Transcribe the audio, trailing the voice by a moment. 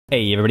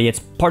Hey everybody, it's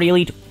Party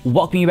Elite,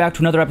 welcoming you back to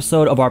another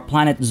episode of our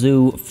Planet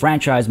Zoo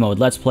franchise mode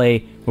Let's Play,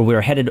 where we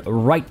are headed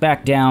right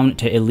back down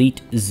to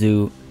Elite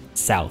Zoo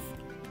South.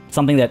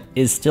 Something that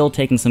is still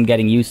taking some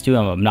getting used to.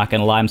 I'm not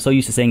gonna lie, I'm so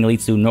used to saying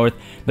Elite Zoo North,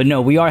 but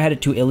no, we are headed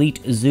to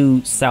Elite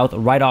Zoo South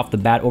right off the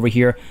bat over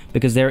here,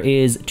 because there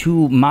is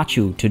too much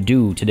to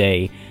do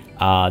today.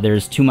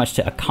 There's too much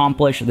to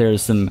accomplish.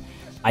 There's some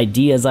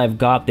ideas I've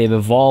got. They've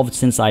evolved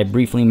since I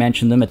briefly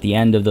mentioned them at the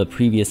end of the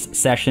previous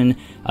session.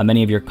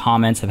 Many of your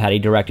comments have had a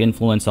direct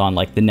influence on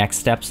like the next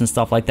steps and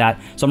stuff like that.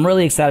 So I'm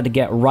really excited to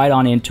get right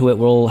on into it.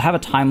 We'll have a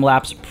time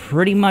lapse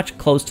pretty much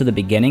close to the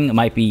beginning. It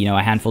might be, you know,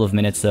 a handful of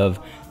minutes of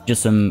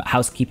just some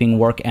housekeeping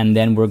work, and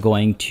then we're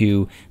going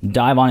to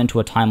dive on into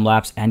a time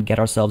lapse and get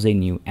ourselves a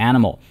new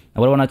animal.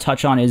 Now, what I want to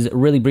touch on is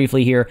really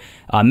briefly here,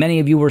 many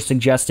of you were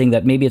suggesting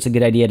that maybe it's a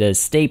good idea to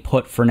stay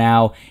put for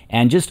now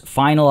and just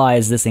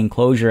finalize this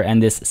enclosure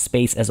and this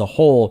space as a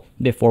whole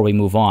before we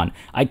move on.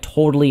 I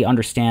totally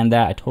understand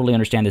that. I totally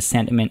understand the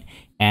sentiment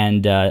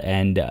and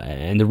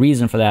the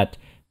reason for that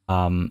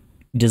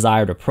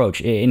desired approach.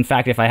 In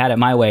fact, if I had it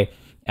my way,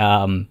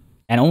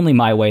 and only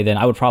my way, then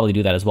I would probably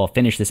do that as well.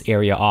 Finish this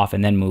area off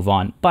and then move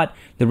on. But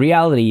the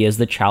reality is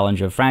the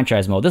challenge of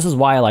franchise mode. This is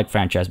why I like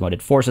franchise mode.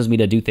 It forces me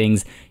to do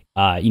things,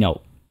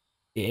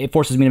 it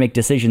forces me to make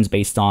decisions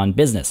based on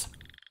business.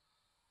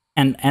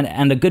 And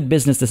a good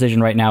business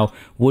decision right now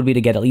would be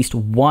to get at least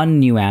one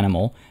new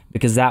animal,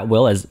 because that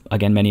will, as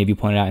again many of you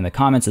pointed out in the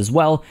comments as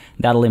well,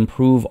 that'll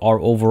improve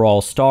our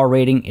overall star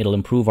rating, it'll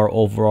improve our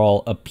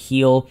overall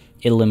appeal,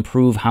 it'll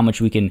improve how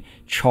much we can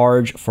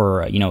charge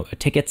for,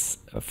 tickets,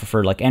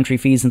 for like entry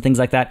fees and things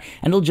like that,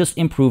 and it'll just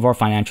improve our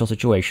financial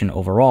situation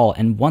overall.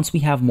 And once we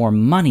have more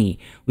money,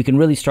 we can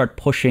really start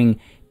pushing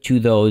to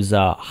those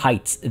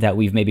heights that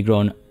we've maybe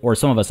grown, or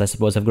some of us, I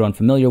suppose, have grown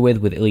familiar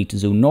with Elite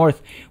Zoo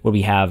North, where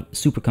we have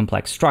super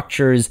complex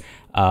structures,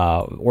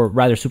 or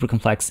rather super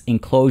complex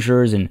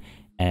enclosures and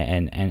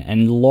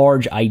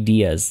large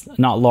ideas.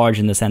 Not large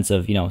in the sense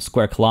of,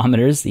 square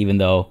kilometers, even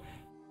though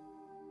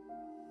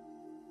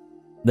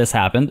this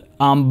happened.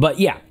 But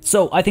yeah,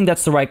 so I think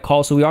that's the right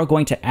call. So we are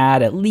going to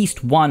add at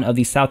least one of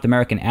these South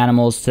American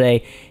animals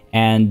today.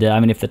 And I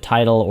mean, if the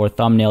title or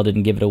thumbnail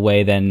didn't give it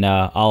away, then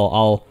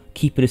I'll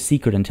keep it a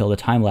secret until the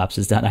time lapse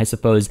is done, I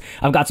suppose.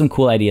 I've got some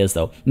cool ideas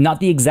though. Not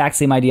the exact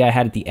same idea I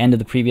had at the end of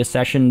the previous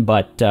session,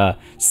 but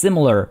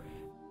similar,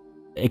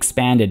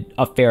 expanded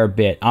a fair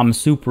bit. I'm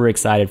super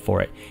excited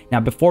for it. Now,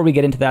 before we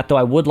get into that though,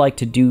 I would like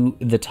to do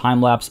the time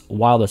lapse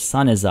while the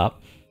sun is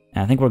up.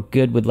 And I think we're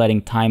good with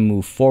letting time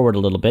move forward a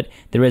little bit.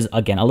 There is,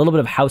 again, a little bit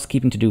of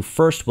housekeeping to do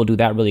first. We'll do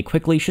that really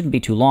quickly. Shouldn't be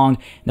too long.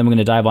 Then we're going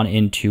to dive on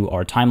into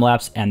our time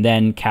lapse and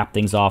then cap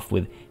things off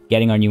with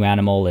getting our new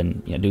animal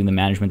and doing the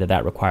management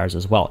that requires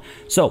as well.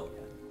 So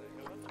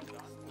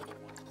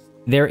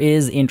there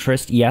is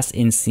interest, yes,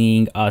 in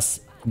seeing us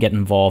get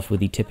involved with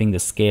the tipping the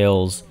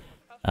scales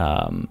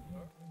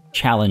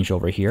challenge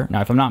over here.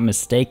 Now, if I'm not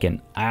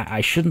mistaken,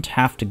 I shouldn't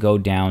have to go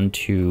down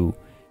to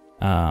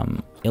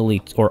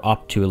Elite, or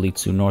up to Elite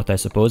Zoo North, I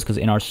suppose, because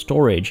in our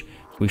storage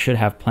we should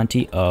have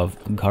plenty of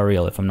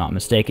Gharial, if I'm not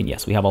mistaken.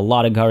 Yes, we have a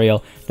lot of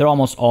Gharial. They're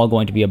almost all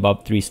going to be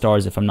above 3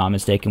 stars, if I'm not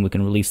mistaken. We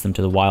can release them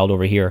to the wild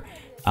over here.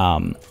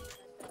 Man,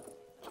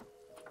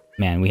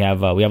 we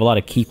have a lot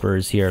of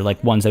keepers here,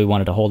 like ones that we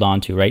wanted to hold on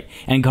to, right?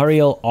 And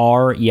Gharial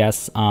are,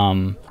 yes,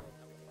 from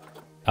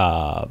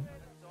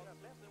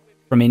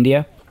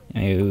India.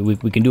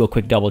 We can do a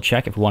quick double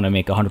check if we want to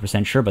make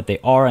 100% sure, but they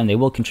are, and they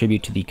will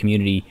contribute to the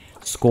community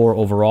score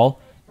overall.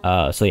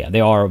 So yeah,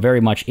 they are very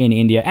much in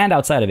India and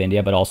outside of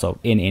India, but also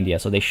in India.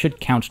 So they should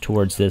count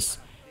towards this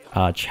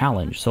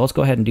challenge. So let's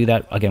go ahead and do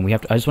that. Again, I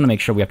just want to make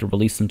sure we have to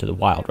release them to the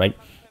wild, right?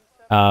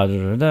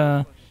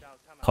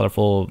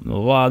 Colorful.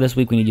 Wow, this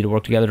week we need you to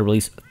work together to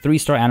release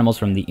 3-star animals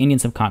from the Indian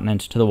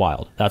subcontinent to the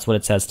wild. That's what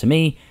it says to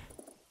me.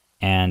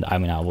 And I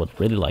mean, I would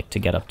really like to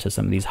get up to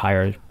some of these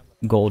higher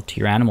gold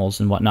tier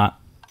animals and whatnot.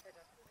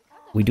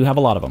 We do have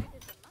a lot of them.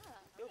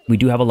 We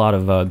do have a lot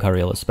of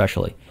Gharial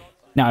especially.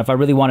 Now, if I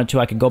really wanted to,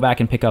 I could go back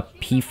and pick up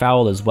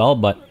peafowl as well,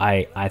 but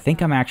I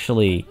think I'm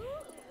actually...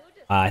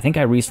 I think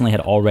I recently had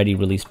already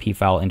released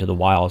peafowl into the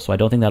wild, so I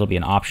don't think that'll be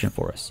an option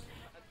for us.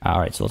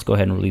 Alright, so let's go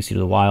ahead and release you to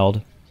the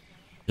wild,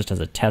 just as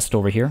a test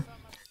over here.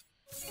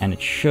 And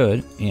it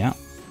should, yeah.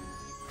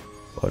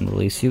 Go ahead and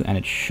release you, and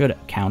it should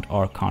count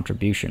our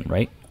contribution,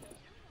 right?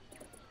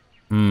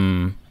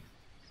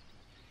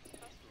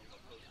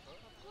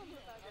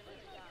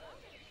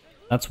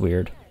 That's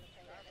weird.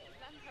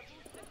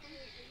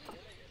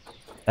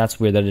 That's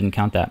weird that I didn't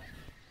count that.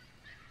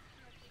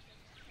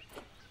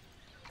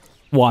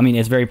 Well, I mean,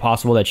 it's very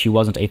possible that she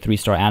wasn't a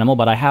 3-star animal,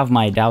 but I have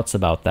my doubts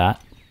about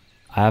that.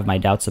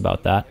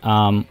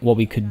 What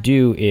we could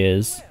do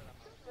is...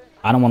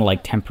 I don't want to,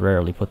 like,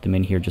 temporarily put them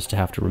in here just to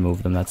have to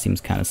remove them. That seems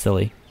kind of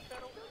silly.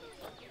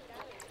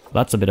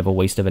 That's a bit of a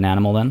waste of an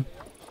animal, then.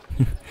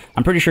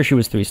 I'm pretty sure she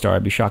was 3-star.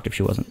 I'd be shocked if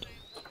she wasn't.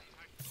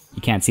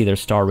 You can't see their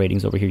star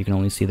ratings over here. You can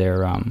only see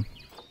their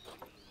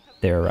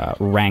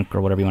rank,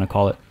 or whatever you want to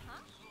call it.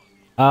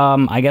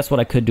 I guess what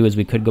I could do is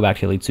we could go back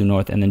to Elite Zoo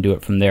North and then do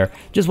it from there.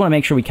 Just want to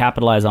make sure we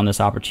capitalize on this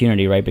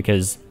opportunity, right?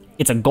 Because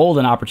it's a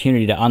golden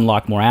opportunity to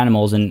unlock more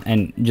animals,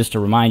 and just to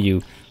remind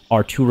you,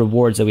 our 2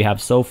 rewards that we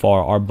have so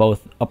far are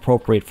both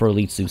appropriate for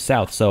Elite Zoo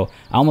South. So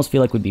I almost feel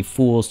like we'd be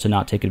fools to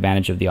not take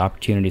advantage of the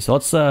opportunity. So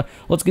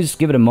let's just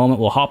give it a moment.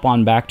 We'll hop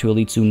on back to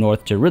Elite Zoo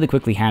North to really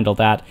quickly handle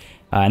that,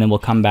 and then we'll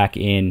come back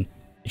in.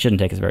 It shouldn't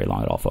take us very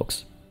long at all,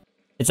 folks.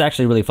 It's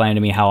actually really funny to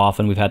me how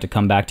often we've had to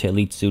come back to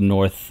Elite Zoo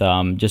North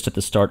just at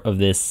the start of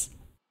this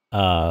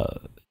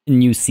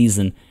new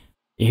season.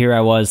 Here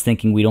I was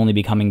thinking we'd only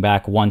be coming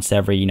back once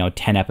every,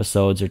 10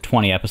 episodes or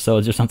 20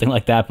 episodes or something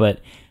like that, but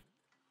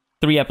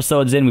 3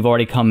 episodes in, we've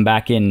already come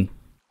back in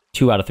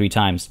 2 out of 3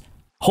 times.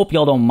 Hope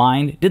y'all don't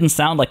mind. Didn't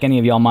sound like any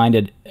of y'all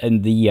minded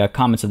in the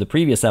comments of the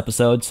previous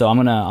episode, so I'm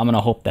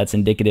gonna hope that's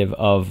indicative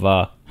of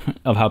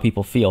of how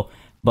people feel.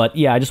 But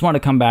yeah, I just wanted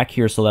to come back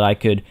here so that I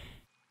could.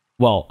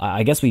 Well,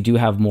 I guess we do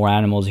have more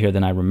animals here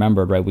than I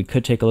remembered, right? We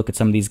could take a look at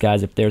some of these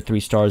guys if they're 3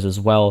 stars as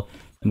well,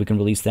 and we can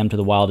release them to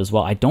the wild as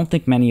well. I don't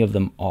think many of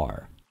them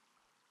are.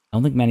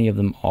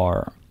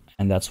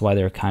 And that's why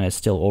they're kind of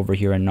still over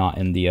here and not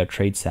in the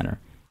trade center.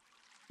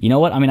 You know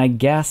what? I mean, I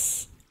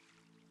guess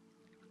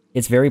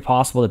it's very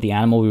possible that the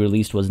animal we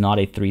released was not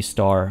a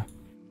 3-star.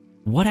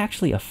 What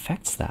actually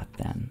affects that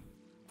then?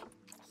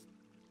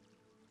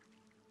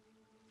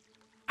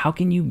 How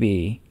can you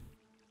be?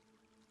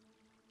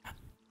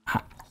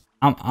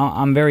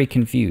 I'm very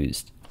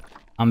confused.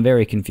 I'm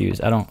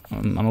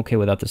I'm okay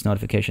without this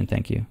notification.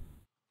 Thank you.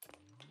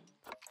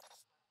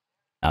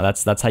 Now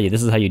this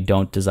is how you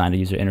don't design a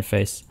user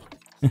interface.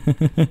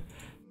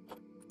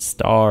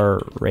 Star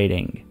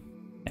rating.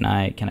 Can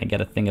I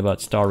get a thing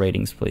about star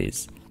ratings,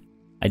 please?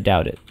 I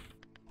doubt it.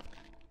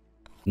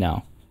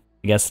 No,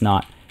 I guess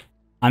not.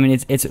 I mean,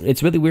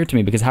 it's really weird to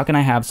me because how can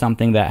I have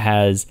something that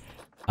has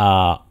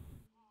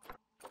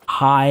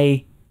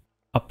high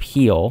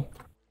appeal?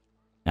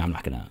 No, I'm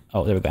not gonna.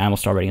 Oh, there we go. Animal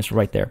star rating is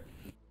right there.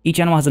 Each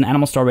animal has an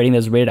animal star rating that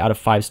is rated out of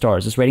 5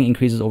 stars. This rating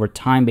increases over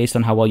time based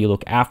on how well you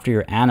look after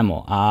your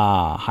animal.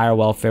 Higher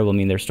welfare will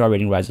mean their star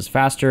rating rises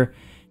faster,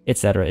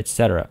 etc.,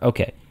 etc.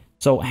 Okay.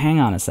 So hang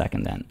on a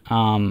second then.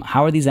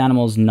 How are these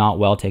animals not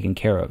well taken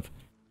care of?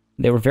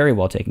 They were very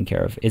well taken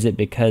care of. Is it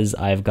because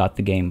I've got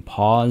the game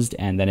paused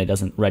and then it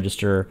doesn't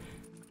register?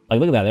 Like,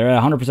 look at that. They're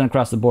at 100%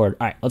 across the board.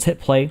 All right, let's hit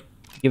play.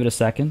 Give it a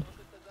second.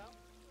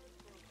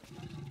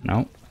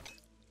 No.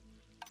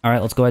 All right,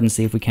 let's go ahead and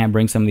see if we can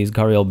bring some of these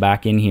Gharial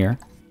back in here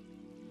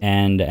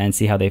and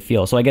see how they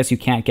feel. So I guess you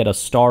can't get a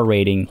star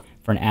rating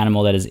for an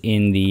animal that is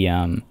in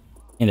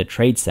the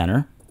trade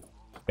center.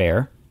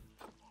 Fair.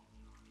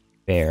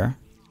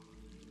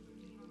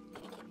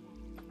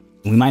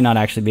 We might not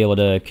actually be able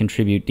to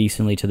contribute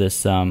decently to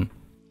this, or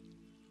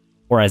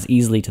as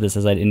easily to this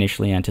as I'd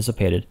initially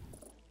anticipated.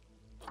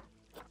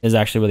 It's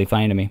actually really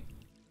funny to me.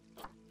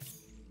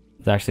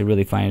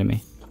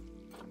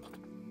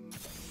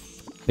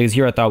 Because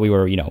here I thought we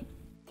were,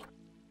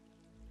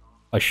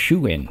 a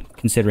shoo-in,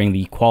 considering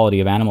the quality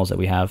of animals that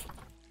we have.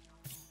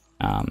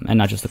 And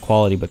not just the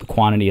quality, but the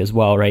quantity as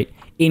well, right?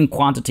 In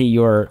quantity,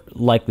 you're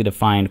likely to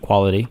find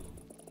quality,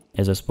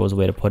 is I suppose a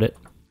way to put it.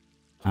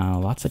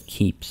 Lots of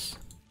keeps.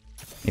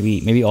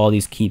 Maybe all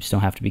these keeps don't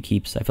have to be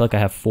keeps. I feel like I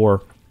have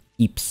 4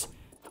 keeps.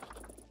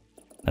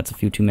 That's a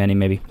few too many,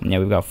 maybe. Yeah,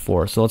 we've got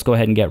 4. So let's go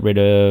ahead and get rid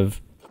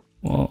of...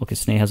 Well, okay,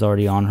 Sneha's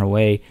already on her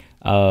way.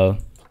 I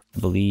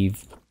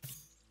believe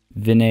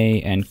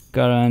Vinay and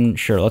Karan.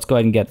 Sure, let's go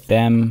ahead and get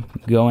them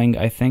going,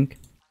 I think.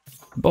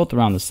 Both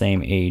around the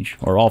same age.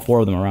 Or all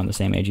 4 of them around the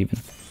same age, even.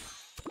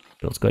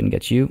 So let's go ahead and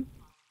get you.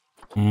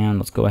 And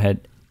let's go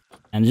ahead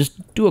and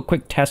just do a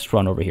quick test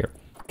run over here.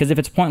 Because if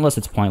it's pointless,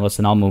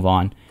 and I'll move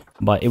on.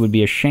 But it would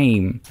be a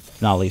shame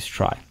to not at least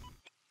try.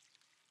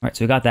 Alright,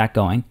 so we got that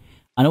going.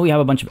 I know we have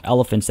a bunch of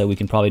elephants that we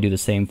can probably do the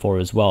same for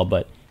as well,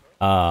 but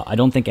I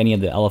don't think any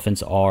of the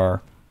elephants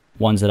are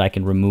ones that I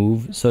can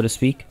remove, so to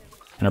speak.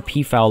 And our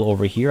peafowl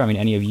over here, I mean,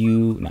 any of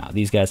you... Nah,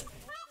 these guys,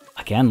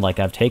 again, like,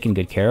 I've taken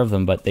good care of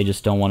them, but they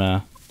just don't want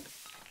to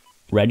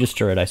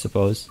register it, I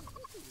suppose.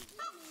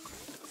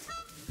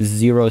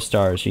 0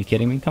 stars, are you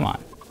kidding me? Come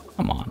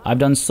on. I've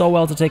done so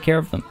well to take care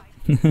of them.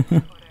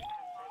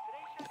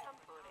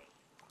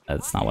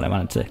 That's not what I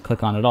wanted to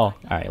click on at all.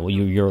 Alright, well,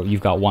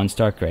 you've got 1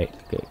 star. Great.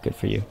 Good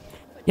for you.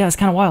 Yeah, it's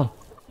kind of wild.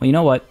 Well, you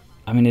know what?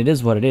 I mean, it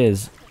is what it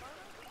is.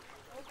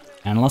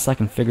 And unless I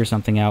can figure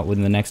something out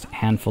within the next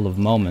handful of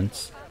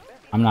moments,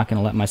 I'm not going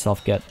to let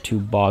myself get too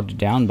bogged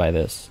down by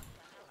this.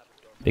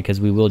 Because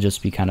we will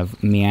just be kind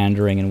of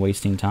meandering and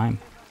wasting time.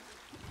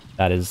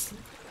 That is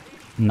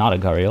not a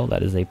Gharial,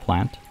 that is a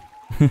plant.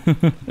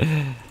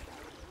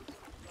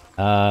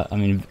 I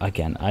mean,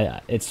 again,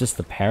 it's just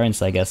the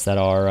parents, I guess, that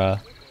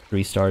are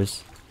 3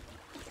 stars.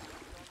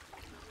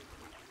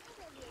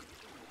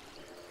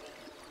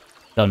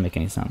 Doesn't make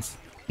any sense.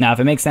 Now, if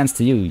it makes sense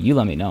to you, you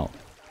let me know.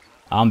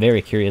 I'm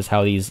very curious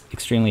how these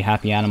extremely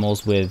happy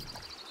animals with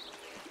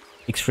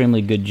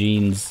extremely good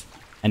genes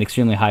and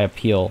extremely high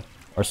appeal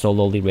are so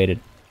lowly rated.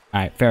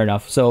 Alright, fair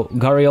enough. So,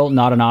 Gharial,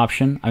 not an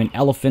option. I mean,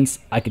 elephants,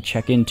 I could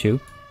check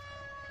into.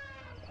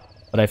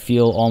 but I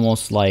feel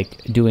almost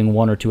like doing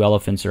 1 or 2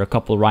 elephants or a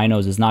couple of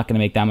rhinos is not going to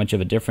make that much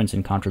of a difference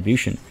in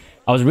contribution.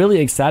 I was really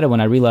excited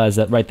when I realized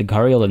that, right, the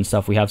gharial and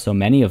stuff, we have so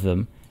many of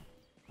them.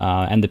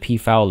 And the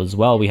peafowl as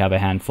well, we have a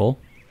handful.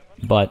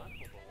 But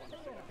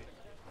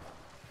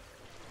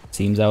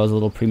seems I was a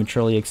little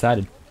prematurely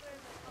excited.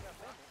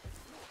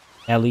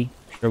 Ellie,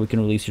 sure we can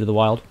release you to the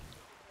wild.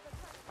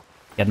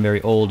 Getting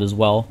very old as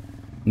well.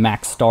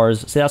 Max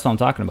stars. See, that's what I'm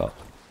talking about.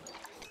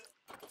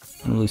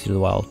 I'm release you to the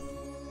wild.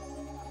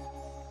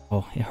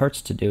 Oh, it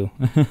hurts to do.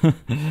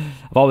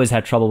 I've always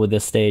had trouble with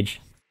this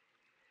stage.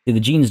 See, the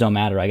genes don't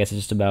matter. I guess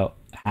it's just about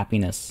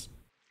happiness.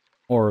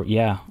 Or,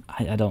 yeah,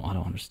 I don't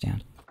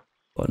understand.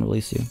 Go ahead and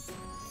release you.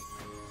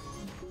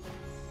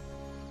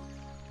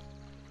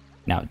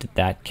 Now, did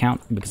that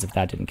count? Because if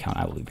that didn't count,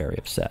 I will be very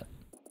upset.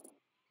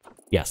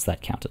 Yes,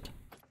 that counted.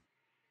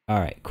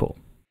 Alright, cool.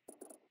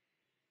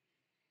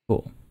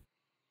 Cool.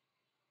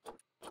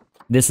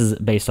 This is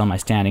based on my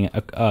standing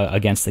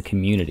against the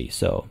community,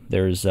 so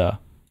there's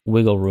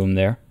wiggle room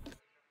there.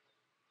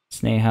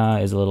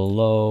 Sneha is a little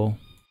low.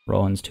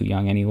 Rowan's too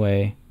young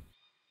anyway.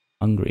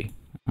 Hungry.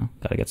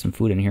 Gotta get some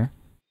food in here.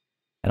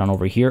 Head on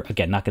over here.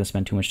 Again, not gonna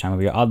spend too much time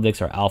over here.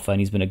 Odvik's our alpha, and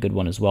he's been a good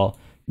one as well.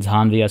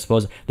 Zahanvi, I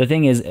suppose. The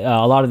thing is,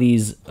 a lot of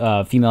these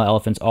female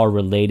elephants are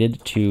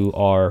related to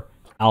our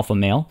alpha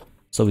male,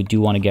 so we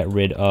do want to get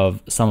rid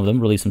of some of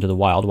them, release them to the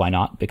wild. Why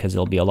not? Because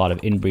there'll be a lot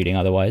of inbreeding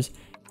otherwise.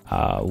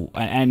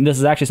 And this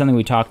is actually something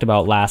we talked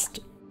about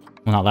last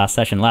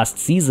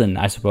season,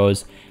 I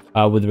suppose,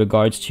 with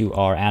regards to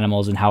our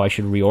animals and how I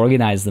should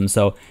reorganize them.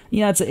 So,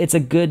 yeah, it's a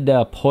good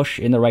push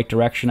in the right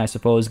direction, I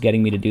suppose,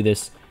 getting me to do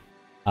this,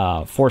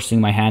 forcing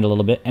my hand a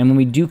little bit. And when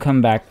we do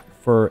come back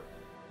for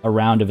a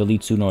round of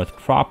Elite Zoo North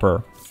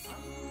proper,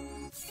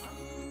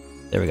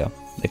 there we go.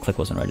 The click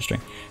wasn't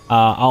registering.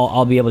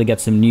 I'll be able to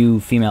get some new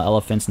female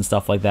elephants and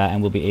stuff like that,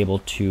 and we'll be able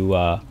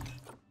to,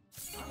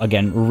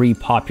 again,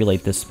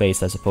 repopulate this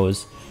space, I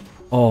suppose.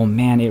 Oh,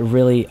 man, it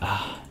really...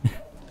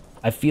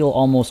 I feel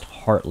almost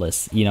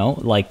heartless, you know?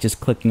 Like, just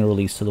clicking a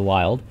release to the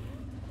wild.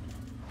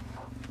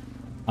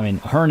 I mean,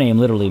 her name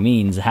literally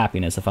means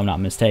happiness, if I'm not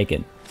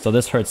mistaken. So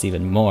this hurts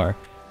even more.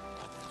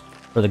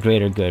 For the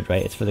greater good,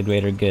 right? It's for the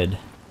greater good.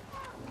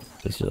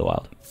 Release to the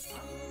wild.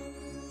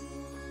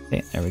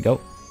 Okay, there we go.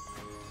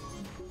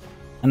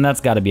 And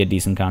that's got to be a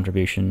decent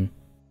contribution.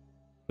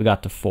 We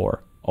got to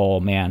 4. Oh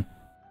man,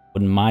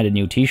 wouldn't mind a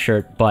new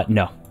T-shirt, but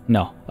no.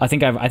 I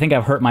think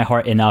I've hurt my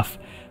heart enough.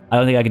 I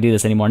don't think I can do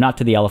this anymore. Not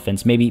to the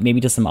elephants. Maybe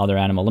to some other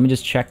animal. Let me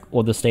just check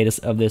what the status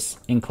of this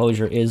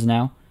enclosure is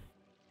now.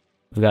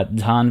 We've got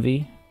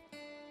Dhanvi.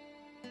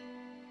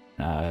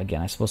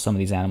 Again, I suppose some of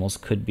these animals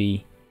could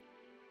be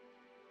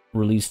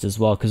released as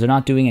well because they're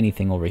not doing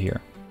anything over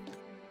here.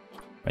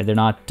 Right? They're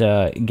not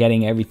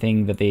getting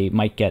everything that they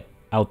might get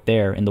out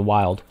there in the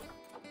wild.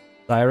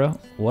 Syra,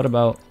 what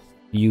about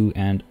you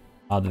and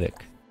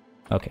Advik?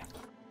 Okay.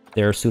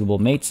 They're suitable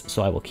mates,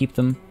 so I will keep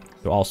them.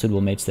 They're all suitable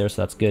mates there,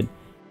 so that's good.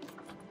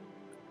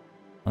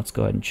 Let's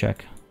go ahead and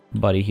check.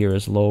 Buddy here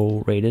is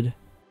low rated.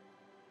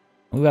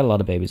 We've got a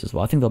lot of babies as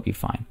well. I think they'll be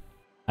fine.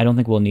 I don't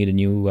think we'll need a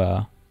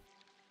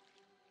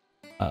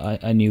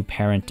new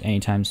parent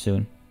anytime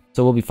soon.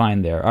 So we'll be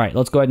fine there. Alright,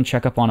 let's go ahead and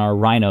check up on our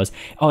rhinos.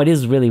 Oh, it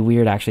is really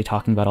weird actually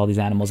talking about all these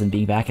animals and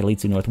being back at Elite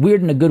Zoo North.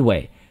 Weird in a good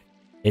way.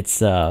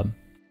 It's, I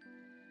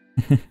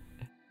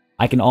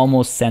can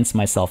almost sense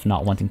myself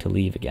not wanting to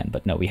leave again,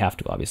 but no, we have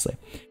to, obviously.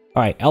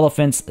 Alright,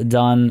 elephants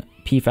done,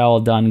 peafowl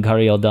done,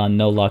 gharial done,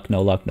 no luck,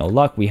 no luck, no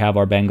luck. We have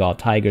our Bengal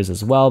tigers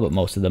as well, but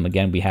most of them,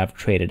 again, we have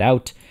traded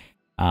out.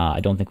 I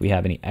don't think we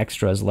have any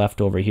extras left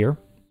over here.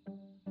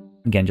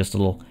 Again, just a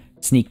little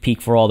sneak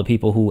peek for all the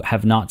people who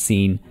have not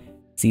seen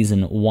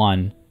Season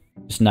 1.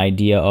 Just an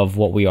idea of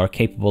what we are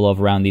capable of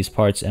around these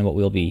parts and what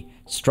we'll be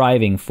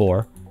striving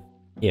for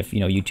if, you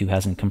know, YouTube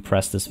hasn't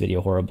compressed this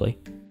video horribly.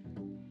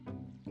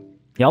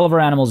 Yeah, all of our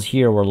animals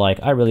here were like,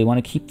 I really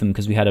want to keep them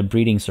because we had a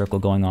breeding circle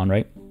going on,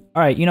 right?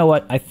 Alright, you know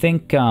what? I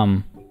think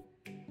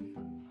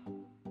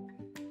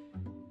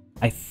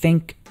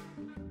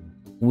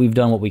we've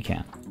done what we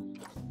can.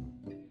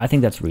 I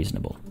think that's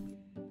reasonable.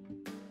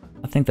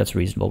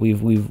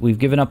 We've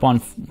given up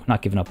on...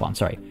 Not given up on,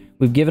 sorry.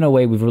 We've given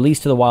away, we've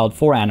released to the wild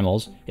 4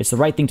 animals. It's the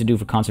right thing to do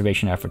for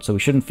conservation efforts, so we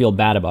shouldn't feel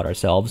bad about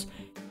ourselves.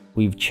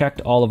 We've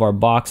checked all of our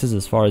boxes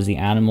as far as the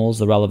animals,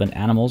 the relevant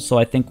animals, so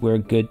I think we're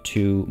good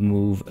to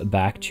move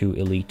back to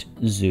Elite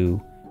Zoo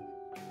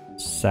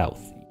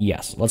South.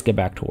 Yes, let's get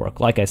back to work.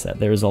 Like I said,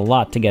 there is a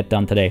lot to get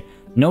done today.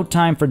 No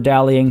time for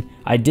dallying.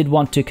 I did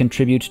want to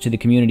contribute to the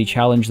community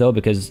challenge, though,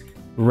 because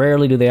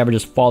rarely do they ever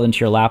just fall into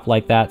your lap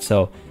like that,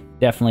 so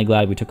definitely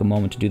glad we took a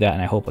moment to do that,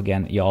 and I hope,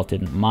 again, y'all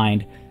didn't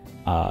mind.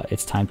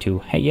 It's time to,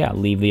 hey, yeah,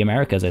 leave the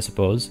Americas, I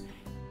suppose,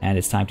 and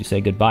it's time to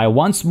say goodbye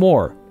once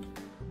more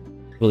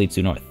to Elite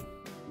Zoo North.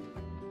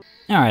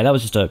 Alright, that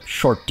was just a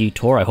short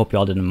detour. I hope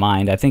y'all didn't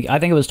mind. I think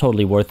it was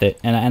totally worth it,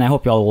 and I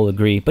hope y'all will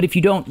agree. But if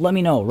you don't, let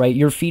me know, right?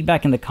 Your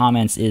feedback in the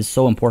comments is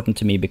so important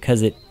to me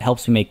because it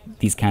helps me make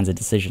these kinds of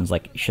decisions.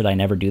 Like, should I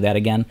never do that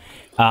again?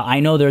 I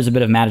know there's a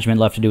bit of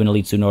management left to do in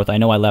Elite Zoo North. I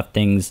know I left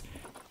things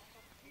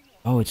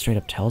Oh, it straight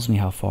up tells me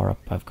how far up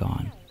I've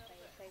gone.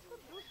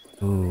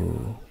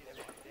 Ooh.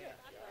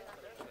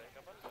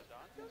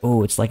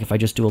 Oh, it's like if I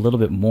just do a little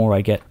bit more,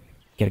 I get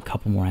a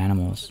couple more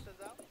animals.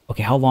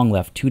 Okay, how long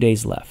left? 2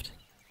 days left.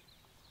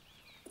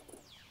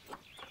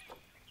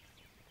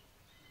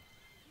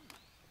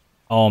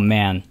 Oh,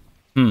 man.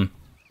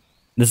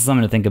 This is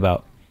something to think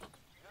about.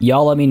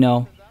 Y'all let me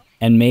know,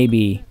 and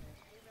maybe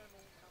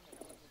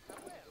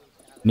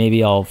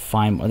I'll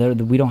find...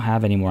 We don't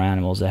have any more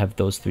animals that have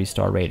those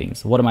 3-star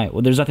ratings. What am I...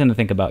 Well, there's nothing to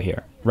think about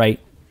here,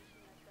 right?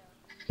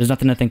 There's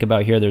nothing to think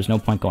about here. There's no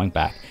point going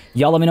back.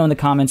 Y'all let me know in the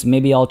comments.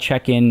 Maybe I'll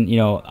check in, you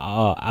know,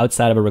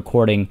 outside of a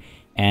recording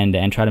and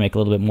try to make a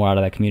little bit more out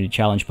of that community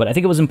challenge. But I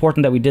think it was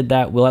important that we did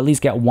that. We'll at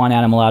least get one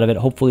animal out of it.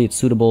 Hopefully it's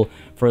suitable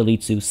for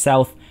Elite Zoo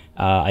South.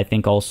 I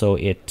think also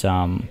it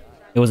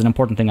was an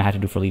important thing I had to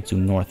do for Elite Zoo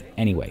North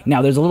anyway.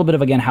 Now, there's a little bit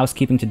of, again,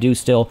 housekeeping to do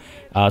still.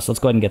 So let's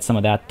go ahead and get some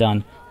of that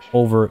done.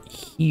 Over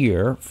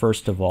here,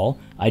 first of all,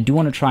 I do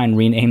want to try and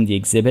rename the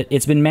exhibit.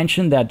 It's been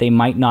mentioned that they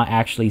might not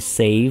actually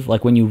save,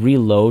 like when you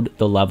reload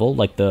the level,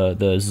 like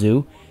the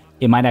zoo,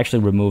 it might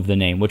actually remove the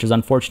name, which is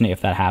unfortunate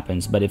if that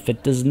happens. But if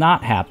it does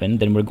not happen,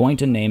 then we're going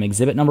to name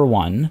exhibit number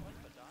 1.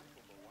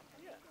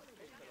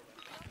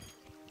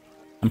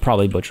 I'm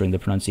probably butchering the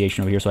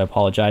pronunciation over here, so I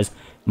apologize.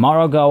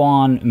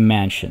 Maragawan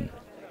Mansion.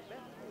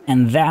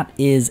 And that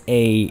is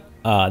a,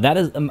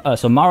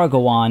 so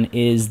Maragawan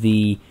is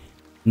the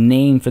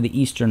name for the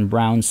eastern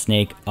brown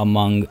snake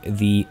among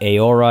the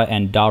Eora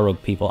and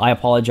Darug people. I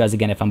apologize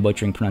again if I'm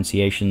butchering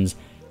pronunciations.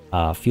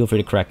 Feel free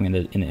to correct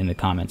me in the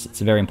comments. It's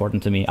very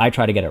important to me. I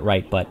try to get it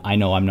right, but I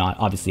know I'm not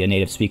obviously a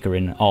native speaker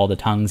in all the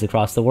tongues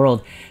across the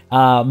world.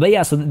 But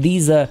yeah, so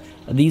these are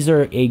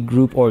a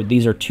group, or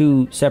these are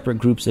 2 separate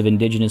groups of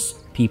indigenous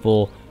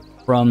people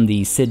from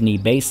the Sydney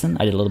Basin.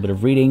 I did a little bit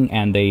of reading,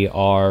 and they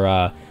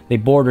are they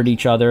bordered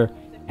each other.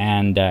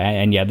 And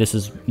yeah, this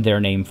is their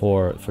name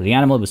for the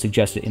animal. It was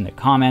suggested in the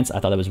comments.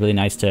 I thought it was really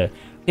nice to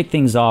kick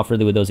things off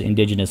really with those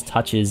indigenous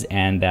touches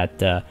and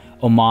that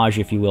homage,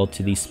 if you will,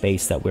 to the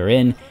space that we're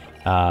in.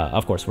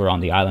 Of course, we're on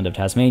the island of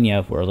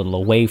Tasmania. We're a little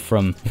away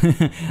from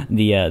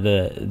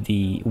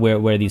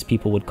where these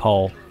people would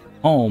call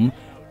home.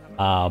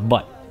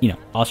 But you know,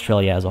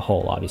 Australia as a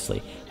whole,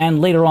 obviously.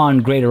 And later on,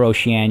 Greater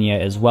Oceania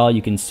as well.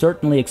 You can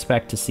certainly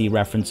expect to see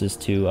references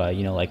to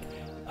you know, like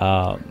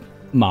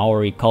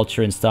Maori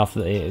culture and stuff.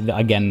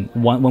 Again,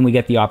 when we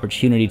get the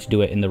opportunity to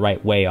do it in the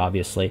right way,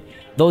 obviously.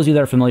 Those of you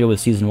that are familiar with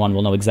Season 1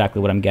 will know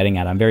exactly what I'm getting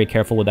at. I'm very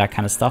careful with that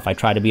kind of stuff. I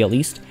try to be, at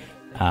least.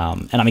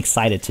 And I'm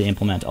excited to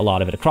implement a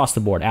lot of it across the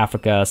board.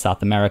 Africa,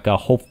 South America.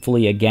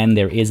 Hopefully, again,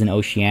 there is an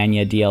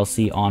Oceania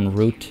DLC en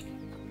route.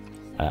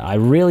 I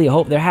really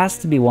hope there has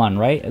to be one,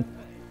 right?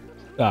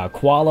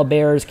 Koala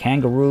bears,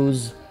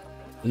 kangaroos.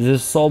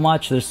 There's so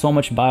much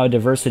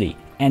biodiversity.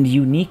 And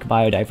unique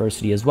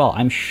biodiversity as well.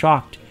 I'm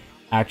shocked,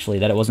 actually,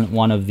 that it wasn't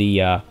one of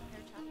the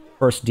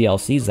first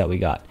DLCs that we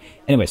got.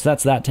 Anyway, so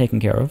that's that taken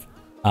care of.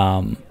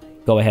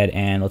 Go ahead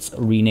and let's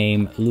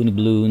rename Looney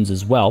Balloons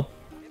as well.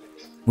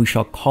 We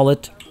shall call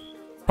it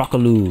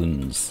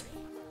Crocaloons.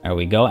 There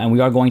we go. And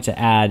we are going to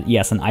add,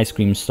 yes, an ice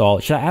cream stall.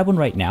 Should I add one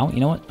right now? You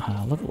know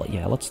what?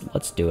 Yeah,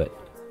 let's do it.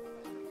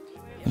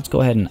 Let's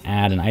go ahead and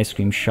add an ice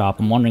cream shop.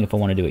 I'm wondering if I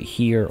want to do it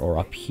here or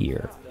up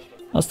here.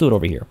 Let's do it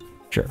over here.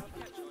 Sure.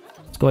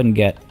 Let's go ahead and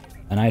get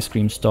an ice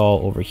cream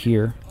stall over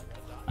here.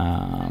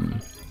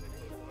 Oh,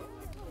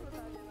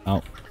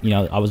 you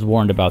know, I was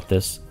warned about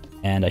this,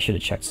 and I should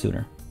have checked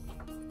sooner.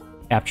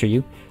 Capture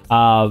you.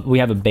 We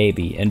have a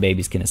baby, and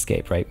babies can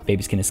escape, right?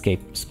 Babies can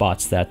escape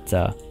spots that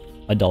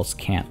adults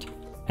can't.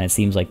 And it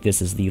seems like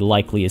this is the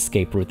likely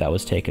escape route that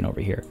was taken over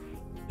here.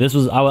 This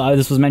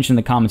was mentioned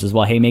in the comments as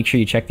well. Hey, make sure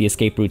you check the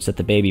escape routes that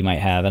the baby might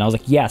have. And I was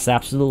like, yes,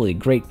 absolutely.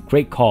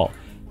 Great call.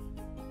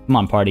 Come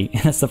on, party.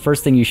 That's the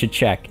first thing you should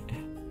check.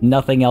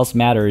 Nothing else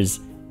matters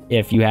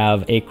if you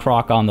have a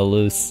croc on the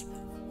loose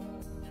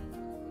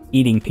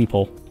eating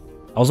people.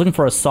 I was looking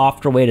for a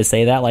softer way to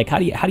say that. Like, how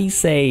do you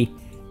say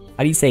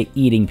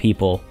eating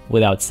people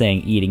without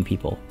saying eating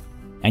people?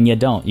 And you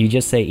don't. You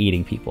just say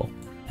eating people.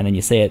 And then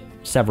you say it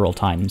several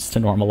times to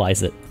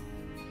normalize it.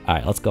 All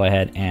right, let's go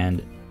ahead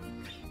and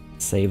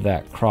save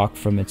that croc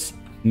from its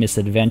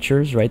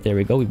misadventures. Right, there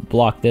we go. We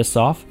blocked this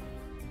off.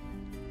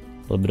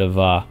 A little bit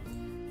of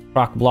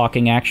croc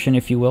blocking action,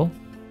 if you will.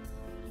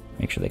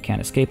 Make sure they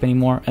can't escape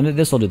anymore. And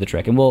this will do the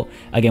trick. And we'll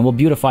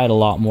beautify it a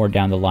lot more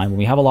down the line. When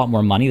we have a lot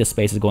more money, the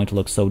space is going to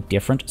look so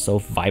different, so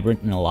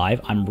vibrant and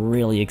alive. I'm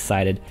really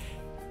excited.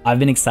 I've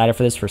been excited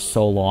for this for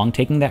so long.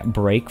 Taking that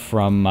break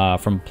from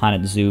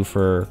Planet Zoo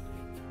for,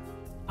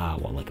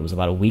 well, like it was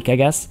about a week, I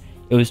guess.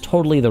 It was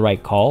totally the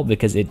right call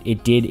because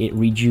it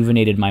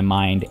rejuvenated my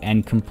mind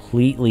and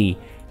completely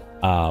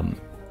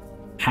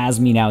has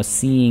me now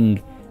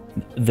seeing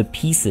the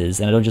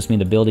pieces, and I don't just mean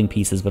the building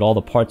pieces, but all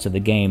the parts of the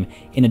game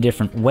in a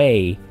different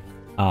way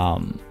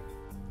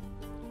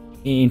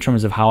in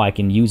terms of how I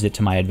can use it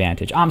to my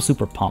advantage. I'm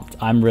super pumped.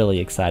 I'm really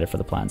excited for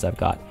the plans I've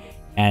got.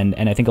 And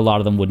I think a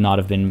lot of them would not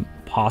have been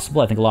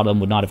possible. I think a lot of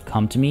them would not have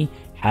come to me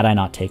had I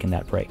not taken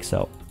that break.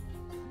 So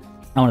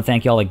I want to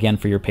thank y'all again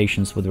for your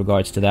patience with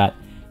regards to that.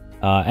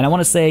 And I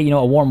want to say, you know,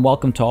 a warm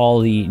welcome to all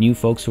the new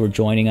folks who are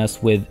joining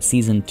us with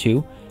Season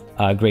 2.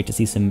 Great to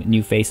see some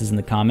new faces in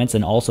the comments,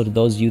 and also to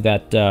those of you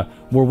that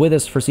were with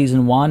us for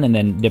Season 1 and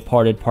then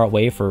departed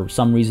partway for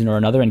some reason or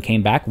another and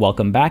came back,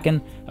 welcome back.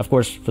 And, of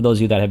course, for those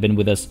of you that have been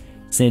with us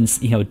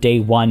since, you know, day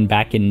 1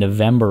 back in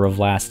November of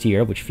last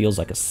year, which feels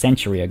like a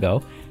century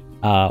ago,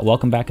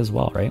 welcome back as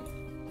well, right?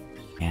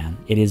 Man,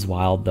 it is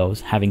wild, though,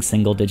 having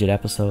single-digit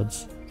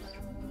episodes.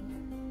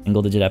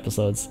 Single-digit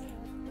episodes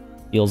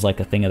feels like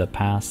a thing of the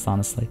past,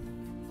 honestly.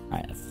 All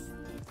right, I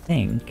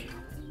think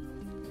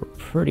we're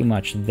pretty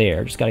much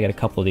there. Just gotta get a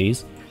couple of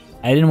these.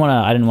 I didn't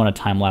want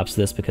to time lapse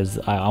this because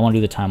I want to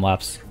do the time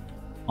lapse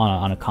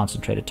on a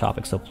concentrated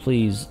topic. So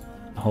please,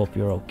 I hope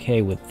you're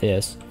okay with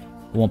this.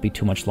 It won't be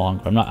too much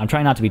longer. I'm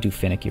trying not to be too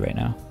finicky right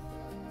now.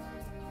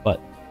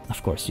 But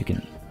of course you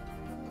can.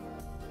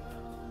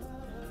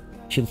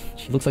 She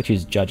looks like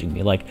she's judging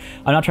me. Like,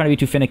 I'm not trying to be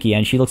too finicky,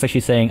 and she looks like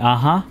she's saying,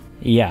 "Uh-huh,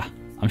 yeah,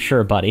 I'm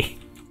sure, buddy."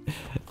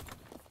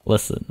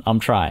 Listen, I'm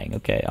trying.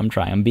 Okay, I'm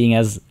trying. I'm being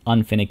as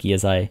unfinicky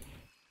as I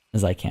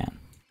can.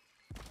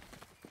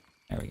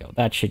 There we go.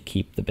 That should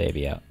keep the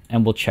baby out.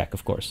 And we'll check,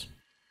 of course.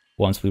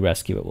 Once we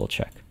rescue it, we'll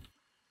check.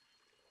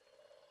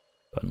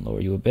 Go ahead and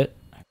lower you a bit.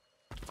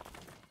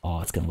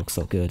 Oh, it's going to look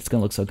so good. It's going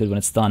to look so good when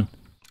it's done.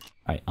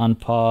 Alright,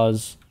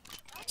 unpause.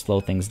 Slow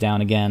things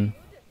down again.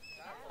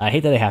 I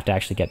hate that they have to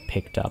actually get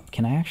picked up.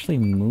 Can I actually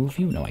move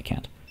you? No, I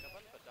can't.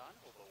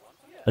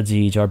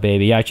 Aziz, our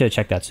baby. Yeah, I should have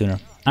checked that sooner.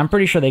 I'm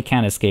pretty sure they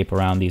can't escape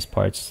around these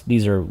parts.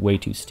 These are way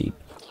too steep.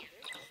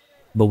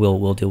 But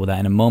we'll deal with that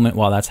in a moment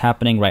while that's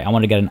happening. Right, I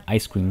want to get an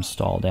ice cream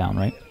stall down,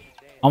 right?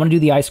 I want to do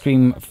the ice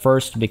cream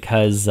first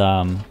because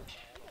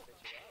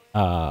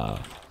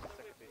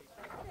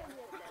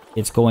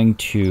it's going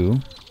to...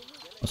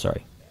 Oh,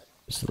 sorry.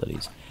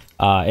 Facilities.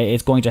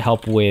 It's going to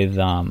help with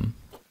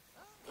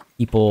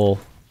people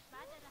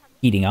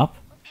heating up.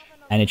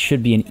 And it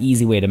should be an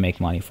easy way to make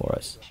money for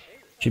us.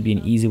 It should be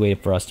an easy way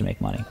for us to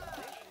make money.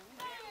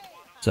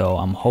 So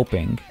I'm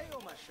hoping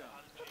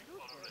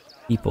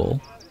people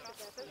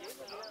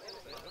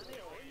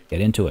get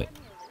into it.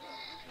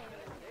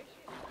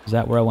 Is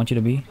that where I want you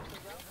to be?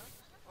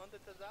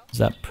 Is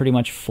that pretty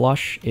much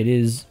flush? It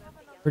is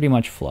pretty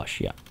much flush,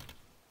 yeah.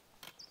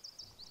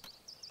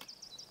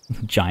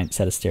 Giant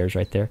set of stairs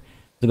right there.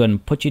 So go ahead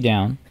and put you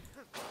down.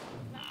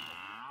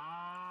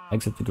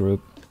 Exit the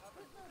group.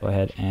 Go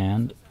ahead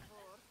and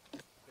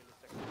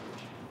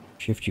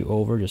shift you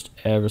over just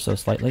ever so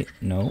slightly.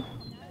 No.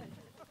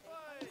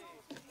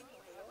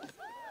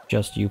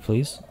 Just you,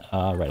 please.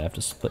 Right, I have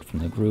to split from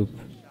the group.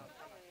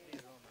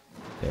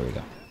 There we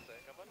go.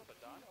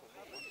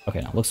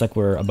 Okay, now looks like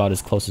we're about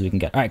as close as we can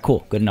get. Alright,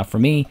 cool. Good enough for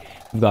me.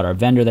 We've got our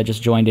vendor that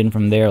just joined in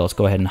from there. Let's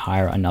go ahead and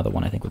hire another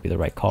one. I think would be the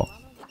right call.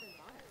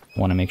 I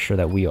want to make sure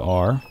that we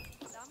are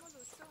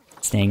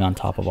staying on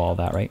top of all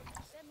that, right?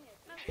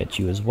 Get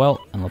you as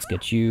well, and let's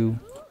get you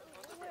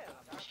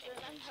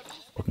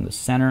in the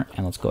center,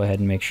 and let's go ahead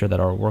and make sure that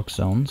our work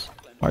zones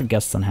are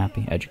guests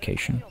unhappy,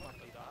 education.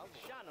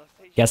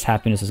 Guest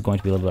happiness is going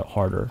to be a little bit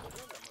harder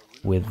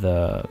with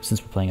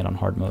since we're playing it on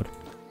hard mode.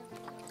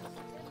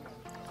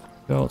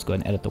 So let's go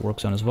ahead and edit the work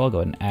zone as well. Go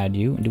ahead and add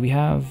you. And do we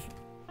have...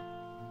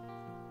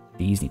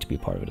 These need to be a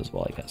part of it as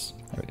well, I guess.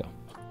 There we go.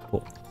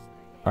 Cool.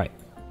 Alright.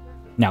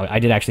 Now, I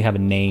did actually have a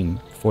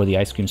name for the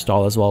ice cream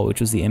stall as well,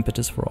 which was the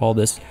impetus for all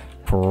this.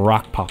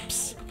 Rock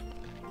Pops.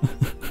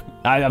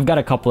 I've got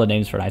a couple of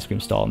names for an ice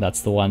cream stall, and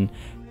that's the one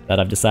that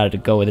I've decided to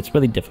go with. It's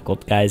really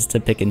difficult, guys, to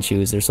pick and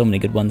choose. There's so many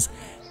good ones.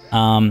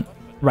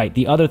 Right,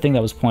 the other thing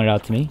that was pointed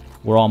out to me,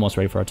 we're almost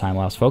ready for our time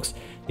lapse, folks.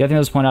 The other thing that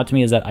was pointed out to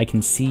me is that I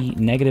can see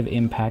negative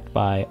impact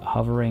by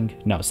hovering.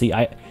 No, see,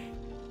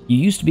 you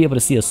used to be able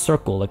to see a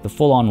circle, like the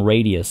full-on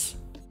radius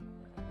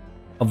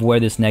of where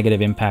this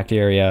negative impact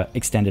area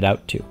extended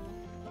out to.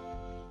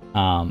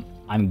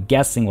 I'm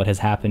guessing what has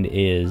happened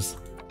is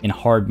in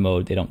hard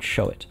mode they don't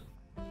show it.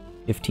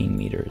 15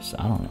 meters.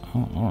 I don't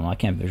know. I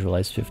can't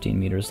visualize 15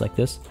 meters like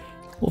this.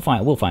 We'll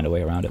find a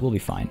way around it. We'll be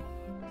fine.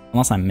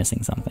 Unless I'm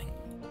missing something.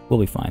 We'll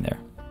be fine there.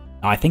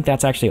 I think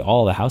that's actually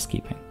all the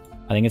housekeeping.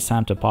 I think it's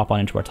time to pop on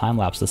into our time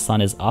lapse. The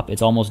sun is up.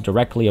 It's almost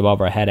directly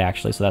above our head,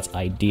 actually, so that's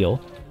ideal.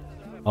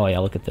 Oh yeah,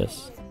 look at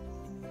this.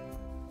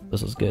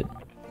 This is good.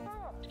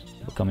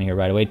 We're coming here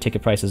right away.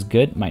 Ticket price is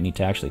good. Might need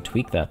to actually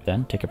tweak that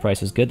then. Ticket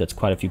price is good. That's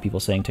quite a few people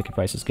saying ticket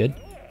price is good.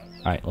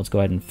 Alright, let's go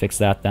ahead and fix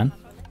that then.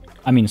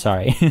 I mean,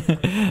 sorry.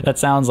 That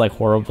sounds like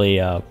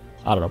horribly, I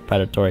don't know,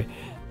 predatory.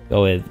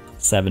 Go with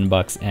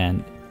 $7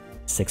 and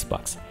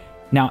 $6.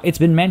 Now, it's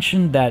been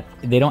mentioned that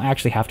they don't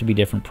actually have to be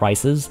different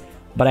prices,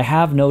 but I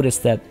have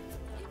noticed that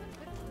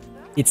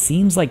it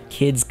seems like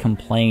kids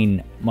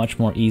complain much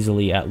more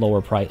easily at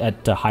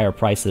higher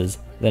prices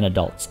than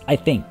adults. I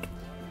think.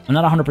 I'm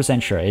not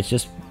 100% sure. It's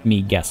just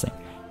me guessing.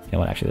 You know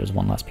what? Actually, there's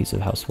one last piece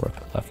of housework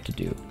left to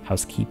do.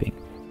 Housekeeping.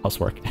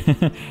 Housework.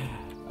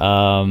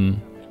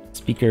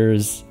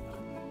 Speakers.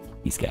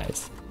 These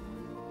guys.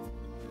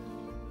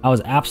 I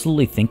was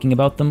absolutely thinking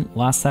about them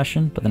last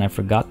session, but then I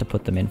forgot to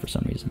put them in for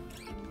some reason.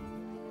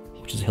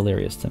 Which is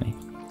hilarious to me.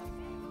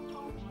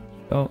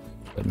 go.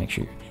 But make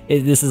sure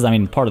this is, I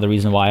mean, part of the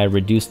reason why I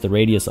reduced the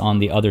radius on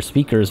the other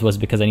speakers was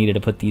because I needed to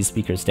put these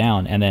speakers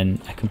down, and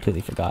then I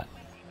completely forgot.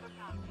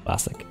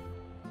 Classic.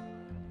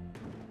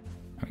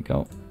 There we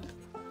go.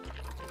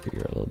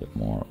 You're a little bit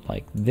more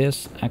like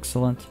this.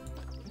 Excellent.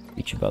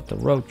 Teach about the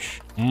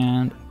roach,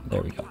 and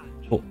there we go.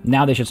 Cool.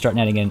 Now they should start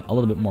netting in a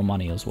little bit more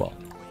money as well.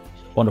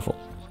 Wonderful.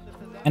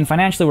 And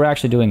financially, we're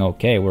actually doing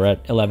okay. We're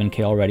at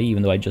 11k already,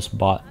 even though I just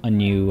bought a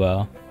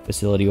new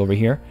facility over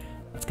here.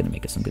 That's gonna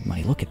make us some good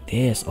money. Look at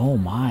this. Oh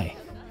my.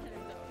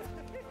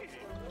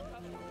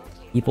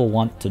 People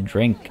want to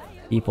drink.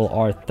 People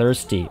are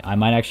thirsty. I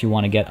might actually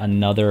want to get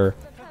another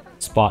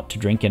spot to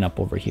drink in up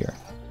over here.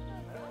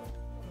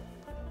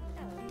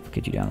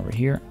 Get you down over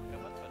here.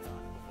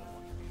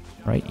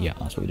 Right? Yeah,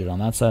 that's what we did on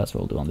that side. That's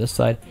what we'll do on this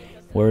side.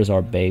 Where is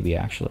our baby,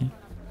 actually?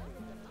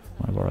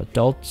 One of our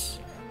adults.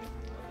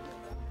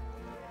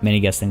 Many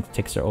guests think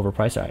tickets are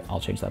overpriced. Alright, I'll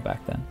change that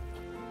back then.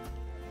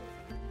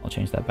 I'll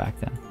change that back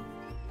then.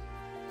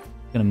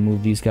 I'm gonna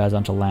move these guys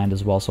onto land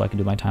as well so I can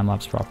do my time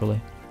lapse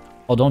properly.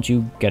 Oh, don't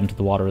you get into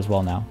the water as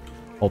well now.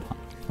 Hold on.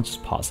 Let's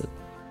just pause it.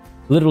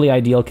 Literally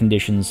ideal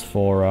conditions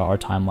for our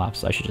time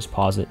lapse. I should just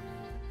pause it.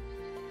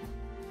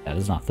 That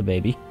is not the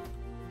baby.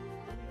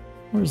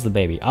 Where's the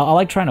baby? I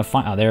like trying to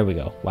find... Oh, there we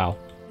go. Wow.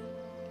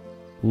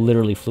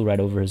 Literally flew right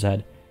over his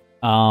head.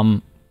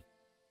 I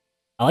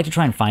like to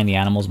try and find the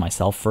animals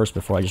myself first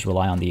before I just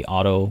rely on the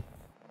auto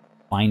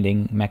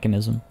finding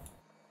mechanism.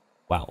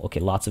 Wow, okay,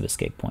 lots of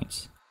escape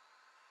points.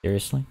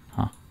 Seriously?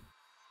 Huh.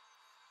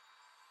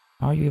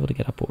 How are you able to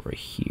get up over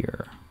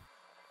here?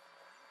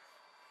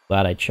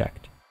 Glad I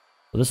checked.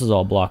 So this is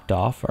all blocked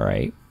off,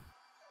 alright.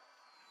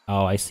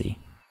 Oh, I see.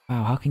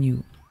 Wow, how can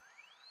you...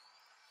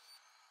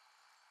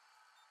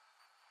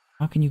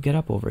 How can you get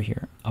up over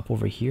here? Up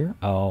over here?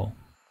 Oh,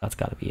 that's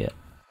gotta be it.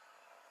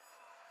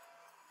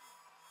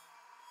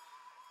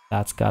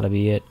 That's gotta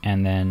be it.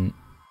 And then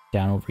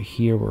down over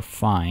here, we're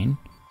fine.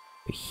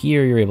 But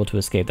here, you're able to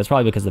escape. That's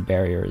probably because the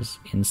barrier is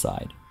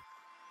inside.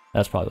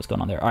 That's probably what's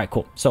going on there. All right,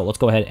 cool. So let's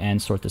go ahead and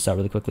sort this out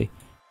really quickly.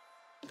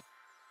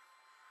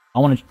 I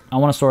want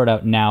to sort it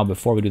out now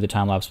before we do the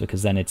time lapse,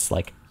 because then it's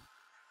like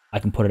I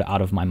can put it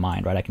out of my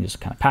mind, right? I can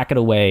just kind of pack it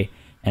away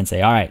and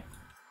say, all right,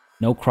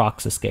 no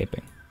crocs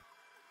escaping.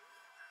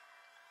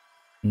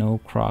 No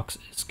crocs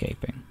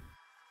escaping.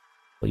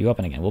 Pull you up,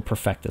 and again, we'll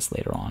perfect this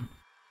later on.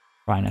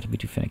 Try not to be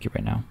too finicky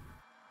right now.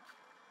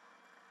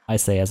 I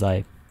say as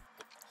I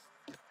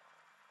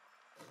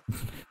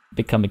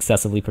become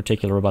excessively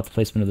particular about the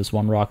placement of this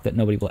one rock that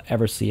nobody will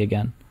ever see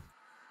again.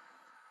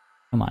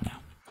 Come on now.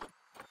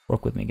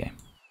 Work with me, game.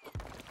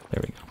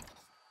 There we go.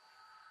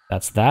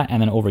 That's that,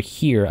 and then over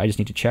here, I just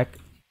need to check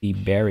the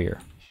barrier.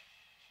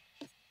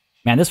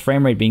 Man, this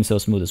frame rate being so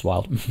smooth is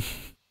wild.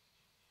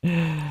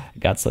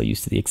 Got so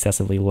used to the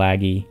excessively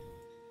laggy.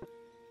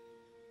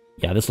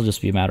 Yeah, this will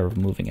just be a matter of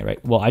moving it,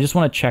 right? Well, I just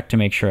want to check to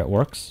make sure it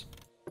works.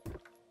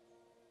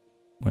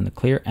 We're in the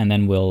clear, and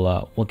then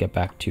we'll get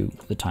back to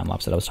the time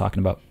lapse that I was talking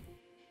about.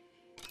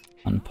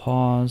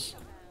 Unpause.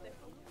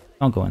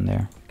 Don't go in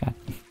there. God.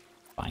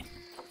 Fine.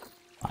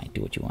 Fine.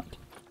 Do what you want.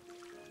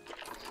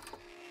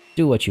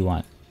 Do what you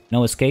want.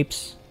 No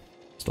escapes.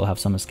 Still have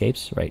some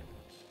escapes, right?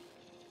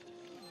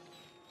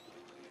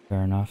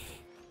 Fair enough.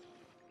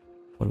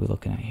 What are we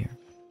looking at here?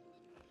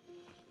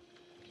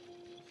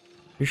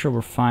 Pretty sure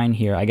we're fine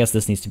here. I guess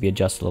this needs to be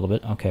adjusted a little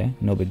bit. Okay,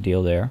 no big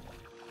deal there.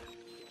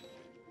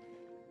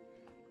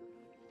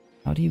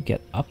 How do you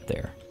get up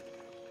there?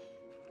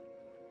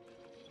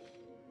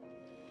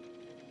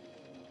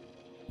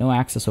 No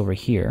access over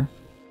here.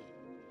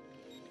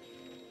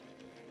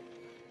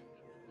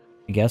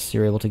 I guess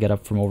you're able to get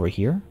up from over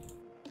here?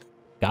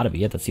 Gotta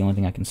be it, that's the only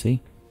thing I can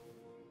see.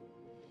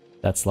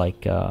 That's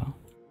like,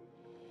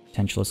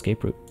 potential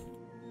escape route.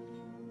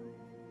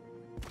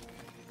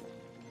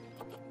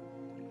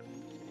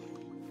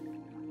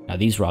 Now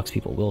these rocks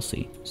people will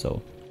see,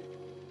 so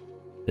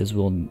these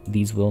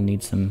will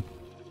need some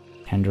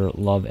tender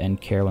love and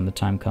care when the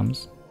time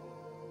comes.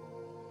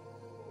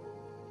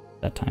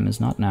 That time is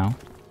not now.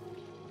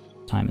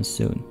 Time is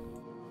soon.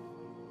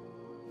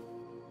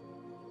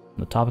 On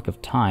the topic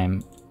of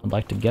time, I'd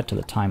like to get to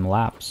the time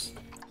lapse.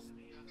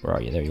 Where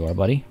are you? There you are,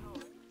 buddy.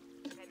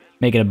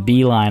 Making a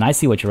beeline. I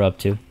see what you're up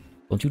to.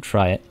 Don't you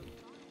try it.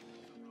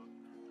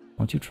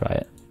 Don't you try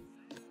it.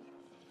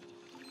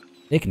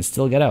 They can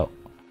still get out.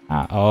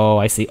 Ah, oh,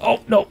 I see.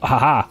 Oh, no. Ha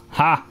ha.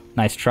 Ha.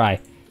 Nice try.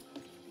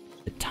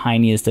 The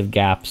tiniest of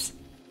gaps.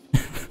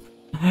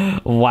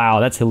 Wow,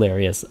 that's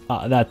hilarious.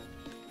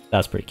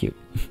 That's pretty cute.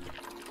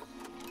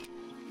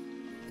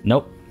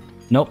 Nope.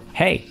 Nope.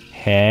 Hey.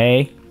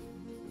 Hey.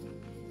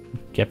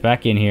 Get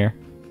back in here.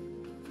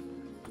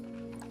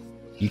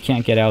 You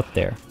can't get out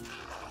there.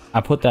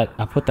 I put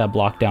that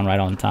block down right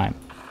on time.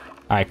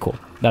 Alright, cool.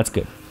 That's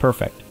good.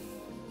 Perfect.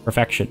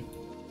 Perfection.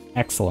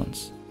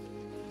 Excellence.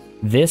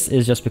 This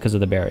is just because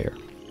of the barrier.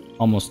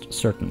 Almost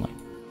certainly.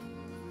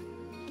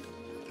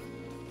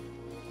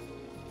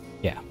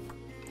 Yeah.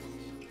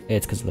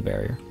 It's because of the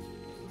barrier.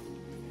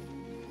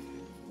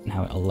 And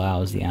how it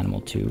allows the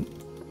animal to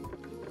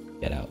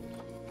get out.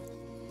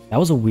 That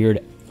was a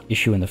weird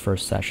issue in the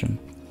first session,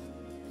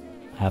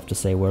 I have to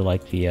say, where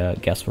like the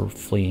guests were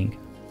fleeing,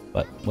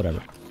 but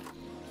whatever.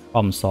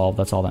 Problem solved,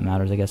 that's all that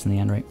matters, I guess, in the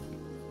end, right?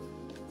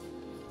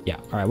 Yeah,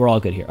 alright, we're all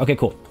good here. Okay,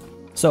 cool.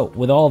 So,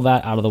 with all of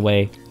that out of the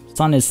way,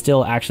 sun is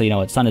still, actually, you know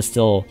what, sun is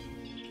still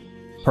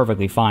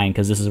perfectly fine,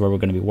 because this is where we're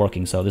going to be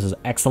working, so this is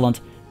excellent.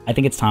 I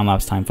think it's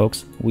time-lapse time,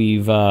 folks.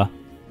 We've done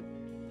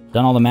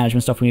all the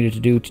management stuff we needed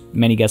to do.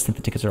 Many guests think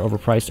the tickets are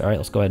overpriced. Alright,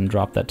 let's go ahead and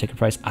drop that ticket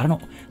price. I don't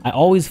know, I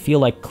always feel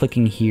like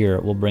clicking here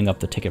will bring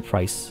up the ticket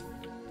price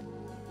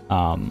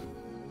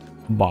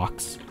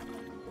box.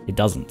 It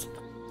doesn't.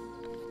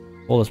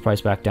 Pull this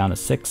price back down to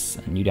 6,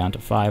 and you down to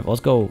 5.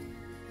 Let's go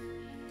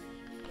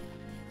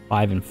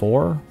 5 and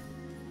 4?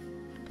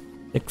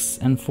 6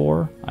 and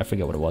 4? I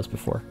forget what it was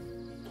before.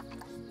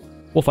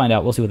 We'll find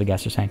out. We'll see what the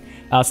guests are saying.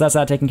 So that's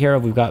that taken care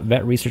of. We've got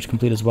vet research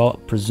complete as well,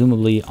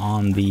 presumably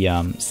on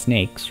the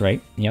snakes,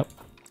 right? Yep.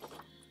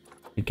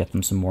 Could get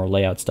them some more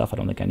layout stuff. I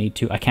don't think I need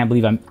to. I can't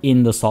believe I'm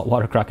in the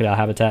saltwater crocodile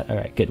habitat. All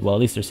right, good. Well, at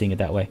least they're seeing it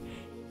that way.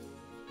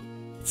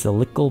 It's a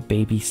little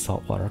baby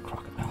saltwater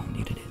crocodile.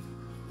 Indeed it is.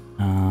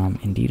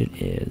 Indeed it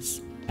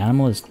is.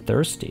 Animal is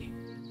thirsty.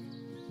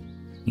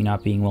 He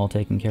not being well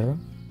taken care of.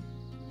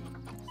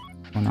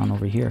 What's going on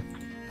over here?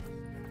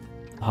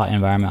 Hot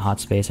environment, hot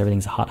space,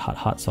 everything's hot, hot,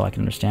 hot, so I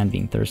can understand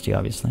being thirsty,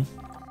 obviously.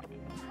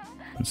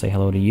 And say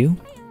hello to you.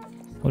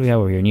 What do we have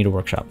over here? Need a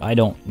workshop. I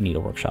don't need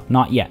a workshop.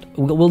 Not yet.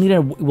 We'll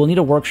need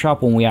a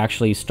workshop when we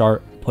actually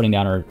start putting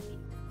down our...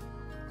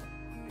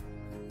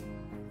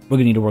 We're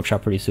gonna need a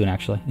workshop pretty soon,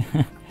 actually.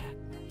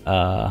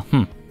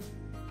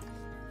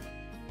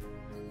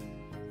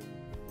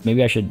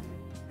 Maybe I should...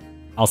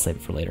 I'll save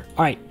it for later.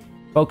 Alright,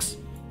 folks.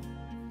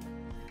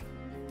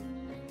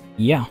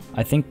 Yeah,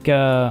 I think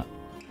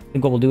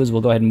what we'll do is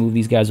we'll go ahead and move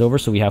these guys over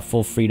so we have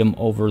full freedom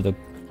over the,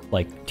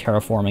 like,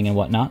 terraforming and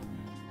whatnot.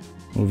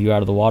 Move you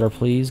out of the water,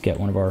 please. Get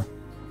one of our...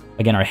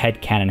 Again, our head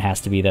cannon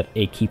has to be that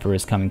a keeper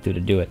is coming through to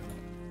do it.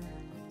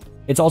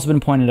 It's also been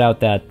pointed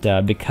out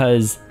that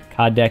because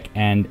Kadek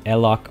and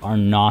Elok are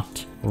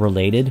not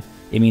related,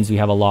 it means we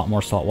have a lot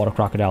more saltwater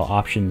crocodile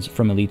options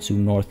from Elite Zoo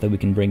North that we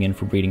can bring in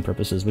for breeding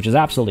purposes, which is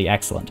absolutely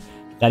excellent.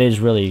 That is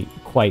really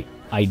quite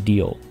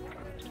ideal.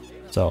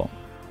 So,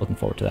 looking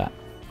forward to that.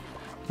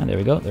 And there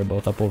we go. They're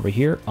both up over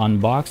here.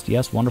 Unboxed.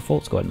 Yes, wonderful.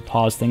 Let's go ahead and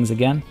pause things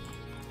again.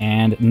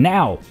 And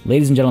now,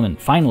 ladies and gentlemen,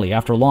 finally,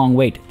 after a long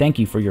wait, thank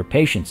you for your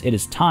patience. It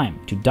is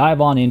time to dive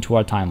on into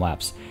our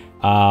time-lapse.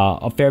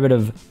 A fair bit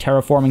of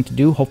terraforming to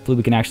do. Hopefully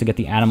we can actually get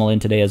the animal in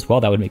today as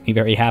well. That would make me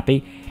very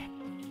happy.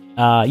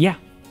 Yeah.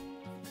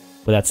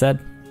 With that said,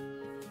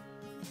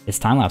 it's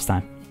time-lapse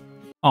time.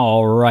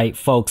 All right,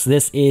 folks.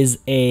 This is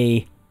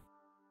a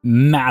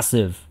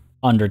massive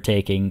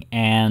undertaking,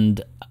 and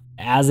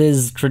as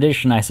is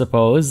tradition, I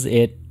suppose,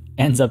 it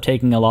ends up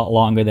taking a lot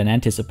longer than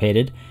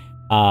anticipated.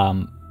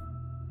 I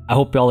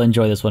hope y'all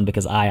enjoy this one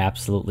because I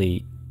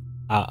absolutely...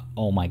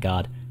 oh my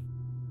god.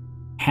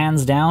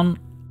 Hands down,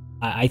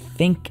 I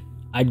think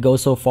I'd go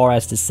so far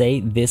as to say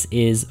this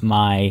is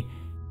my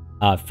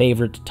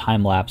favorite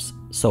time-lapse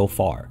so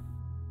far.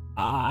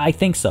 I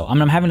think so. I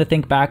mean, I'm having to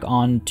think back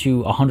on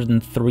to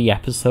 103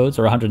 episodes,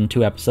 or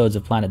 102 episodes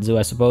of Planet Zoo,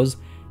 I suppose.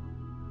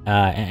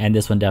 And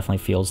this one definitely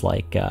feels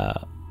like...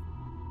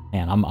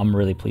 man, I'm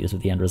really pleased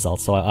with the end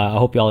result, so I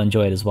hope y'all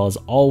enjoy it as well. As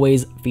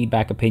always,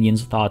 feedback,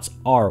 opinions, thoughts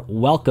are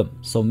welcome,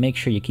 so make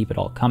sure you keep it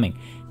all coming.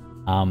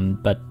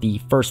 But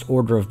the first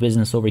order of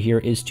business over here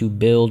is to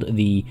build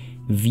the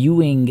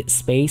viewing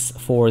space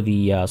for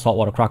the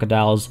saltwater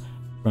crocodiles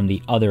from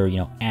the other,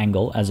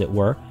 angle, as it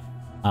were.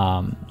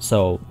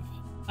 So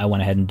I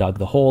went ahead and dug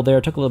the hole there.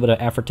 It took a little bit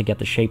of effort to get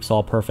the shapes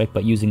all perfect,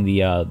 but using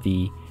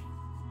the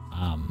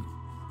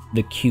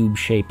cube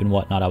shape and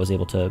whatnot, I was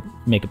able to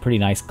make a pretty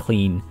nice,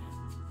 clean,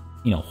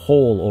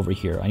 hole over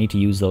here. I need to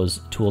use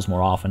those tools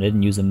more often. I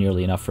didn't use them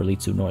nearly enough for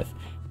Elite Zoo North.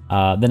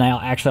 Then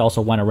I actually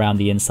also went around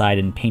the inside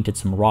and painted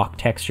some rock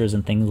textures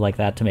and things like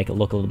that to make it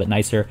look a little bit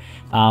nicer.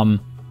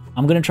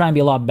 I'm going to try and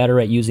be a lot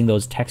better at using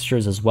those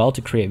textures as well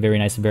to create very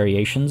nice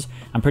variations.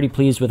 I'm pretty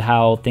pleased with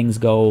how things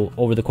go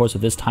over the course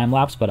of this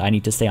time-lapse, but I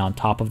need to stay on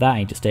top of that. I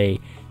need to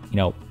stay,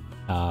 sort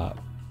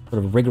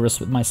of rigorous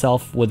with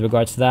myself with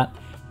regards to that.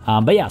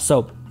 But yeah,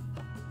 so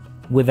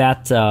with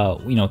that,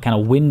 kind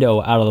of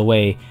window out of the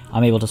way,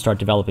 I'm able to start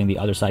developing the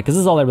other side, because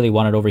this is all I really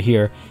wanted over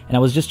here. And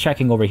I was just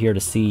checking over here to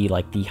see,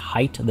 like, the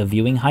height, the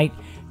viewing height,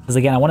 because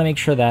again, I want to make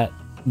sure that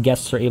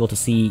guests are able to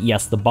see,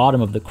 yes, the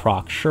bottom of the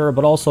croc, sure,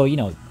 but also,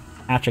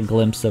 catch a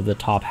glimpse of the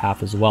top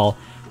half as well.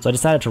 So I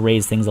decided to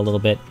raise things a little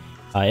bit.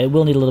 It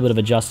will need a little bit of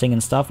adjusting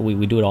and stuff.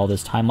 We do it all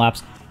this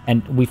time-lapse,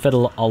 and we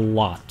fiddle a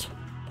lot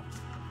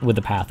with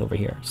the path over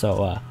here.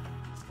 So,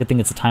 good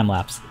thing it's a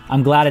time-lapse.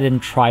 I'm glad I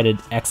didn't try to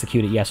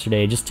execute it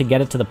yesterday. Just to get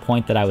it to the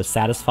point that I was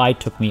satisfied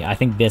took me, I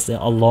think this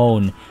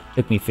alone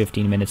took me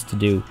 15 minutes to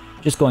do.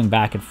 Just going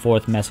back and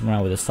forth, messing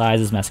around with the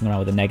sizes, messing around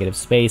with the negative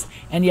space.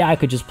 And yeah, I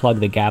could just plug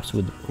the gaps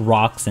with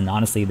rocks, and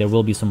honestly, there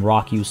will be some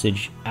rock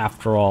usage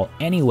after all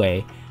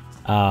anyway.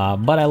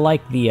 But I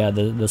like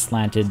the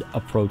slanted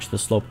approach, the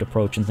sloped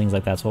approach, and things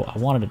like that, so I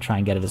wanted to try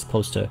and get it as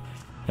close to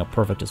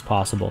perfect as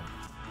possible.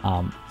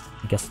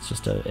 I guess it's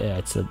just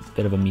it's a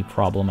bit of a me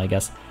problem, I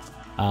guess.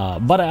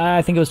 But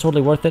I think it was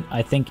totally worth it.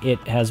 I think it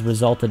has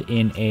resulted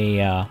in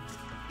a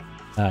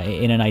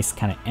nice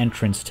kind of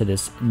entrance to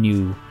this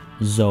new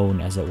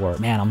zone, as it were.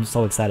 Man, I'm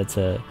so excited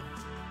to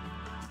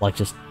like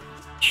just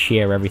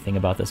share everything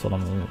about this one.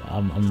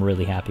 I'm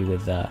really happy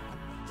with the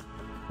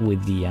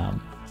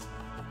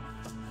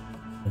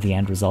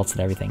end results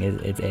and everything.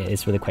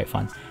 It's really quite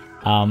fun.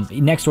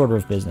 Next order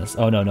of business.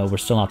 Oh no, we're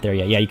still not there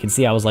yet. Yeah, you can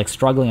see I was like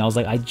struggling. I was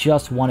like, I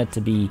just want it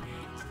to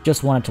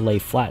lay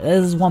flat.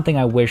 This is one thing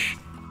I wish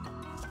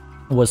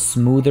was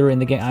smoother in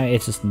the game.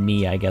 It's just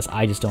me, I guess.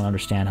 I just don't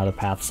understand how the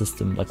path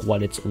system, like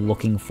what it's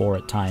looking for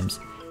at times.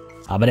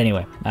 But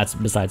anyway, that's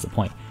besides the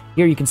point.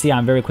 Here you can see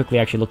I'm very quickly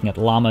actually looking at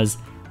llamas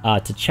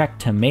to check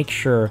to make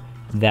sure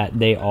that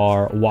they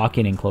are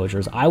walk-in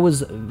enclosures. I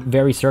was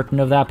very certain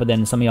of that, but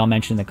then some of y'all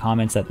mentioned in the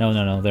comments that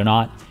no, they're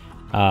not.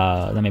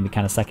 That made me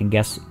kind of second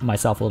guess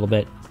myself a little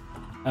bit.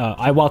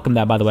 I welcome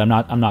that, by the way.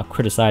 I'm not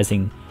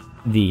criticizing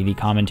the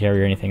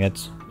commentary or anything.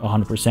 That's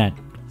 100%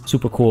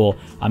 super cool.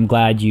 I'm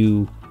glad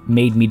you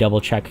made me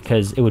double check,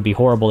 because it would be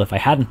horrible if I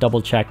hadn't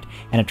double checked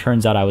and it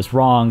turns out I was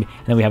wrong,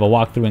 and then we have a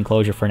walkthrough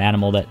enclosure for an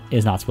animal that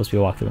is not supposed to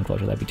be a walkthrough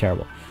enclosure. That'd be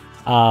terrible.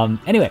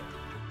 Anyway,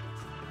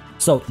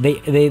 so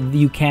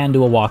you can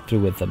do a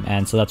walkthrough with them,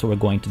 and so that's what we're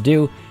going to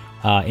do,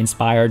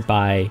 inspired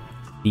by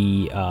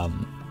the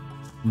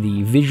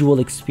visual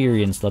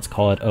experience, let's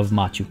call it, of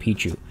Machu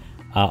Picchu.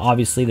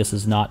 Obviously, this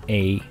is not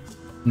a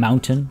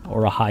mountain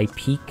or a high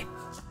peak,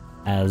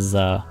 as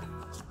Machu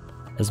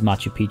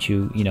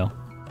Picchu, you know,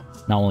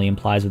 not only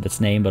implies with its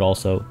name, but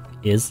also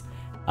is.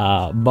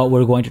 But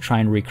we're going to try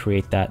and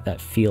recreate that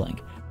feeling.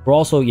 We're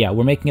also, yeah,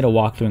 we're making it a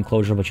walkthrough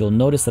enclosure, but you'll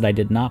notice that I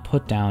did not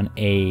put down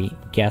a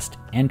guest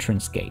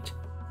entrance gate.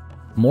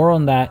 More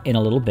on that in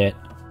a little bit.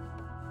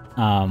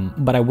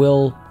 But I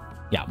will,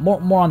 yeah,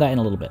 more on that in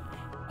a little bit.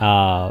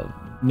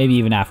 Maybe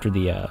even after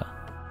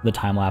the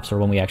time lapse, or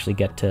when we actually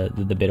get to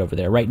the bit over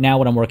there. Right now,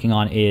 what I'm working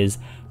on is,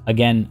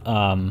 again,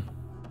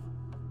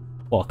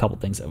 well, a couple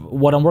things.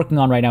 What I'm working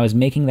on right now is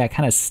making that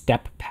kind of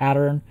step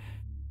pattern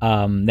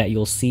that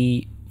you'll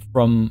see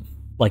from,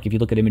 like, if you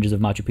look at images of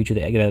Machu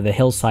Picchu, the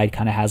hillside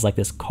kind of has like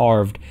this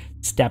carved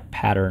step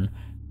pattern,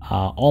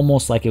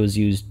 almost like it was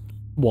used,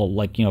 well,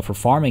 like, you know, for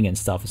farming and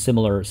stuff,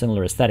 similar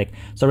aesthetic.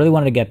 So I really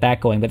wanted to get that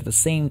going, but at the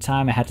same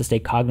time, I had to stay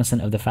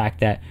cognizant of the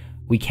fact that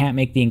we can't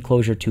make the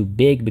enclosure too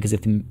big, because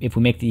if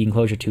we make the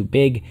enclosure too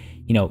big,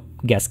 you know,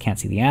 guests can't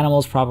see the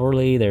animals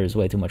properly, there's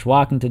way too much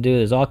walking to do,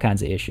 there's all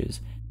kinds of issues.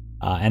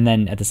 And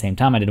then at the same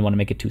time, I didn't want to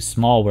make it too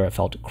small where it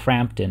felt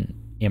cramped and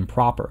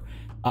improper.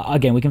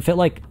 Again, we can fit,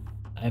 like,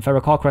 if I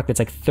recall correctly, it's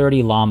like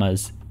 30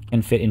 llamas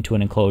can fit into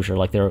an enclosure.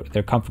 Like,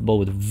 they're comfortable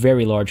with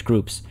very large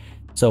groups.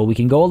 So we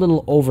can go a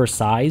little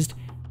oversized.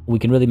 We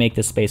can really make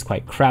this space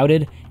quite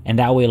crowded, and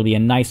that way it'll be a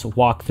nice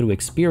walkthrough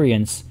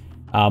experience,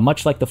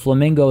 much like the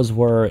flamingos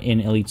were in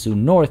Elite Zoo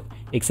North,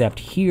 except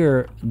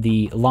here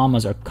the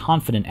llamas are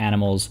confident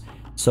animals,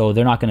 so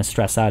they're not going to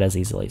stress out as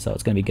easily. So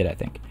it's going to be good, I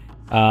think.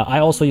 I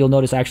also, you'll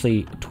notice,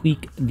 actually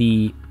tweak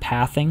the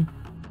pathing.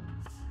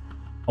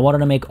 I wanted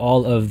to make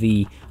all of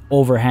the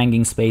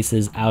overhanging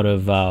spaces out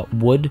of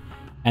wood,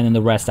 and then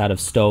the rest out of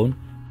stone.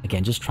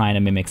 Again, just trying to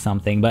mimic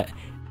something, but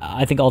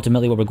I think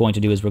ultimately what we're going to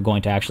do is we're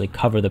going to actually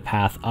cover the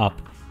path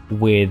up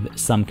with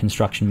some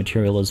construction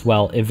material as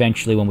well,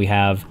 eventually when we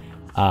have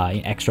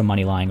extra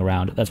money lying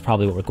around. That's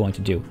probably what we're going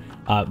to do.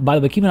 By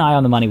the way, keep an eye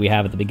on the money we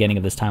have at the beginning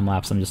of this time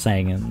lapse. I'm just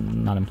saying,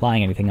 and not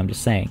implying anything, I'm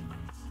just saying.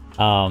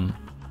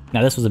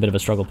 Now, this was a bit of a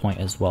struggle point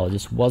as well. It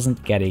just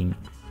wasn't getting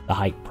the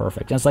height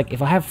perfect. And it's like,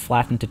 if I have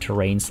flattened to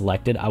terrain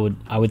selected, I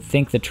would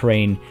think the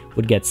terrain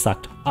would get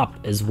sucked up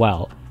as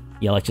well.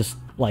 Yeah, like, just,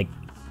 like,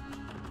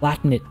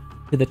 flatten it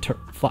to the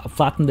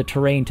flatten the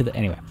terrain to the...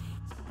 Anyway,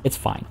 it's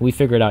fine. We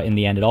figure it out in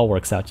the end. It all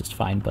works out just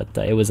fine, but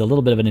it was a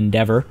little bit of an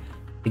endeavor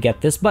to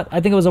get this, but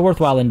I think it was a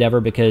worthwhile endeavor,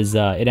 because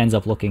it ends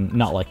up looking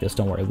not like this.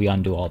 Don't worry, we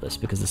undo all this,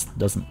 because this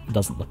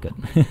doesn't look good.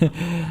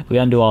 We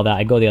undo all that,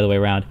 I go the other way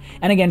around.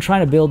 And again,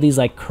 trying to build these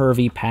like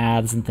curvy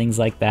paths and things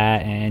like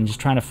that, and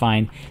just trying to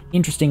find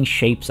interesting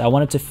shapes. I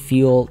want it to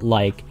feel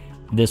like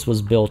this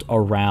was built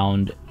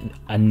around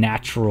a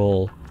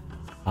natural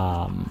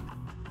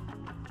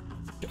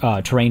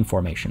terrain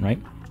formation,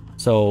 right?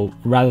 So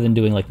rather than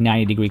doing like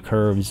 90-degree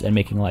curves and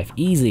making life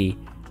easy,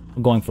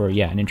 we're going for,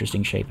 yeah, an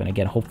interesting shape. And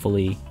again,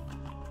 hopefully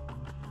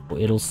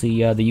it'll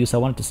see the use I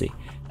want it to see.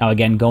 Now,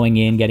 again, going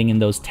in, getting in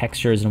those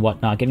textures and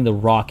whatnot, getting the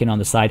rock in on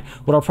the side.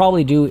 What I'll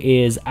probably do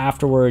is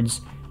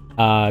afterwards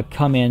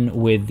come in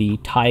with the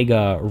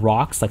taiga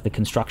rocks, like the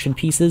construction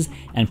pieces,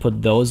 and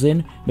put those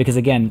in. Because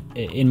again,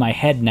 in my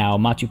head now,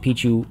 Machu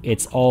Picchu,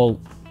 it's all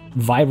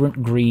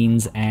vibrant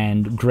greens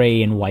and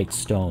gray and white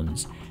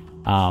stones.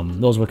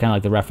 Those were kind of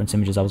like the reference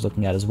images I was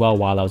looking at as well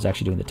while I was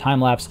actually doing the time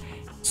lapse.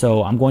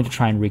 So I'm going to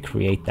try and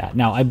recreate that.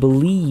 Now, I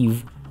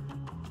believe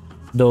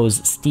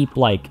those steep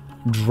like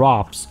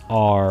drops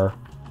are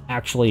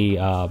actually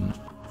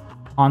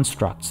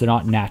constructs. They're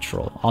not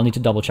natural. I'll need to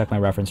double check my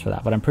reference for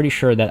that, but I'm pretty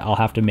sure that I'll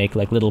have to make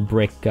like little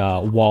brick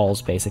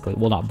walls, basically.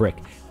 Well, not brick,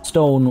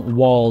 stone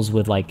walls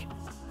with like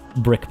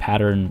brick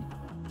pattern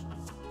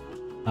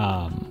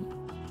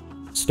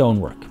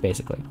stonework,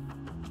 basically.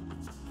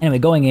 Anyway,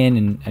 going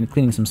in and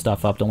cleaning some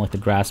stuff up. Don't like the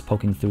grass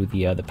poking through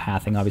the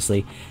pathing,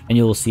 obviously. And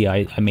you'll see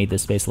I made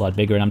this space a lot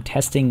bigger. And I'm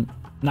testing,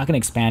 I'm not going to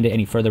expand it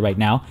any further right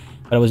now,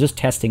 but I was just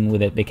testing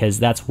with it because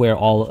that's where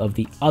all of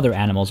the other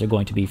animals are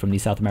going to be from the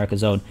South America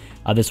zone.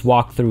 This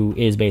walkthrough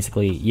is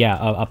basically, yeah,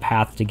 a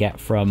path to get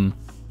from...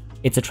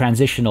 It's a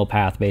transitional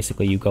path,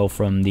 basically. You go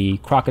from the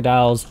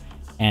crocodiles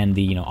and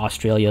the,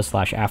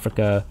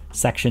 Australia/Africa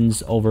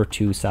sections over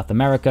to South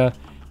America.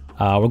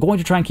 We're going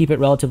to try and keep it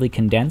relatively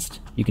condensed.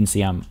 You can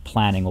see I'm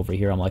planning over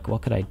here. I'm like,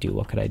 what could I do?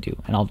 What could I do?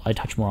 And I'll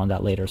touch more on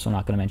that later, so I'm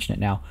not going to mention it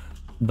now.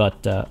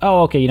 But,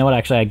 oh, okay, you know what?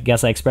 Actually, I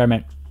guess I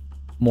experiment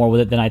more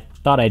with it than I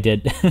thought I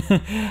did.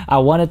 I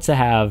wanted to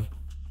have...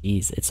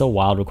 Geez, it's so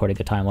wild recording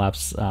a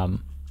time-lapse and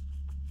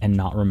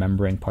not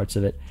remembering parts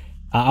of it.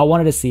 I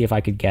wanted to see if I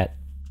could get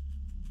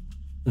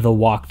the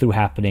walkthrough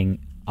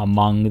happening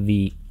among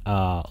the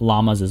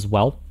llamas as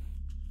well.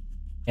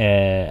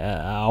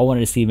 I wanted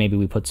to see maybe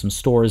we put some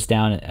stores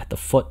down at the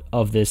foot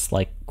of this,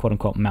 like,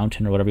 quote-unquote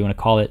mountain or whatever you want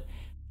to call it.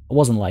 I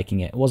wasn't liking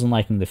it. I wasn't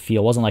liking the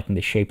feel. I wasn't liking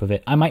the shape of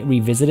it. I might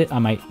revisit it. I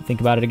might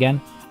think about it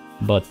again.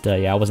 But,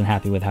 yeah, I wasn't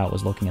happy with how it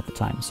was looking at the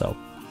time, so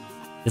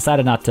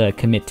decided not to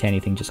commit to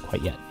anything just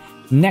quite yet.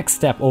 Next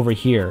step over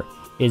here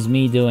is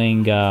me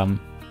doing,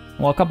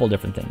 well, a couple of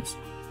different things.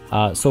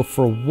 So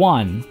for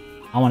one,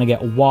 I want to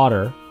get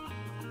water.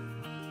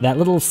 That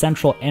little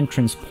central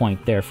entrance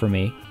point there for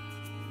me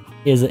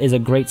is a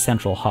great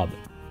central hub.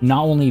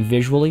 Not only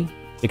visually,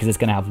 because it's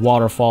going to have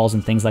waterfalls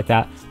and things like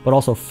that, but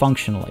also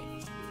functionally,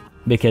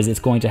 because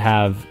it's going to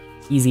have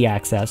easy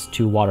access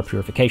to water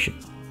purification.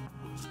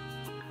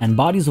 And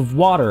bodies of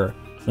water,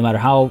 no matter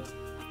how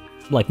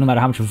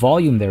much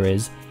volume there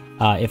is,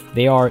 if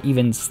they are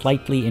even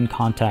slightly in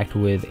contact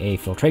with a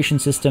filtration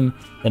system,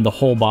 then the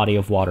whole body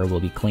of water will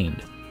be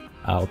cleaned.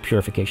 Or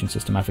purification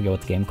system, I forget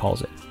what the game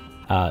calls it.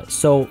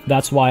 So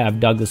that's why I've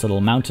dug this little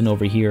mountain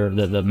over here,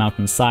 the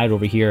mountain side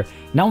over here,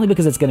 not only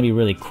because it's going to be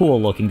really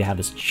cool looking to have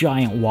this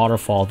giant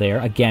waterfall there,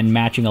 again,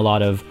 matching a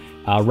lot of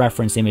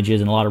reference images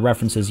and a lot of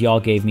references y'all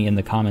gave me in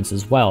the comments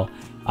as well.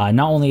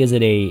 Not only is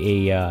it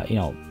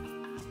a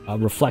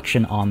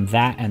reflection on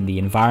that and the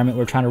environment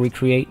we're trying to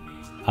recreate,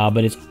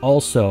 but it's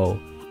also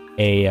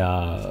a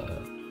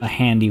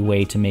handy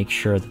way to make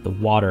sure that the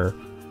water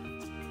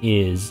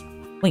is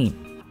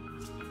clean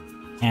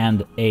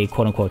and a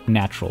quote-unquote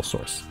natural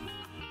source.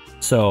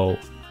 So,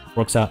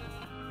 works out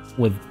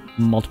with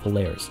multiple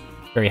layers.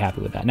 Very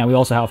happy with that. Now, we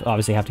also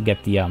obviously have to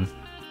get the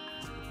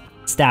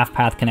staff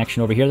path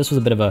connection over here. This was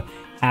a bit of a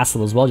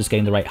hassle as well, just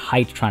getting the right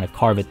height, trying to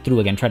carve it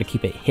through. Again, try to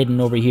keep it hidden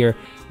over here,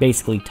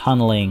 basically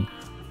tunneling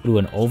through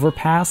an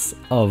overpass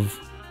of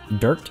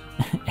dirt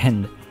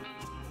and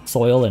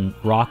soil and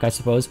rock, I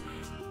suppose.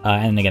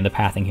 And again, the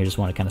pathing here just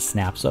want to kind of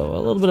snap. So, a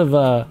little bit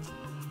of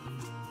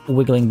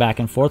wiggling back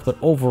and forth, but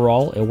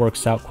overall, it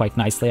works out quite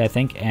nicely, I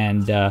think,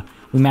 and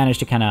we managed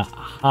to kind of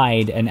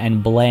hide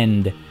and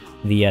blend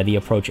the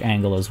approach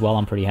angle as well.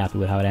 I'm pretty happy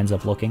with how it ends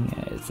up looking.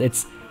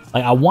 It's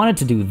like I wanted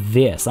to do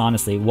this,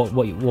 honestly. What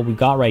we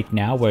got right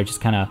now, where it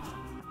just kind of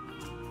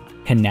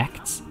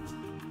connects,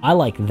 I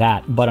like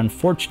that, but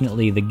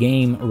unfortunately, the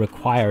game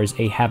requires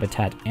a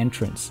habitat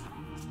entrance,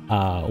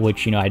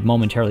 which, I'd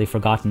momentarily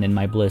forgotten in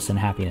my bliss and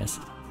happiness,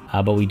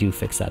 but we do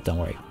fix that, don't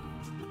worry.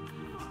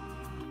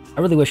 I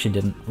really wish it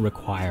didn't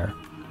require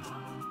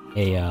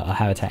a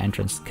habitat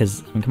entrance,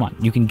 because, I mean, come on,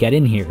 you can get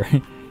in here.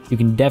 You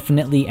can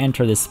definitely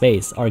enter this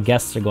space. Our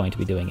guests are going to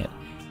be doing it.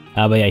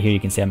 But yeah, here you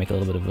can see I make a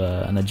little bit of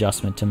an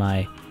adjustment to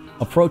my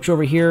approach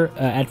over here.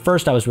 At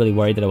first, I was really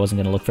worried that it wasn't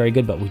going to look very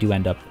good, but we do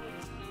end up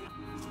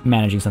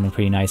managing something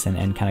pretty nice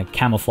and kind of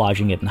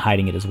camouflaging it and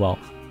hiding it as well.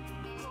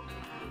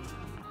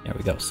 There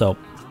we go. So,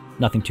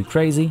 nothing too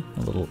crazy.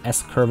 A little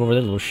S-curve over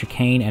there, a little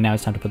chicane, and now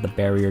it's time to put the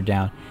barrier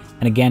down.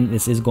 And again,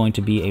 this is going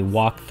to be a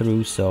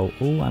walkthrough, so...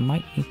 Oh, I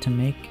might need to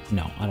make...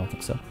 No, I don't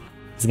think so.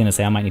 I was going to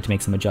say I might need to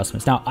make some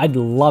adjustments. Now, I'd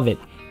love it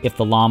if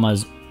the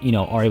llamas,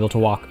 are able to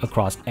walk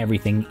across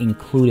everything,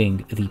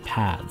 including the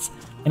paths.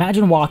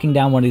 Imagine walking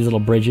down one of these little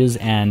bridges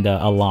and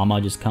a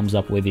llama just comes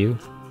up with you.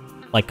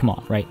 Like, come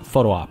on, right?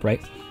 Photo op,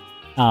 right?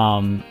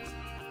 God,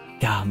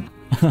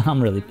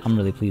 I'm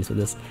really pleased with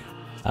this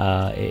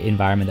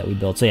environment that we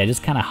built. So yeah,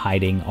 just kind of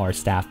hiding our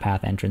staff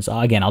path entrance.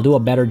 Again, I'll do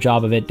a better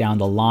job of it down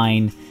the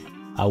line.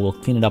 We'll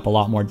clean it up a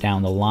lot more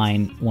down the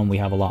line when we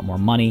have a lot more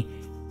money.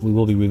 We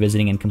will be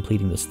revisiting and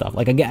completing this stuff.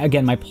 Like,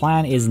 again, my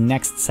plan is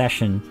next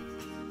session,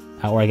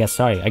 or I guess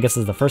this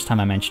is the first time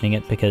I'm mentioning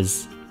it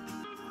because,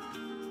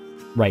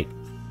 right,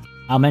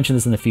 I'll mention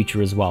this in the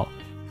future as well.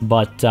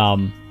 But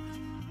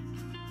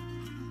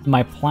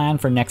my plan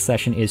for next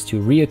session is to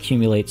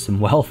reaccumulate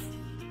some wealth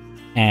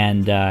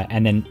and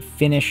then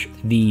finish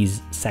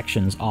these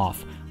sections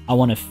off. I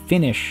want to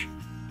finish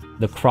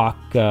the croc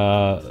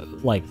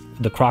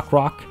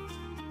rock.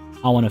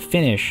 I want to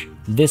finish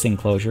this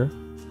enclosure,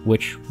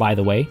 which, by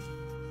the way,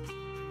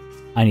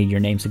 I need your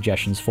name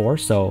suggestions for,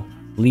 so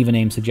leave a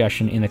name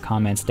suggestion in the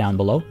comments down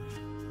below.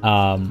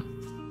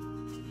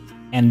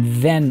 And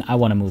then I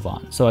want to move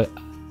on. So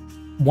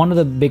one of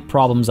the big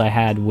problems I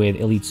had with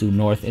Elite Zoo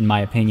North, in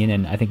my opinion,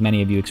 and I think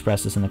many of you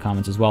expressed this in the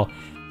comments as well,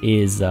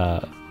 is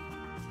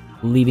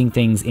leaving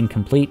things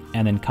incomplete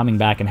and then coming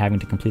back and having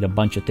to complete a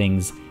bunch of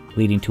things,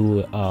 leading to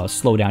a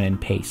slowdown in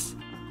pace.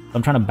 So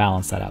I'm trying to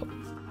balance that out.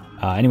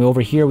 Anyway,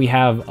 over here we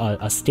have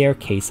a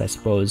staircase, I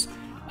suppose.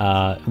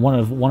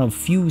 One of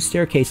few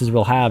staircases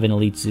we'll have in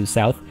Elite Zoo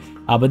South,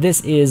 but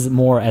this is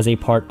more as a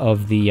part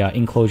of the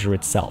enclosure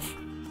itself.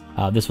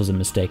 This was a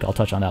mistake. I'll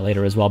touch on that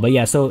later as well. But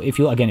yeah, so if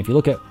you look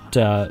at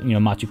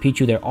Machu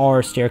Picchu, there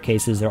are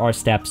staircases, there are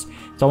steps.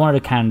 So I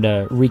wanted to kind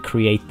of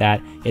recreate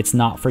that. It's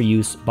not for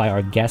use by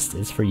our guests,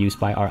 it's for use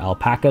by our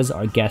alpacas.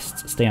 Our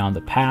guests stay on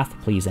the path,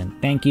 please and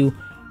thank you.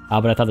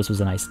 But I thought this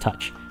was a nice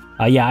touch.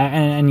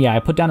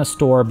 I put down a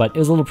store, but it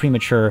was a little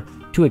premature,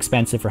 too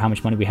expensive for how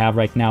much money we have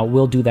right now.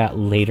 We'll do that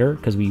later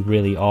because we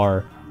really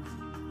are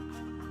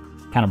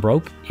kind of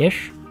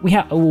broke-ish.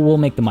 We'll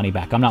make the money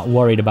back. I'm not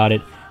worried about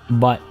it,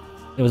 but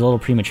it was a little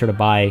premature to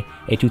buy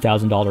a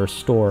 $2,000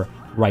 store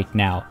right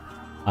now.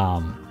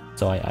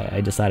 So I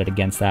decided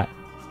against that.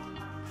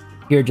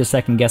 Here, just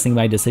second-guessing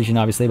my decision,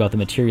 obviously, about the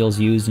materials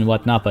used and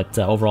whatnot, but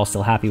overall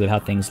still happy with how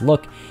things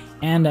look.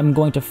 And I'm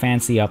going to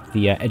fancy up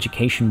the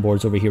education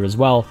boards over here as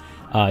well.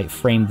 I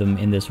framed them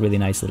in this really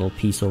nice little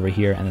piece over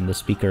here, and then the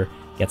speaker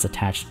gets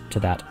attached to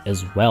that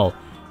as well.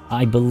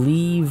 I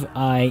believe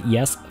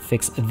yes,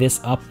 fix this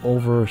up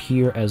over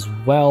here as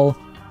well.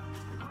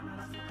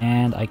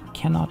 And I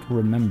cannot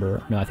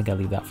remember. No, I think I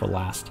leave that for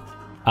last.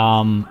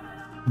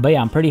 But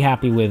yeah, I'm pretty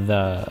happy with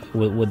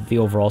the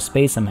overall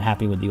space. I'm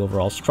happy with the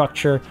overall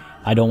structure.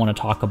 I don't want to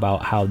talk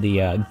about how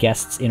the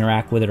guests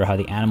interact with it or how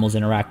the animals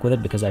interact with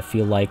it, because I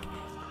feel like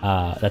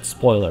that's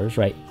spoilers,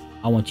 right?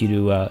 I want you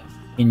to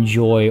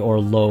enjoy or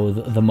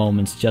loathe the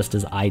moments just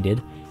as I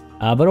did.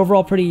 But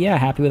overall, pretty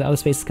happy with how the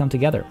space has come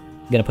together.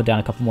 I'm gonna put down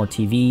a couple more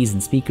TVs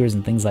and speakers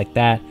and things like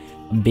that,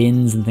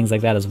 bins and things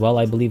like that as well,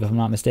 I believe, if I'm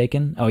not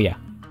mistaken. Oh yeah,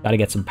 gotta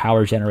get some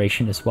power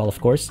generation as well,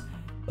 of course.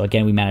 So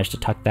again, we managed to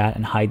tuck that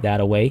and hide that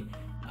away.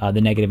 The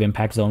negative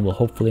impact zone will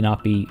hopefully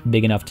not be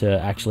big enough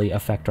to actually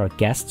affect our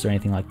guests or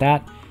anything like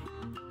that.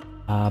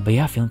 But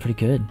yeah, feeling pretty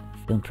good.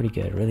 Feeling pretty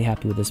good. Really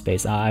happy with this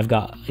space. I've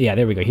got, yeah,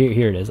 there we go.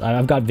 Here it is.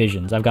 I've got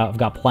visions. I've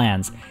got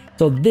plans.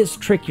 So this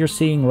trick you're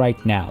seeing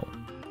right now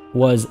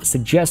was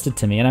suggested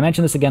to me, and I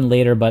mentioned this again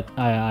later, but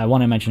I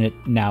want to mention it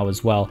now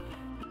as well.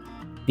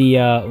 The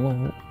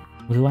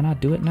do I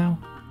not do it now?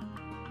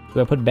 Do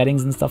I put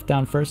beddings and stuff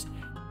down first?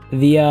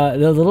 The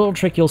little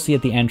trick you'll see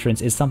at the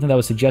entrance is something that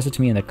was suggested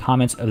to me in the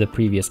comments of the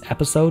previous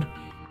episode.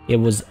 It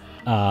was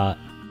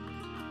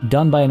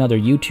done by another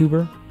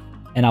YouTuber,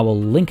 and I will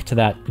link to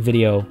that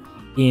video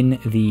in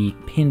the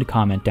pinned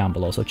comment down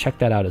below, so check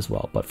that out as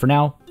well. But for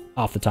now,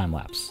 off the time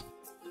lapse.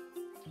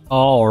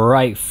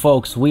 Alright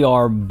folks, we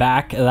are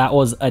back. That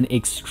was an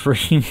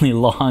extremely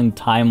long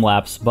time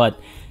lapse, but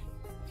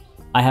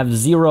I have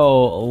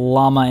zero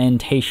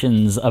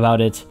lamentations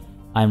about it.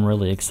 I'm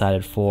really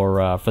excited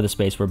for the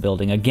space we're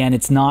building. Again,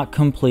 it's not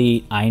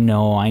complete, I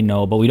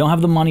know, but we don't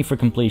have the money for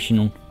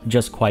completion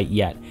just quite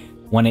yet.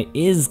 When it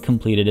is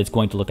completed, it's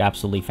going to look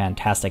absolutely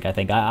fantastic, I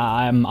think.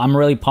 I'm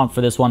really pumped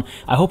for this one.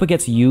 I hope it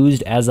gets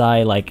used as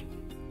I, like,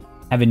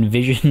 have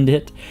envisioned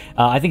it.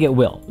 I think it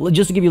will.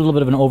 Just to give you a little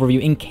bit of an overview,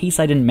 in case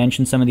I didn't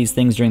mention some of these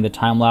things during the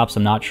time-lapse,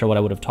 I'm not sure what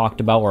I would have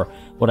talked about or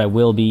what I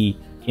will be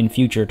in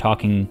future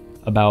talking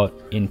about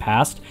in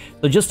past.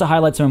 So just to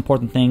highlight some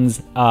important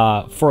things,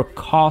 for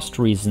cost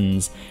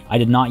reasons, I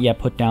did not yet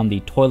put down the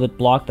toilet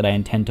block that I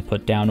intend to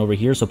put down over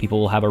here, so people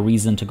will have a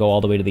reason to go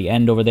all the way to the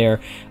end over there.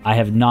 I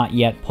have not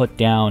yet put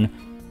down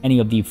any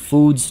of the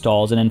food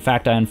stalls, and in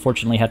fact I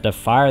unfortunately had to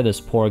fire this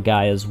poor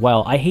guy as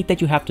well. I hate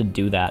that you have to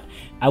do that.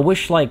 I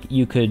wish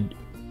you could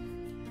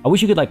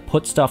like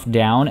put stuff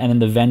down and then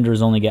the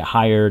vendors only get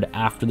hired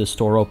after the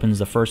store opens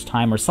the first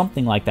time or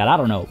something like that. I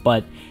don't know,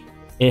 but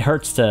it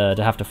hurts to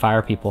have to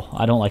fire people.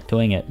 I don't like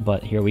doing it,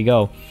 but here we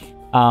go.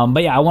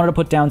 But yeah, I wanted to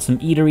put down some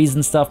eateries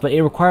and stuff, but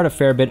it required a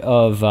fair bit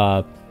of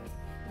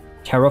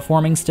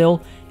terraforming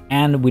still,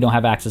 and we don't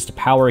have access to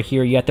power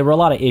here yet. There were a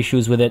lot of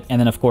issues with it, and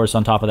then of course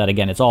on top of that,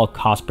 again, it's all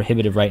cost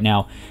prohibitive right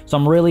now. So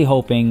I'm really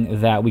hoping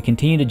that we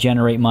continue to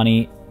generate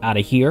money out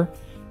of here.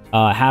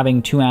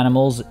 Having 2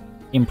 animals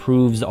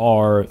improves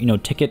our,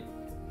 ticket,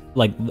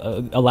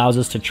 allows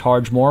us to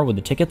charge more with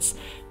the tickets,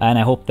 and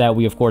I hope that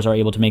we of course are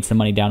able to make some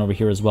money down over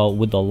here as well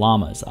with the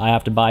llamas. I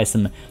have to buy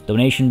some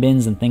donation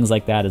bins and things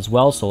like that as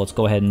well, so let's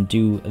go ahead and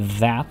do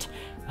that.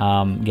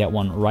 Get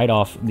one right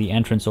off the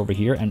entrance over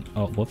here, and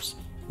oh, whoops.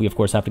 We, of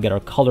course, have to get our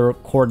color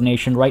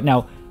coordination right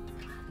now.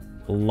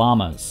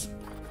 Llamas.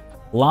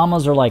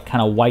 Llamas are like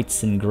kind of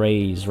whites and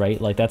grays, right?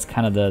 Like that's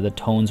kind of the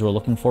tones we're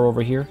looking for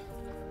over here.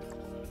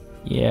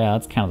 Yeah,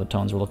 that's kind of the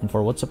tones we're looking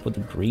for. What's up with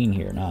the green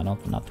here? No,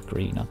 not the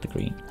green, not the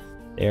green.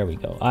 There we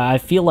go. I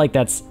feel like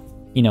that's,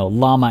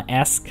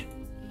 llama-esque,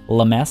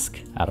 lamesque.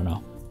 I don't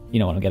know. You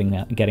know what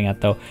I'm getting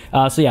at though.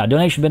 So yeah,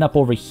 donation bin up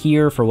over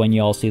here for when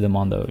you all see them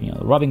on the,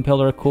 the rubbing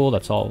pillar. Cool.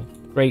 That's all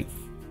great.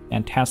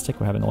 Fantastic.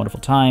 We're having a wonderful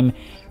time.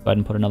 Go ahead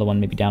and put another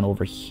one maybe down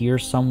over here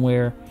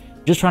somewhere.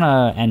 Just trying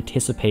to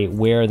anticipate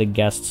where the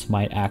guests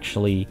might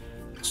actually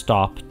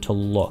stop to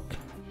look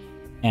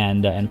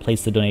and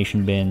place the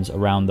donation bins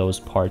around those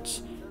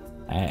parts.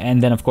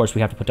 And then, of course,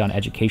 we have to put down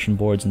education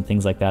boards and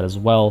things like that as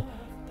well.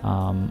 Go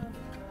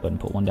ahead and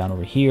put one down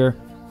over here.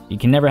 You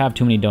can never have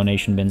too many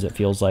donation bins, it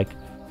feels like.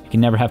 You can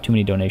never have too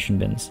many donation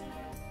bins.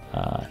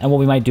 And what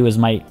we might do is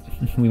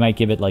we might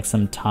give it like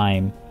some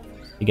time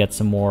to get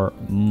some more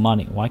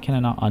money. Why can I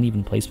not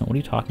uneven placement? What are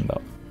you talking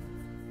about?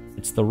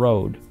 It's the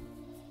road.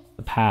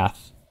 The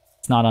path.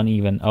 It's not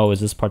uneven. Oh, is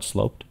this part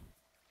sloped?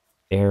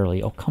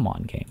 Barely. Oh, come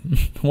on, game.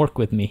 Work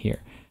with me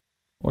here.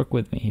 Work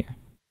with me here.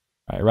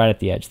 All right, right at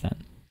the edge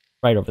then.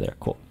 Right over there.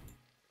 Cool.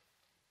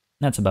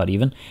 That's about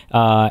even.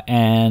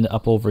 And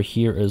up over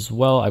here as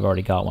well. I've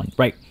already got one.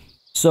 Right.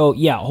 So,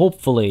 yeah,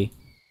 hopefully,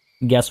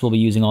 guess we'll be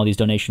using all these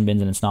donation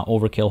bins and it's not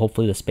overkill.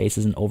 Hopefully the space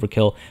isn't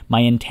overkill.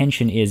 My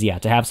intention is, yeah,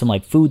 to have some,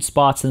 like, food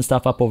spots and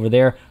stuff up over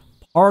there.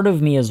 Part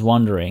of me is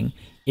wondering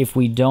if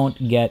we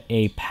don't get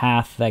a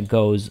path that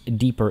goes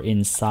deeper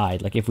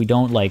inside. Like, if we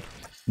don't, like,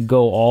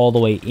 go all the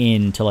way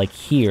in to, like,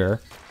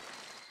 here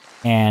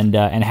and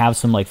have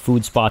some, like,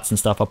 food spots and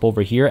stuff up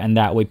over here, and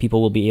that way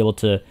people will be able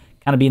to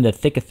kind of be in the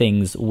thick of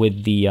things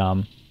with the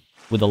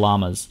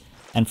llamas.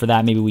 And for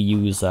that, maybe we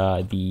use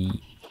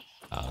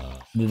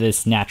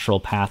this natural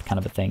path kind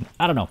of a thing.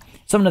 I don't know.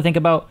 Something to think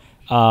about.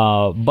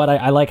 But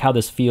I like how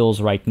this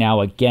feels right now.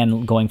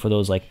 Again, going for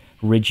those like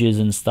ridges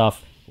and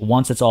stuff.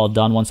 Once it's all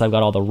done, once I've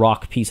got all the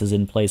rock pieces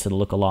in place, it'll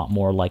look a lot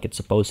more like it's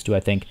supposed to, I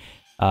think.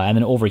 And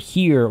then over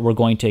here, we're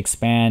going to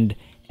expand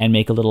and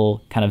make a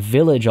little kind of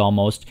village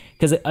almost.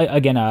 Because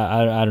again,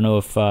 I don't know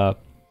if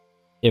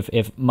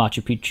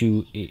Machu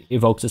Picchu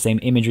evokes the same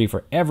imagery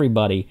for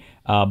everybody,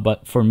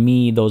 but for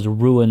me, those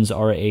ruins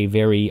are a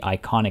very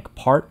iconic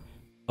part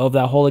of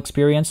that whole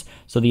experience.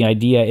 So the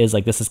idea is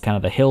like this is kind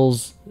of the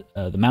hills,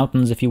 the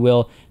mountains, if you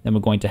will. Then we're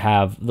going to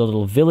have the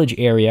little village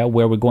area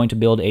where we're going to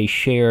build a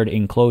shared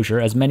enclosure.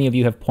 As many of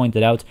you have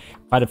pointed out,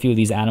 quite a few of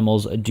these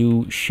animals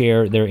do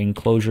share their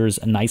enclosures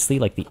nicely,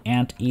 like the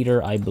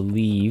anteater, I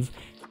believe.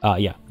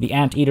 Yeah, the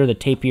anteater, the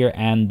tapir,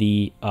 and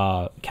the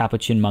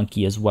capuchin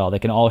monkey as well. They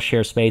can all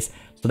share space.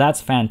 So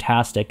that's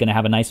fantastic. Gonna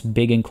have a nice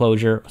big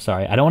enclosure.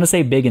 Sorry, I don't want to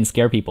say big and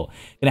scare people.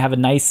 Gonna have a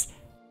nice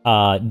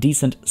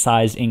decent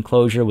sized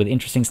enclosure with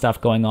interesting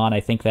stuff going on. I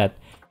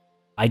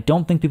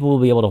don't think people will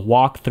be able to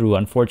walk through,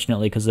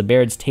 unfortunately, because the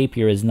Baird's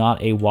tapir is not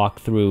a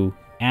walk-through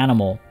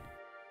animal.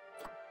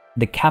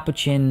 The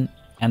capuchin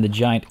and the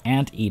giant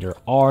anteater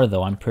are,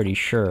 though, I'm pretty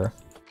sure.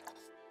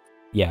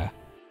 Yeah,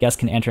 guests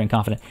can enter in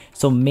confident.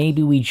 So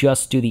maybe we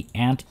just do the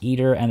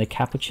anteater and the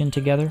capuchin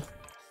together?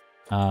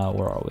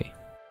 Where are we?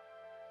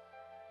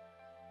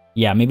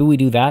 Yeah, maybe we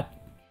do that.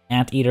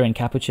 Anteater and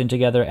capuchin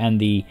together, and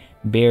the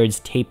Baird's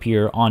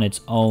tapir on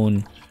its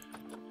own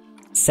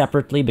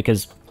separately,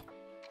 because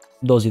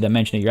those of you that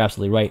mentioned it, you're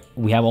absolutely right.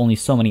 We have only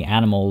so many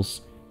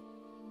animals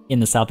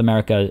in the South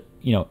America,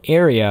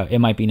 area. It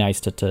might be nice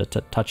to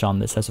touch on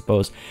this, I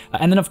suppose.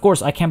 And then, of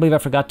course, I can't believe I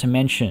forgot to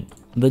mention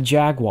the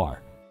jaguar.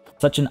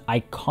 Such an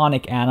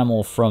iconic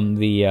animal from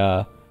the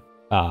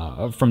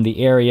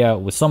area,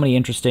 with so many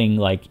interesting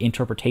like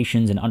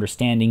interpretations and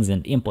understandings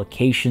and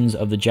implications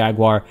of the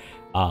jaguar.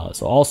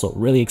 So also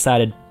really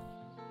excited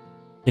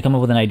to come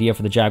up with an idea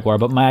for the jaguar.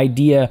 But my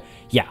idea,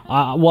 yeah,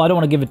 well, I don't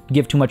want to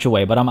give too much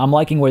away, but I'm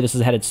liking where this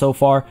is headed so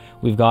far.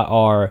 We've got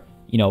our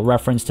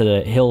reference to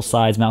the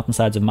hillsides,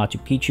 mountainsides of Machu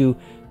Picchu.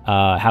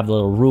 Have the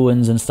little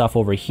ruins and stuff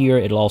over here.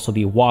 It'll also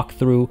be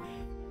walkthrough.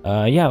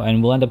 Yeah,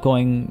 and we'll end up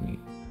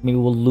going. Maybe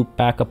we'll loop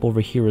back up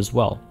over here as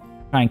well.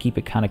 Try and keep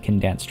it kind of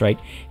condensed, right?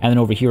 And then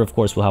over here, of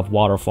course, we'll have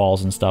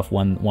waterfalls and stuff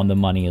when the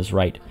money is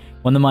right.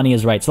 When the money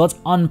is right. So let's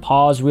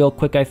unpause real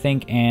quick, I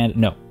think, and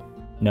no,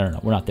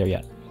 we're not there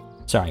yet.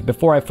 Sorry,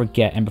 before I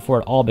forget, and before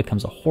it all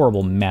becomes a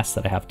horrible mess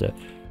that I have to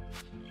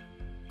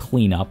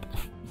clean up,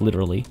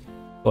 literally,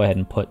 go ahead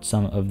and put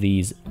some of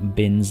these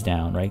bins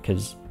down, right?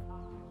 Because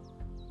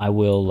I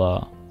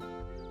will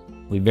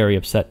be very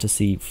upset to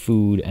see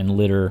food and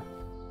litter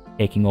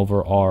taking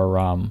over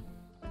our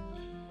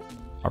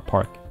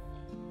park.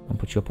 I'll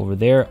put you up over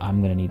there.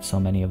 I'm gonna need so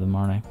many of them,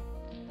 aren't I?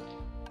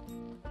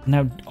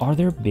 Now, are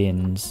there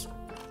bins?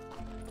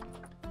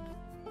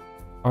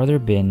 Are there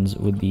bins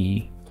with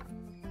the...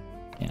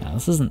 Yeah,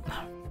 this isn't...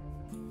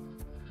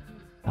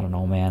 I don't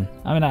know, man.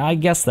 I mean, I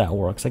guess that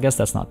works. I guess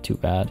that's not too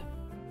bad.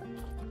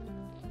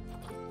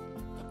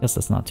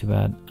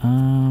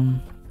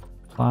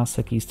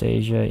 Classic, East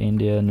Asia,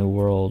 India, New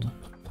World.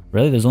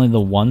 Really? There's only the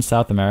one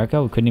South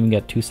America? We couldn't even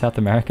get 2 South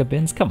America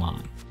bins? Come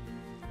on.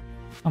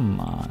 Come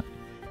on.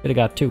 Could have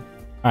got 2.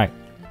 Alright.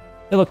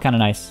 They look kind of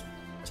nice.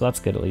 So that's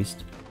good at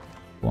least.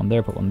 Put one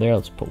there, put one there.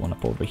 Let's put one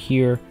up over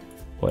here.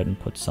 Go ahead and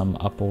put some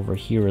up over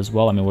here as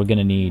well. I mean, we're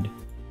gonna need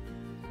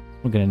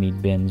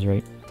bins,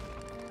 right?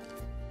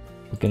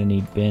 We're gonna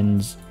need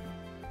bins.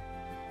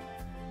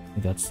 I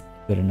think that's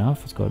good enough.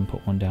 Let's go ahead and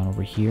put one down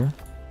over here.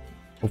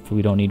 Hopefully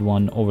we don't need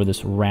one over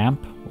this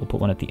ramp. We'll put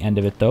one at the end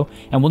of it though.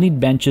 And we'll need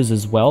benches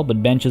as well,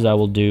 but benches I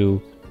will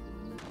do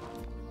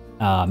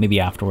maybe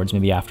afterwards,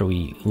 maybe after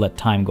we let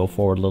time go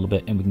forward a little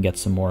bit and we can get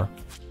some more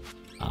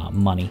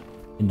money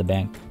in the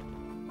bank.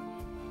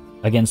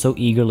 Again, so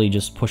eagerly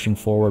just pushing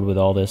forward with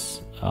all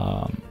this.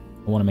 I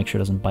want to make sure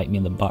it doesn't bite me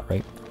in the butt,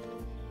 right?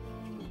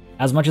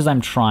 As much as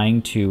I'm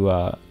trying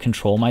to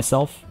control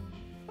myself,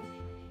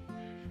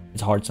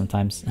 it's hard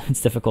sometimes.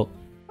 It's difficult.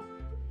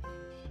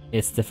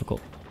 It's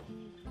difficult.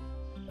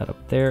 Put that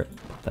up there.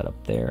 Put that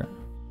up there.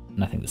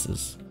 And I think this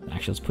is...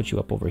 Actually, let's put you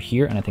up over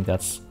here, and I think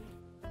that's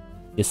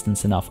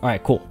distance enough. All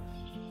right, cool.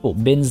 Cool,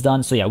 bin's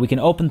done. So yeah, we can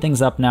open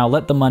things up now,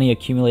 let the money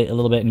accumulate a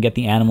little bit, and get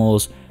the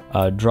animals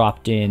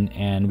dropped in,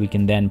 and we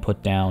can then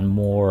put down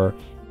more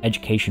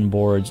education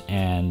boards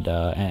and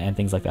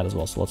things like that as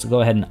well. So let's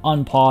go ahead and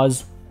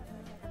unpause,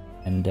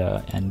 and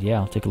yeah,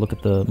 I'll take a look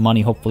at the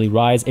money hopefully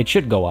rise. It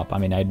should go up. I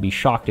mean, I'd be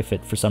shocked if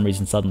it for some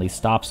reason suddenly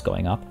stops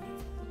going up.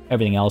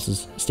 Everything else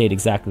has stayed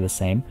exactly the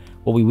same.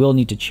 What we will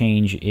need to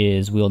change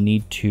is we'll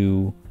need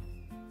to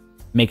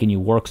make a new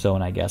work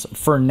zone, I guess.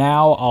 For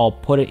now, I'll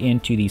put it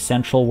into the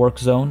central work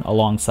zone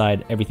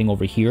alongside everything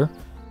over here.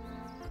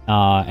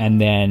 And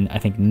then I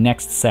think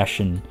next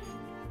session,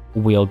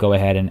 we'll go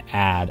ahead and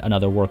add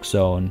another work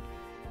zone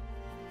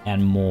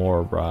and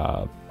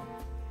more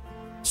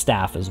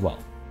staff as well.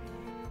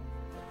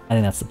 I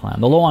think that's the plan.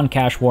 The low on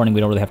cash warning,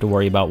 we don't really have to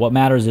worry about. What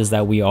matters is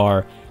that we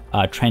are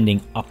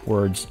trending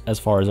upwards as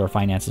far as our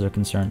finances are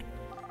concerned.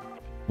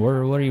 What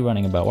are you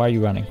running about? Why are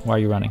you running? Why are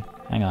you running?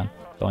 Hang on.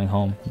 Going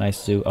home.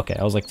 Nice zoo. Okay,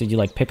 I was like, did you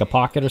like pick a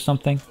pocket or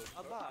something?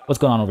 What's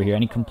going on over here?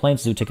 Any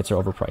complaints? Zoo tickets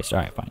are overpriced.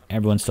 Alright, fine.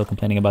 Everyone's still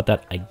complaining about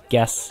that. I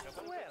guess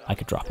I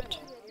could drop it.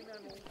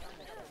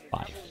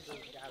 5.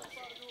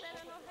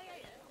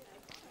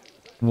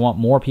 We want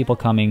more people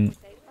coming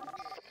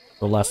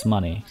for less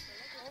money.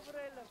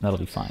 That'll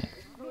be fine.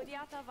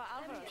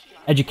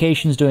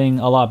 Education's doing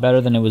a lot better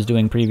than it was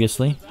doing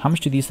previously. How much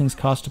do these things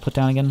cost to put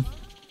down again?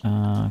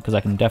 Because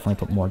I can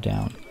definitely put more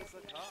down.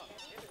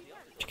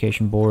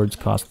 Education boards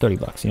cost 30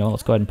 bucks. You know,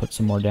 let's go ahead and put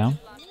some more down.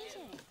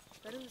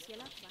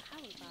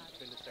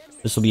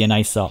 This will be a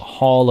nice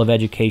hall of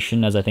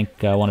education, as I think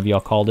one of y'all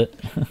called it.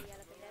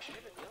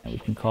 And we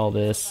can call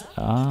this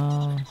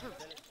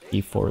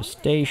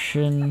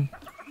deforestation.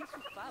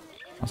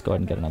 Let's go ahead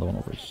and get another one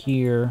over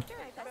here.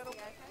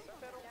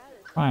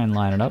 Try and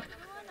line it up.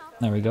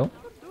 There we go.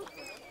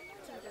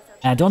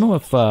 And I don't know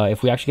if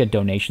we actually get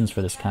donations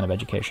for this kind of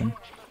education.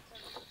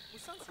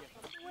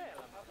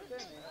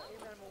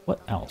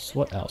 What else?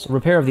 What else?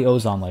 Repair of the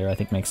ozone layer, I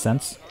think, makes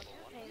sense.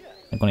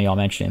 I think one of y'all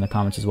mentioned in the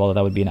comments as well that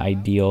that would be an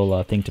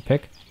ideal thing to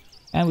pick.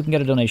 And we can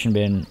get a donation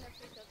bin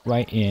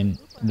right in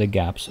the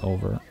gaps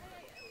over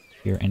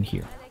here and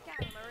here.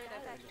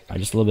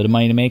 Just a little bit of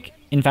money to make.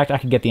 In fact, I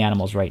could get the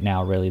animals right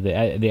now, really.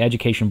 The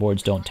education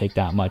boards don't take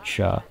that much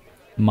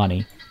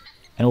money.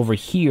 And over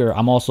here,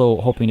 I'm also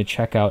hoping to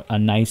check out a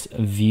nice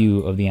view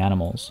of the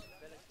animals.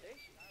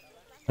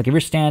 Like, if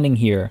you're standing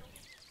here,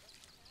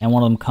 and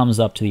one of them comes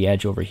up to the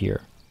edge over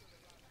here,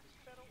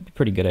 it'd be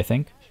pretty good, I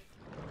think.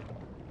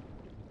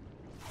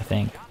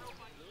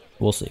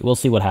 We'll see. We'll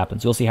see what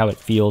happens. We'll see how it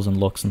feels and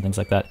looks and things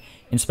like that.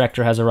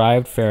 Inspector has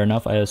arrived. Fair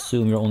enough. I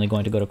assume you're only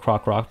going to go to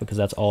Croc Rock because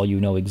that's all you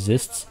know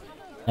exists.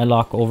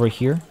 Elok over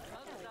here.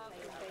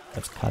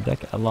 That's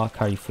Kadek. Elok,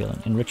 how are you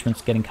feeling?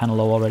 Enrichment's getting kind of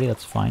low already.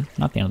 That's fine.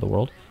 Not the end of the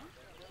world.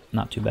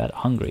 Not too bad.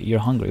 Hungry. You're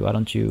hungry. Why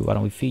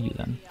don't we feed you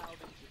then?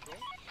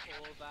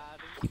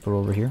 Keep her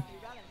over here.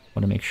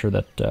 Want to make sure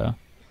that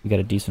we get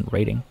a decent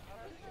rating.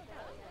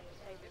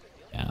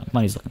 Yeah,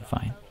 money's looking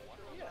fine.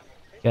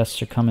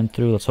 Guests are coming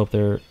through. Let's hope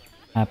they're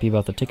happy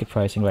about the ticket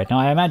pricing right now.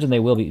 I imagine they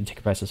will be. The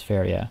ticket price is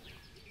fair, yeah.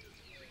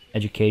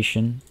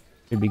 Education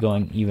should be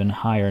going even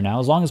higher now,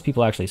 as long as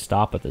people actually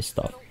stop at this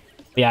stuff.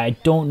 But yeah, I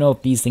don't know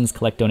if these things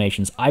collect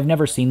donations. I've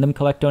never seen them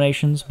collect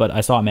donations, but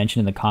I saw it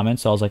mentioned in the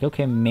comments, so I was like,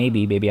 okay,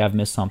 maybe I've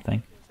missed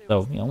something.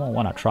 So, you know,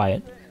 why not try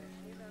it?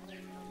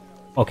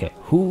 Okay,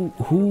 who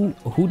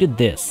did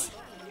this?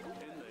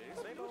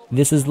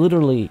 This is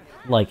literally,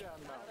 like,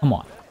 come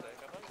on.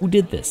 Who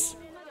did this?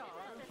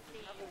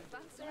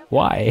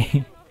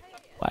 Why?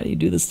 Why do you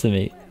do this to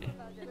me?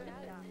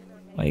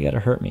 Why you gotta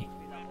hurt me?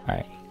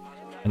 Alright.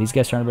 Are these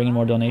guys trying to bring in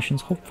more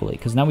donations? Hopefully,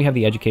 because now we have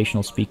the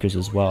educational speakers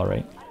as well,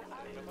 right?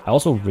 I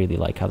also really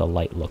like how the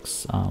light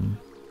looks down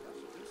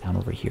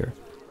over here.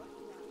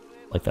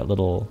 Like that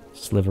little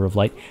sliver of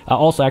light.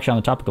 Also, actually, on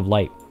the topic of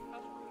light,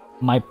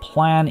 my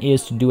plan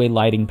is to do a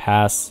lighting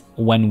pass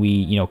when we,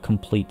 you know,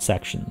 complete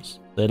sections.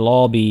 It'll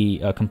all be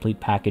a complete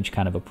package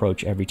kind of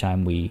approach every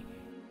time we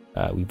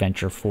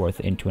venture forth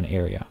into an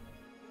area.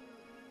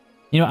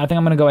 You know, I think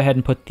I'm going to go ahead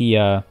and put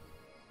the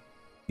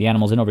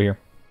animals in over here.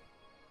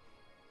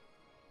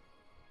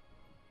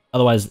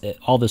 Otherwise,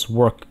 all this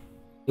work,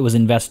 it was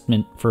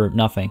investment for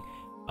nothing.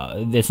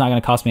 It's not going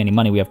to cost me any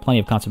money. We have plenty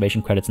of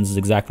conservation credits, and this is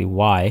exactly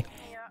why.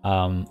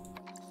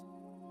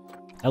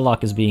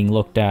 Elok is being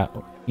looked at,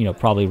 you know,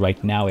 probably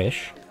right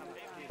now-ish.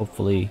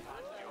 Hopefully,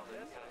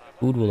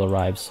 food will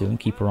arrive soon.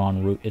 Keep her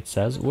en route, it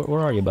says. Where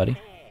are you, buddy?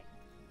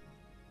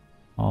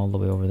 All the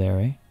way over there,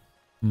 eh?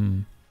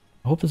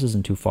 I hope this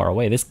isn't too far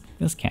away. This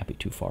can't be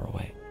too far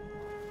away.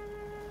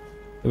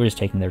 They were just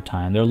taking their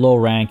time. They're low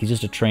rank. He's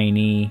just a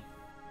trainee.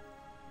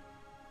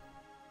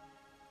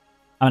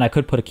 I mean, I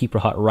could put a keeper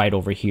hut right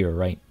over here,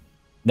 right?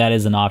 That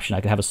is an option.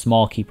 I could have a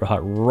small keeper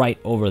hut right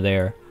over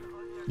there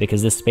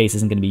because this space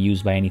isn't going to be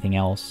used by anything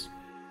else.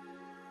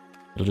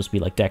 It'll just be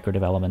like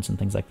decorative elements and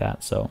things like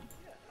that, so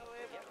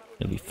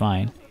it'll be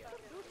fine.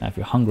 Now, if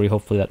you're hungry,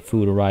 hopefully that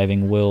food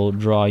arriving will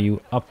draw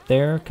you up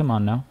there. Come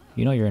on now.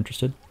 You know you're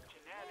interested.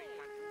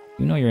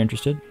 You know you're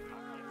interested.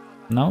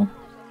 No?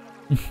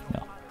 No.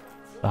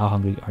 So how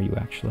hungry are you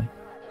actually?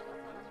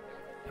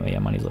 Oh yeah,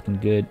 money's looking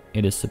good.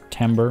 It is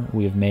September.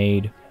 We have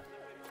made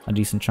a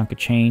decent chunk of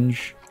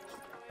change.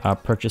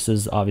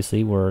 Purchases,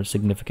 obviously, were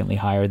significantly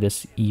higher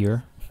this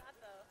year.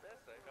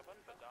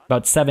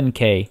 About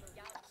 7K.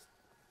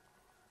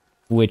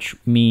 Which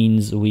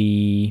means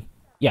we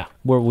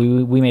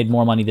made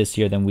more money this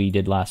year than we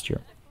did last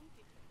year.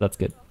 That's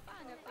good.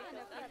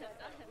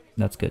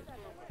 That's good.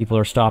 People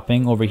are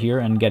stopping over here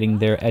and getting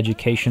their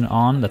education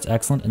on. That's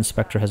excellent.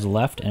 Inspector has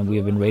left, and we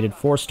have been rated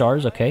 4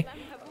 stars. Okay.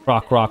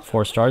 Rock,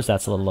 4 stars.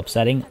 That's a little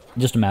upsetting.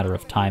 Just a matter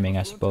of timing,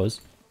 I suppose.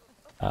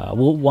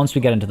 Once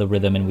we get into the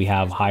rhythm and we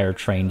have higher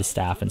trained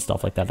staff and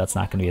stuff like that, that's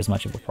not going to be as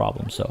much of a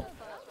problem. So,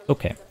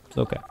 okay. It's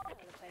okay.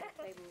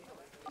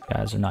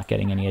 Guys are not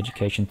getting any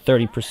education.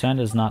 30%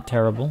 is not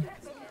terrible.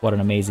 What an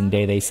amazing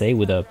day, they say,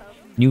 with a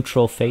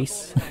neutral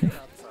face.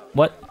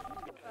 What?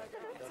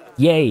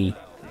 Yay.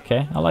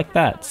 Okay, I like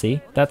that.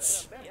 See?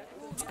 That's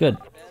good.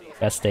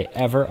 Best day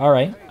ever.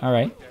 Alright,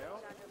 alright.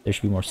 There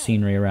should be more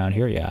scenery around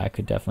here. Yeah, I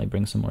could definitely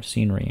bring some more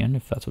scenery in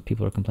if that's what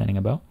people are complaining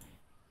about.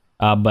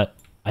 But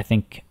I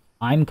think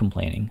I'm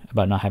complaining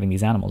about not having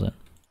these animals in.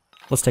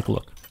 Let's take a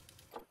look.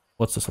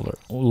 What's this alert?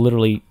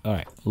 Literally,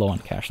 alright, low on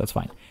cash. That's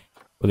fine.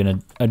 We're going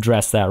to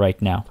address that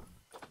right now.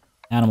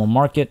 Animal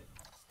market.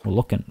 We're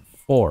looking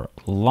for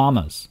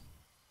llamas.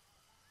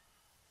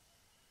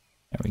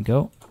 There we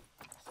go.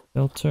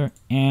 Filter.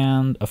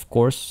 And, of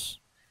course,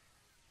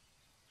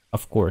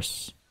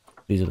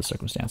 these are the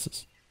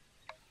circumstances.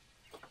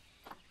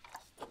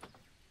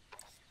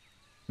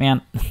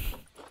 Man,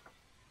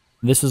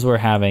 this is where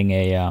having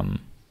a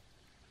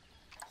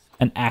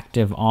an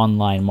active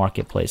online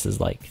marketplace is,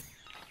 like,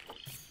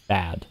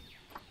 bad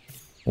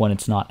when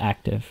it's not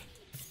active.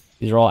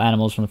 These are all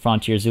animals from the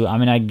Frontier Zoo. I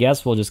mean, I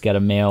guess we'll just get a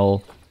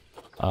male,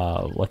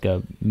 like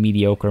a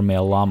mediocre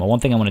male llama. One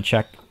thing I want to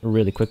check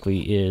really quickly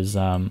is,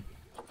 God,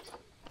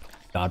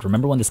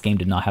 remember when this game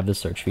did not have this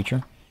search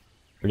feature?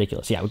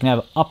 Ridiculous. Yeah, we can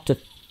have up to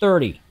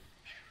 30.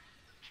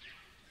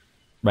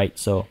 Right,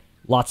 so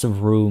lots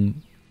of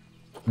room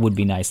would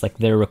be nice. Like,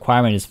 their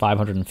requirement is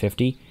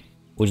 550,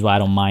 which is why I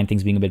don't mind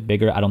things being a bit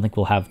bigger. I don't think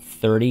we'll have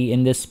 30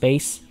 in this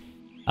space,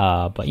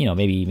 but, you know,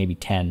 maybe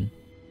 10,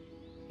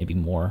 maybe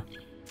more.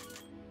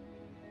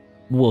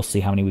 We'll see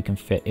how many we can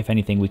fit. If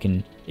anything, we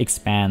can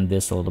expand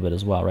this a little bit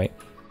as well, right?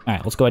 All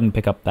right, let's go ahead and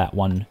pick up that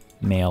one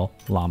male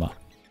llama.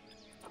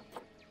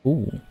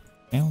 Ooh,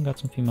 okay, we got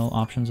some female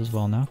options as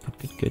well now.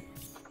 Good.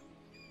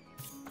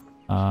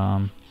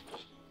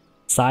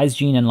 Size,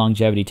 gene, and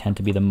longevity tend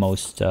to be the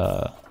most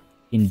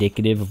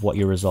indicative of what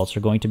your results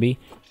are going to be.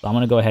 So I'm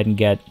going to go ahead and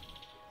get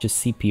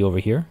Chispy over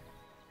here.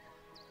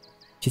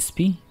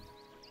 Chispy?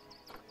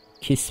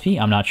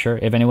 I'm not sure.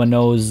 If anyone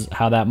knows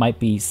how that might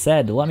be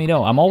said, let me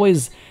know. I'm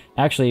always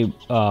actually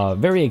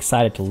very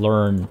excited to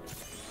learn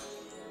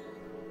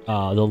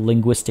the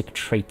linguistic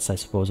traits, I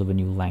suppose, of a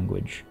new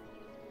language.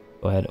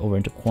 Go ahead over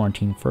into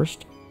quarantine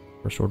first.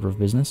 First order of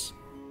business.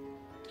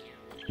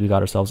 We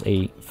got ourselves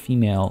a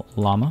female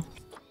llama.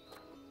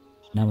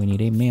 Now we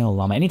need a male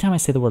llama. Anytime I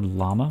say the word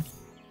llama,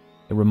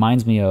 it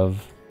reminds me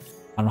of...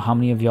 I don't know how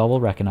many of y'all will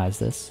recognize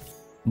this,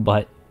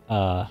 but...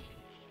 not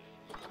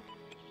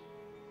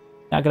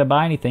gonna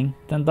buy anything,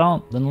 then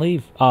don't, then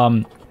leave.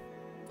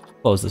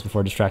 Close this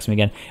before it distracts me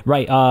again.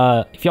 Right,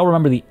 if y'all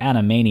remember the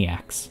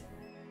Animaniacs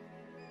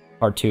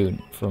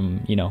cartoon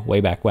from, you know,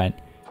 way back when,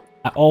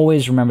 I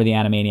always remember the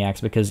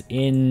Animaniacs because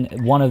in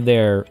one of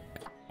their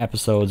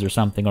episodes or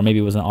something, or maybe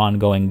it was an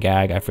ongoing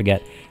gag, I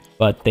forget,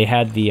 but they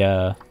had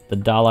the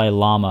Dalai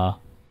Lama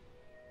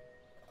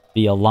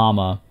be a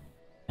llama,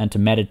 and to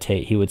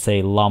meditate, he would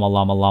say llama,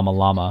 llama, llama,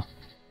 llama,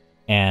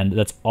 and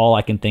that's all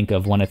I can think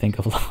of when I think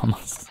of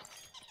llamas.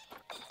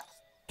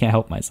 Can't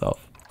help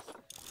myself.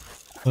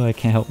 Oh, I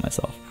can't help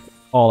myself.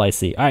 All I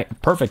see.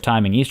 Alright, perfect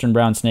timing. Eastern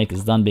brown snake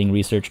is done being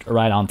researched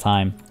right on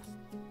time.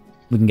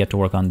 We can get to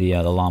work on the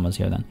llamas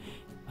here then.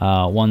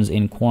 One's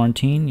in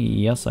quarantine.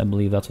 Yes, I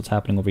believe that's what's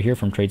happening over here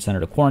from Trade Center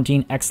to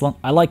quarantine. Excellent.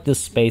 I like this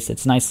space.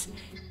 It's nice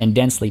and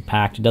densely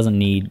packed. It doesn't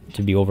need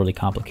to be overly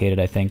complicated,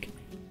 I think.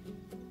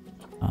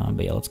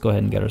 But yeah, let's go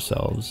ahead and get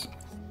ourselves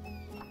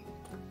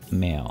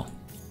male.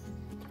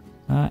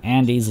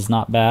 Andes is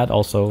not bad.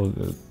 Also,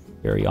 a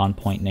very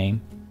on-point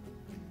name.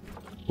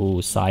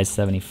 Ooh, size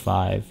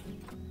 75.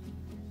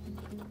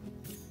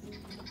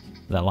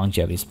 That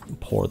longevity's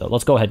poor, though.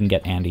 Let's go ahead and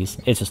get Andes.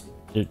 It's just...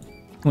 there's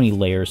too many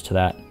layers to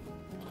that.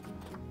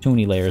 Too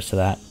many layers to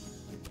that.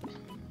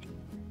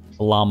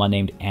 A llama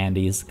named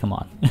Andes. Come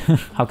on.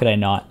 How could I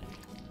not?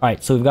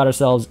 Alright, so we've got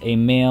ourselves a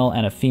male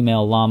and a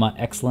female llama.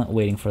 Excellent.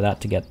 Waiting for that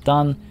to get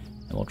done.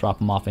 And we'll drop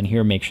them off in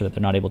here. Make sure that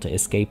they're not able to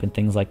escape and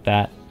things like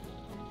that.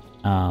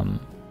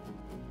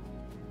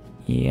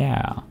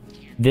 Yeah.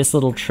 This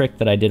little trick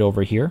that I did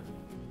over here,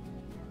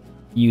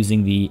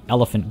 using the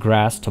elephant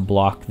grass to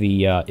block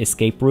the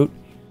escape route,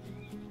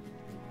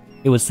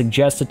 it was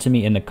suggested to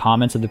me in the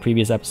comments of the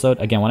previous episode.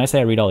 Again, when I say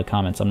I read all the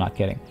comments, I'm not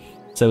kidding.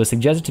 So it was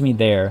suggested to me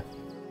there,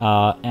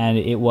 and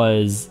it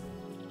was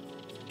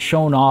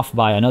shown off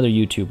by another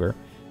YouTuber.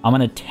 I'm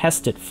going to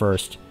test it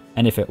first,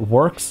 and if it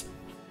works,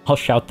 I'll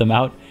shout them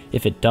out.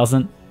 If it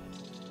doesn't,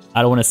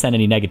 I don't want to send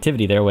any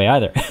negativity their way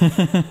either.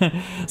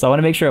 So I want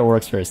to make sure it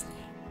works first,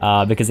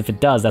 because if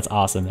it does, that's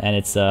awesome, and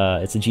it's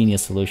a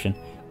genius solution.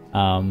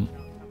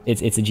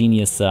 It's a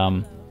genius. I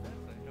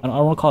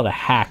don't want to call it a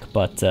hack,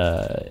 but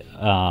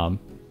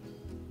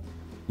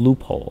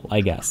loophole,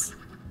 I guess.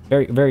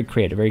 Very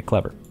creative, very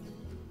clever.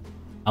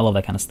 I love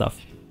that kind of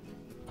stuff.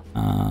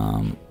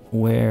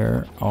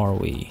 Where are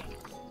we?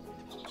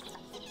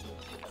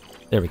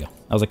 There we go.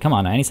 I was like, come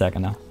on, any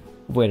second now.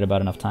 We've waited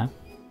about enough time.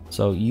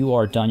 So you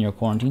are done your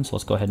quarantine, so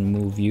let's go ahead and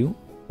move you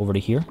over to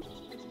here.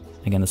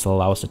 Again, this will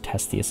allow us to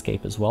test the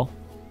escape as well.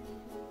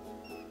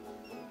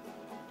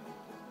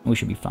 We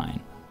should be fine.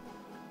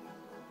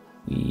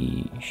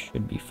 We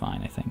should be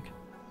fine, I think.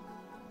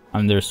 I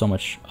mean, there's so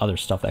much other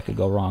stuff that could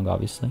go wrong,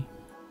 obviously.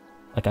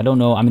 Like, I don't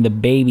know. I mean, the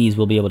babies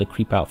will be able to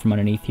creep out from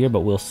underneath here,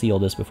 but we'll seal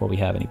this before we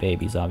have any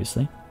babies,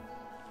 obviously.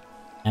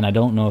 And I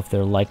don't know if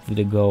they're likely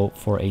to go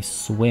for a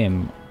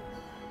swim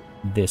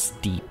this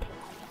deep.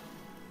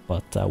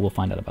 But we'll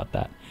find out about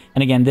that.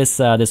 And again, this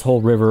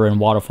whole river and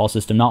waterfall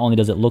system, not only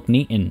does it look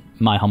neat, in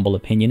my humble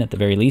opinion, at the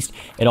very least,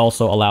 it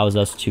also allows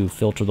us to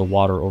filter the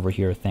water over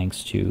here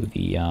thanks to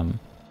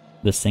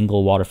the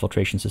single water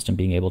filtration system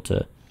being able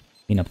to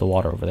clean up the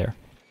water over there.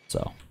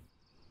 So,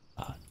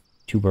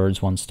 2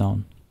 birds, 1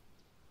 stone.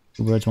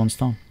 2 birds, 1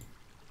 stone.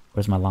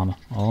 Where's my llama?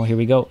 Oh, here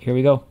we go. Here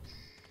we go.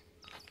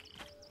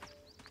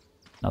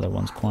 Another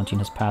one's quarantine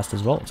has passed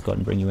as well. Let's go ahead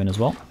and bring you in as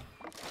well.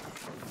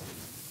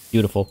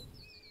 Beautiful.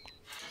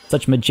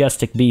 Such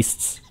majestic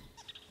beasts.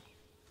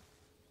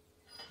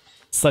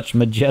 Such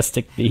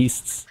majestic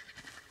beasts.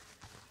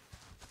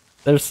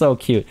 They're so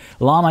cute.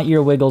 Llama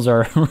ear wiggles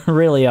are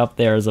really up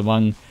there as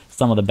among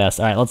some of the best.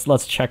 All right,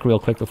 let's check real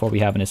quick before we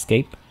have an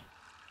escape.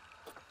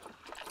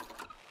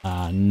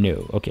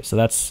 No. Okay, so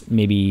that's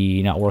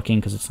maybe not working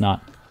because it's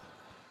not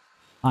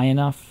high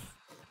enough.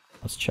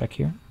 Let's check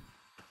here.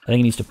 I think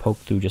it needs to poke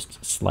through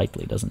just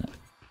slightly, doesn't it?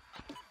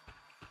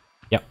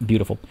 Yeah,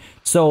 beautiful.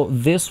 So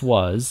this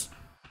was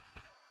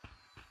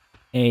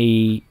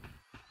a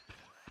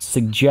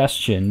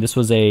suggestion. This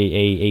was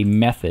a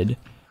method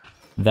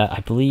that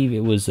I believe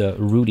it was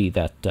Rudy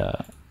that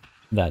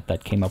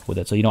came up with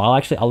it. So you know,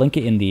 I'll link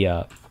it in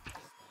the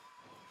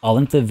I'll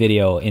link the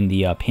video in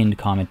the pinned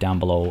comment down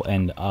below,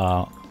 and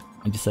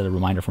I just set a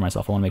reminder for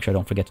myself. I want to make sure I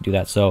don't forget to do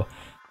that. So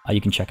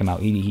you can check him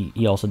out.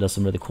 He also does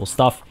some really cool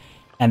stuff.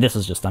 And this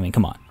is just, I mean,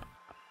 come on,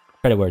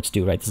 credit where it's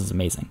due, right? This is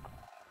amazing.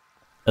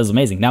 This is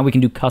amazing. Now we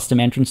can do custom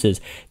entrances,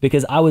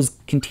 because I was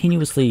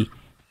continuously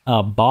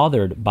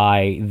bothered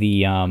by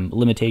the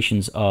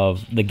limitations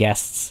of the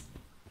guests'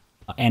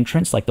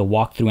 entrance, like the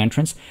walkthrough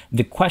entrance.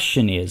 The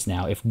question is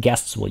now if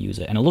guests will use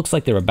it, and it looks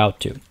like they're about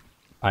to.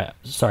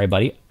 Sorry,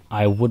 buddy.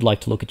 I would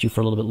like to look at you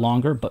for a little bit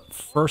longer, but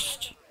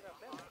first,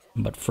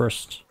 I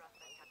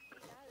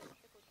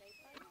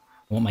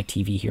want my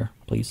TV here,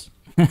 please.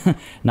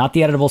 Not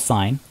the editable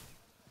sign.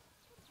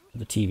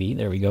 The TV,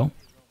 there we go.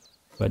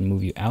 Go ahead and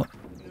move you out.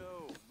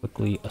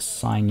 Quickly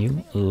assign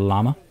you,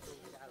 llama.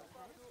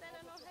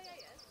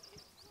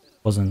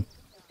 Wasn't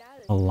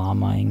a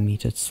llamaing me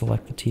to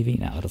select the TV?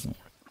 No, that doesn't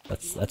work.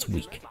 That's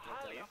weak.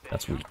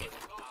 That's weak.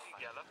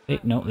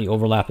 Okay, no, the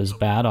overlap is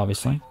bad,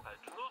 obviously.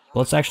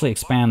 Let's actually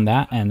expand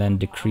that and then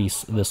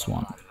decrease this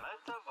one.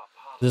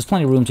 There's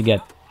plenty of room to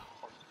get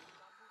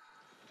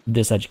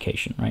this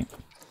education, right?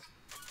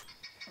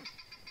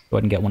 Go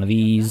ahead and get one of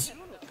these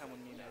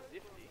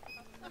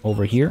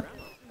over here.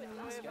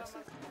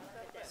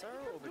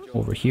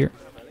 Over here.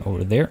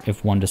 Over there,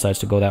 if one decides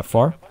to go that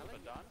far.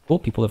 Cool,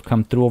 people have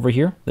come through over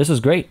here. This is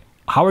great.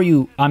 How are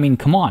you? I mean,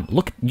 come on.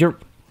 Look at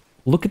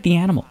the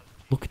animal.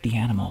 Look at the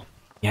animal.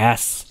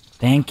 Yes.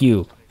 Thank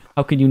you.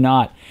 How could you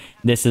not?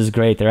 This is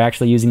great. They're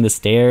actually using the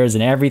stairs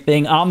and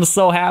everything. I'm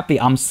so happy.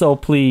 I'm so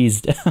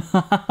pleased.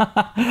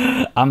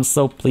 I'm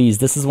so pleased.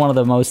 This is one of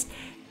the most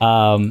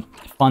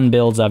fun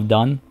builds I've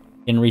done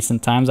in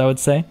recent times, I would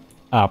say.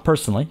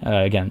 Personally,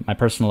 again, my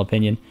personal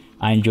opinion,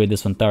 I enjoyed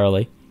this one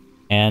thoroughly.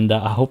 And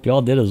I hope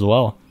y'all did as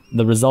well.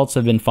 The results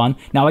have been fun.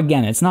 Now,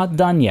 again, it's not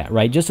done yet,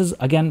 right? Just as,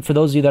 again, for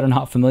those of you that are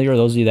not familiar, or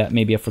those of you that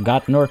maybe have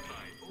forgotten, or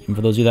even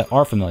for those of you that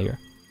are familiar,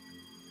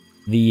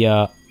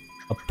 the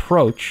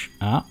approach...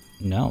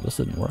 no, this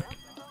didn't work.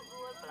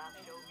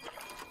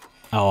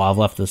 Oh, I've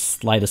left the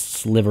slightest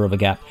sliver of a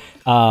gap.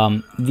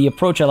 The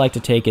approach I like to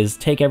take is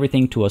take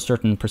everything to a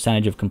certain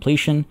percentage of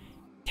completion,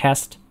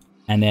 test,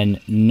 and then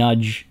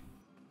nudge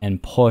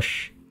and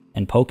push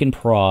and poke and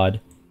prod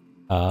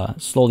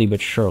slowly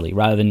but surely,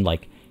 rather than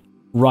like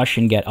rush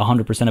and get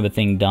 100% of a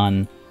thing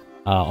done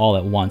all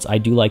at once. I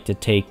do like to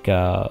take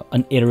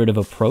an iterative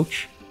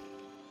approach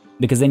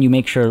because then you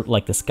make sure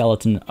like the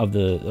skeleton of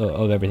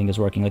everything is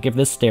working. Like if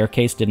this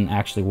staircase didn't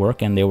actually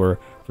work and they were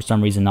for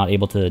some reason not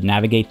able to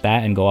navigate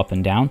that and go up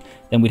and down,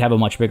 then we'd have a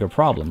much bigger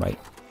problem, right?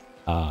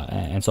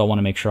 And so I want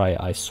to make sure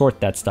I sort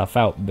that stuff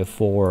out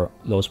before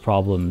those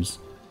problems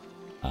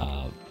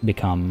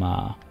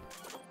become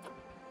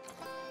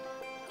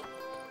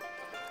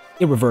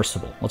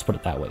irreversible. Let's put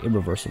it that way,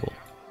 irreversible.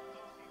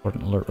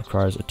 Important alert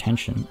requires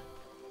attention.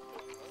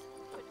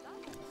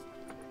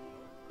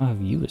 How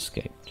have you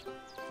escaped?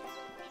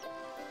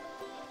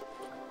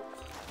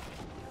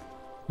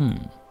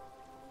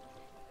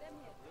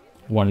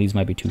 One of these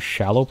might be too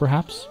shallow,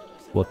 perhaps.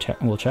 We'll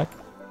check. We'll check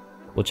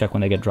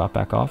when they get dropped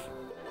back off.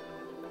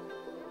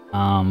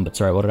 But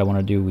sorry, what did I want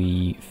to do?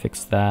 We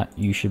fixed that.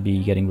 You should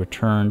be getting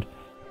returned.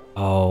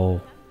 Oh,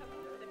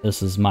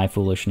 this is my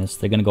foolishness.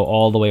 They're gonna go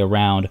all the way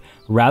around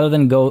rather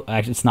than go.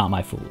 Actually, it's not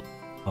my fool.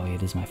 Oh,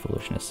 it is my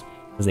foolishness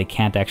because they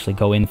can't actually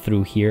go in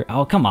through here.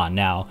 Oh, come on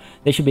now.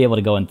 They should be able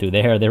to go in through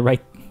there. They're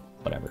right.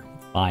 Whatever.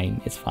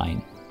 Fine. It's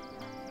fine.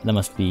 That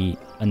must be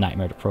a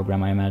nightmare to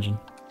program, I imagine.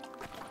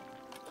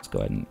 Let's go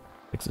ahead and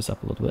fix this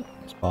up a little bit.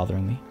 It's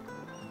bothering me.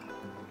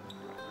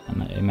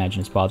 And I imagine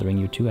it's bothering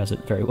you too, as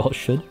it very well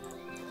should.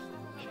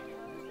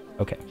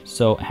 Okay,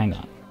 so hang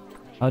on.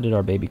 How did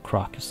our baby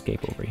croc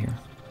escape over here?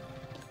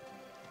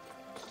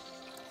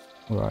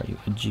 Where are you?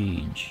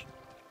 Ajij.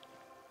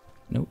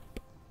 Nope.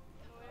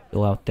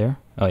 Still out there?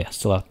 Oh yeah,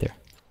 still out there.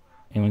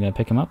 Anyone gonna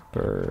pick him up,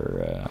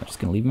 or just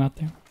gonna leave him out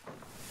there?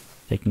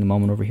 Taking a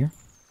moment over here.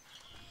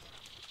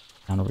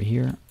 Down over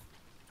here.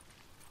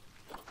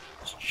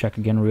 Let's check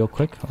again real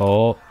quick.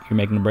 Oh, you're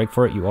making a break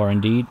for it. You are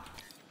indeed.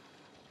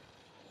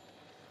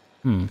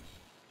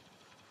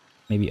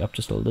 Maybe up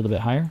just a little bit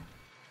higher.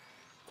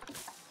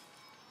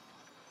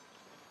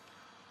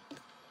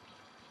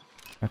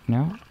 Back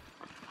now.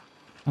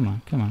 Come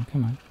on, come on,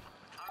 come on.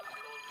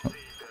 Oh.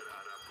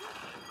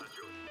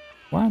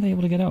 Why aren't they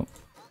able to get out?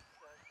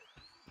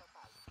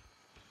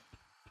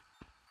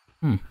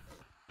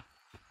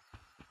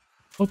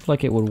 Looked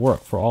like it would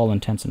work for all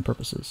intents and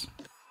purposes.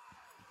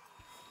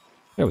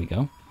 There we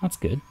go. That's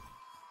good.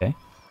 Okay.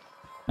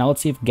 Now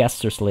let's see if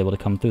guests are still able to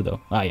come through,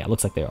 though. Ah, yeah,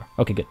 looks like they are.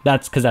 Okay, good.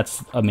 That's because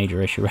that's a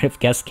major issue, right? If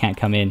guests can't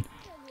come in,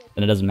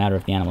 then it doesn't matter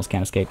if the animals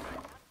can't escape.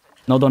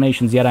 No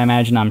donations yet, I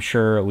imagine. I'm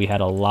sure we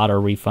had a lot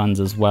of refunds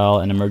as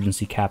well, and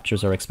emergency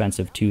captures are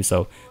expensive too,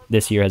 so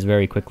this year has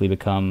very quickly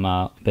become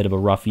a bit of a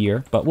rough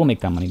year, but we'll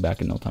make that money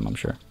back in no time, I'm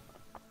sure.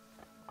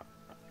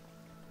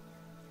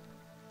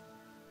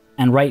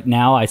 And right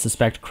now, I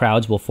suspect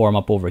crowds will form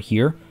up over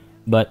here,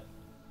 but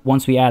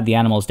once we add the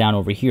animals down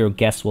over here,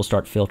 guests will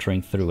start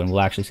filtering through, and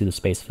we'll actually see the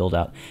space filled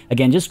out.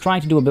 Again, just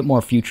trying to do a bit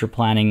more future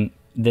planning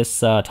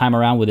this time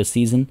around with this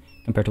season,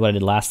 compared to what I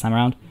did last time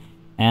around.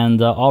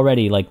 And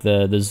already, like,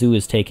 the zoo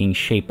is taking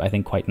shape, I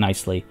think, quite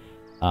nicely.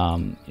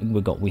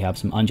 We have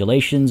some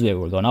undulations,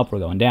 we're going up, we're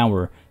going down,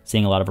 we're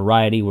seeing a lot of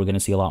variety, we're going to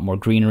see a lot more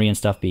greenery and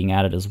stuff being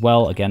added as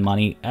well. Again,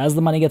 money, as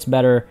the money gets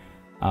better,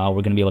 we're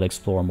going to be able to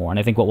explore more. And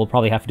I think what we'll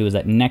probably have to do is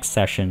that next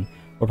session,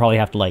 we'll probably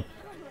have to, like,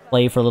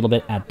 play for a little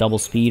bit at double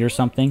speed or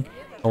something,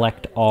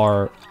 collect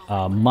our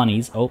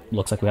monies. Oh,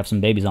 looks like we have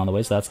some babies on the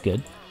way, so that's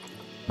good.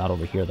 Not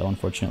over here, though,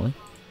 unfortunately.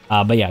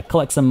 But yeah,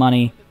 collect some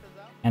money,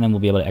 and then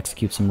we'll be able to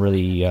execute some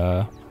really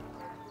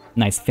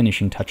nice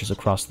finishing touches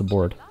across the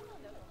board.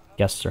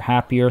 Guests are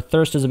happier.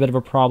 Thirst is a bit of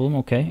a problem,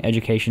 okay.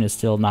 Education is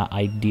still not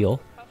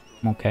ideal.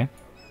 Okay.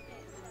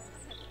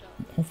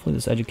 Hopefully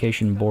this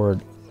education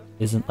board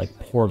isn't, like,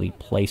 poorly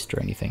placed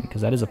or anything,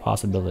 because that is a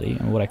possibility.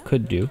 And what I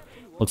could do,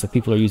 looks like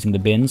people are using the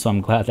bin, so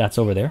I'm glad that's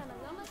over there.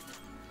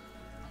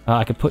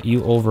 I could put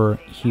you over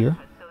here.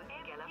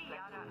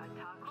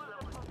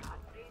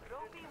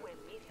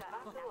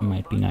 It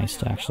might be nice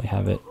to actually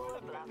have it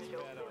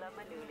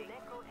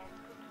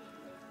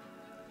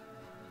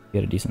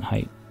get a decent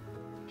height.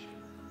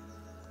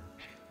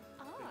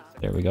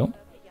 There we go.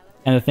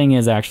 And the thing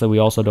is, actually, we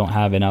also don't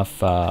have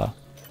enough,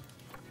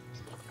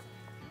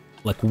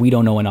 like, we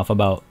don't know enough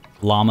about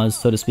llamas,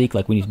 so to speak.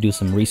 Like, we need to do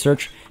some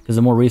research, because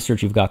the more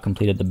research you've got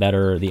completed, the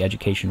better the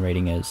education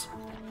rating is.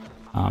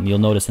 You'll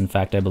notice, in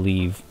fact, I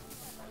believe,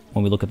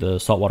 when we look at the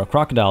saltwater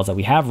crocodiles that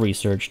we have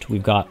researched,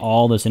 we've got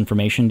all this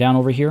information down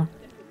over here.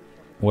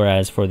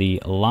 Whereas for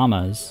the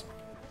llamas,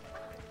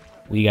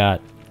 we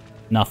got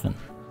nothing.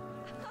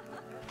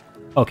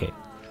 Okay.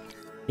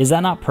 Is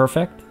that not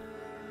perfect?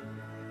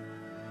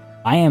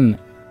 I am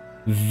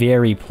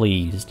very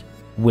pleased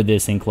with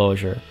this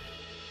enclosure.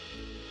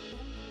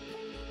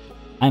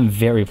 I'm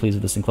very pleased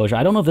with this enclosure.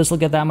 I don't know if this will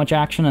get that much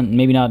action, and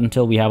maybe not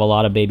until we have a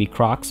lot of baby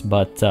crocs,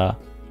 but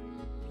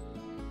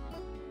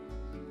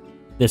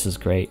this is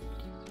great.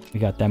 We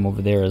got them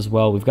over there as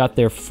well. We've got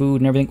their food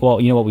and everything.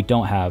 Well, you know what we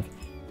don't have?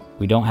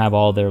 We don't have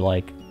all their,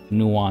 like,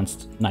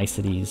 nuanced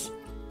niceties.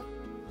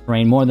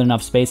 Terrain, more than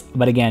enough space,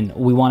 but again,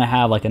 we want to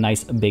have, like, a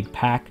nice big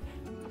pack.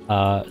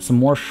 Some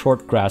more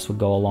short grass would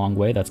go a long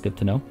way. That's good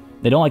to know.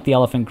 They don't like the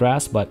elephant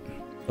grass, but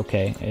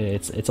okay,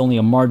 it's only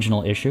a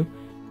marginal issue.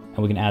 And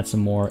we can add some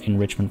more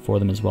enrichment for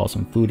them as well,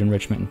 some food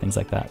enrichment and things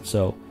like that.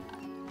 So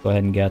go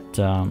ahead and get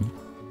a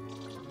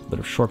bit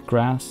of short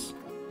grass.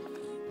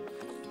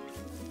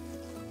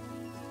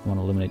 Don't want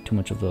to eliminate too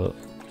much of the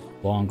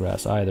long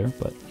grass either,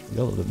 but we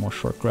got a little bit more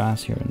short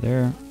grass here and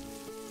there.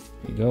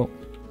 There you go.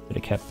 Could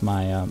have kept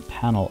my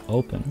panel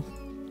open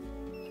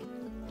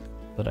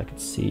so that I could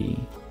see.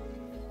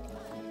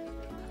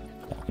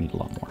 Yeah, we need a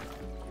lot more.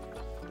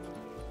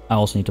 I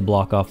also need to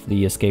block off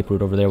the escape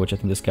route over there, which I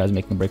think this guy's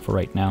making a break for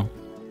right now.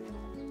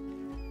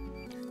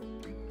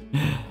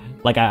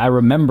 Like, I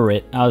remember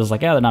it. I was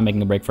like, yeah, they're not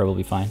making a break for it, we'll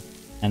be fine.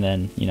 And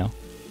then, you know,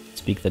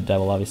 speak the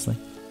devil, obviously.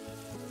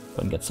 Go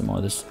ahead and get some more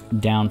of this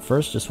down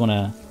first. Just want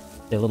to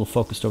stay a little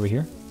focused over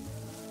here.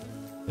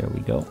 There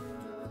we go.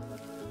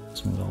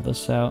 Smooth all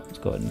this out. Let's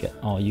go ahead and get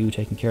all you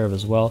taken care of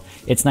as well.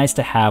 It's nice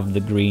to have the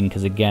green,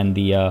 because again,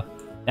 the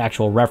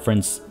actual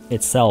reference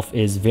itself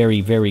is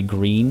very, very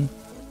green.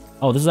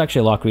 Oh, this is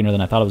actually a lot greener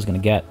than I thought I was going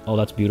to get. Oh,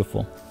 that's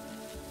beautiful.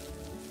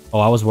 Oh,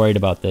 I was worried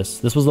about this.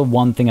 This was the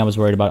one thing I was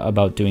worried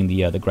about doing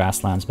the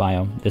grasslands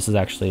biome. This is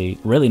actually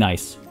really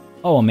nice.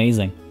 Oh,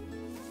 amazing.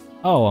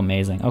 Oh,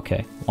 amazing.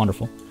 Okay,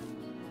 wonderful.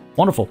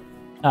 Wonderful.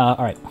 All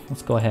right,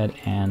 let's go ahead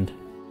and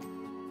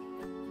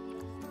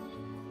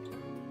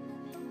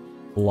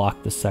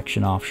block this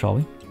section off, shall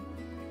we?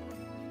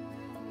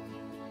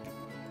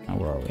 Now,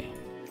 where are we?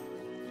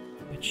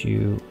 Get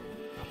you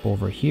up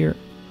over here.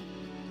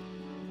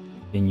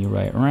 Spin you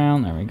right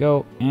around. There we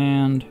go.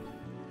 And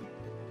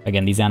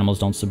again, these animals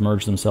don't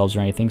submerge themselves or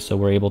anything, so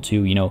we're able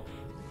to, you know,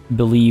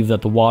 believe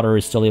that the water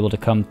is still able to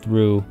come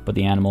through, but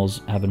the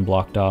animals have been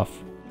blocked off.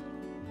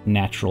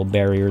 Natural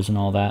barriers and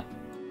all that.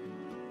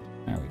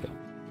 There we go.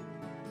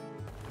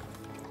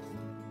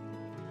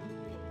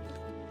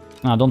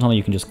 Oh, don't tell me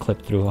you can just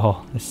clip through.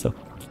 Oh, it's so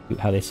cute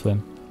how they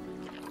swim.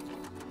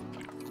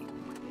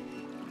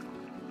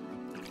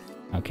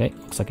 Okay,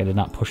 looks like I did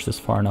not push this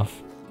far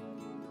enough.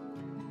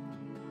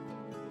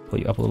 Pull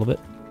you up a little bit.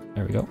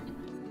 There we go.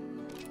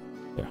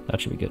 There, that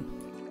should be good.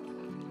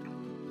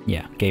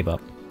 Yeah, gave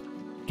up.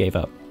 Gave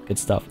up. Good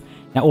stuff.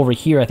 Now over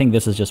here, I think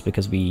this is just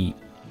because we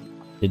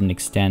didn't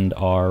extend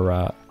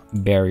our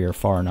barrier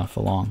far enough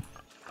along.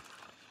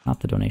 Not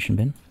the donation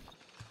bin.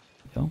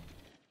 There we go.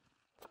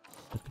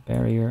 Put the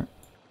barrier.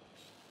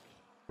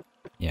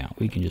 Yeah,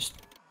 we can just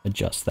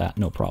adjust that,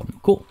 no problem.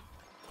 Cool.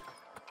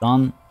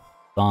 Done.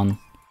 Done.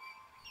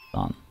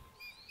 Done.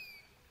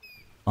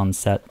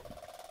 Sunset.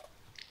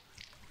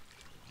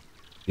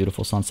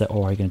 Beautiful sunset.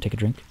 Oh, are you gonna take a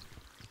drink?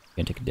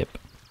 You're gonna take a dip.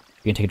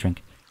 You're gonna take a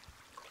drink.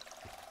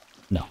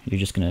 No, you're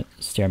just gonna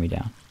stare me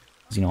down.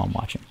 Because you know I'm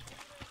watching.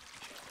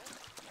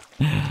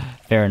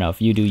 Fair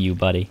enough. You do you,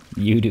 buddy.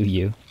 You do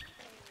you.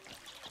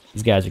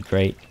 These guys are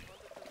great.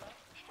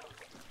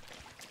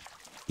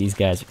 These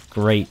guys are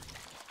great.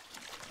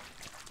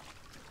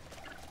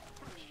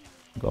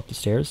 Go up the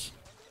stairs.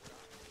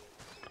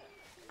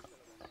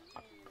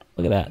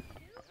 Look at that.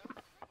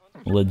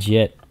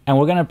 Legit. And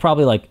we're gonna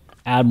probably like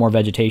add more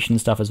vegetation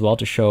stuff as well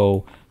to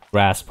show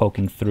grass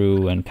poking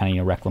through and kind of,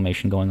 you know,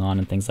 reclamation going on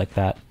and things like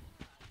that.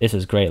 This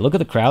is great. Look at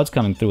the crowds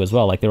coming through as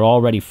well. Like, they're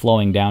already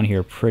flowing down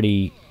here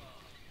pretty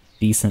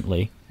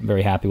decently. I'm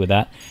very happy with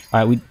that. All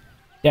right, we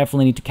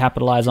definitely need to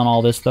capitalize on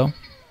all this, though.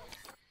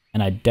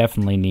 And I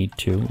definitely need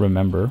to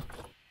remember,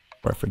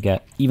 or I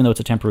forget, even though it's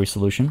a temporary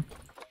solution,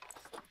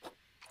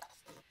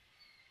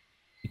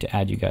 need to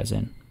add you guys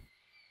in.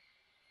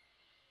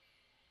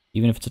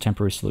 Even if it's a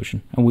temporary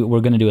solution. And we're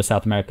going to do a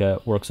South America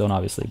work zone,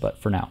 obviously,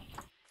 but for now.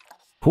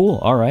 Cool,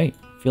 all right.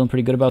 Feeling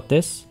pretty good about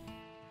this.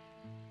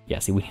 Yeah,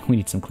 see, we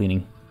need some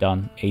cleaning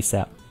done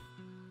ASAP.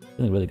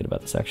 Feeling really good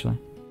about this, actually.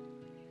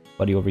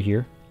 Buddy over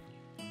here.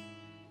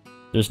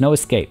 There's no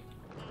escape.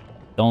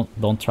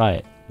 Don't try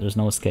it. There's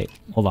no escape.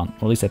 Hold on.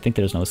 Or at least I think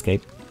there's no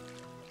escape.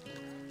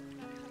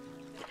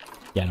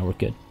 Yeah, no, we're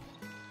good.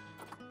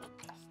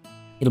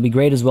 It'll be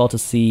great as well to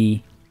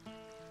see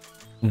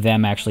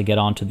them actually get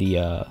onto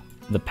the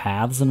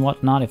paths and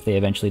whatnot if they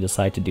eventually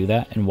decide to do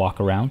that and walk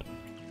around.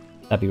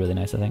 That'd be really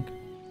nice, I think.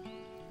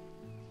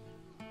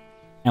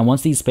 And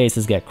once these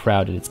spaces get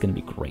crowded, it's going to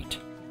be great.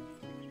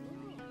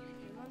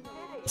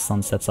 The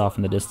sun sets off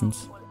in the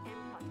distance.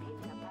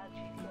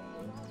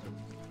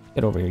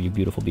 Get over here, you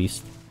beautiful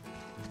beast.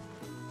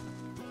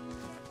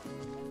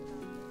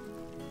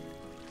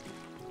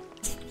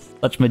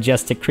 Such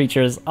majestic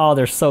creatures. Oh,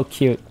 they're so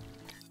cute.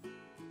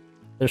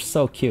 They're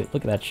so cute.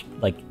 Look at that,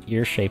 like,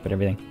 ear shape and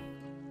everything.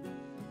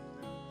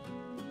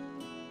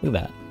 Look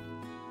at that.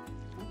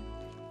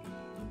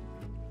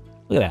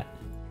 Look at that.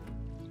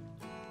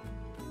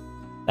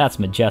 That's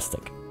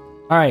majestic.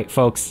 Alright,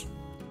 folks.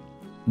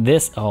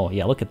 This... Oh,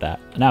 yeah, look at that.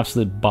 An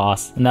absolute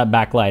boss. And that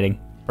backlighting.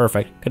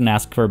 Perfect. Couldn't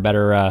ask for a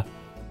better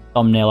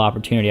thumbnail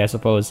opportunity, I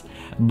suppose.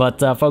 But,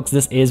 folks,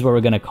 this is where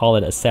we're going to call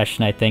it a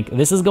session, I think.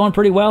 This is going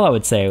pretty well, I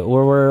would say.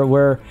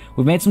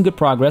 We've made some good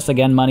progress.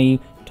 Again, money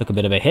took a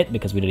bit of a hit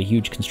because we did a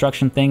huge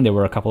construction thing. There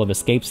were a couple of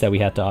escapes that we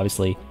had to,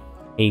 obviously,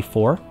 pay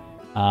for.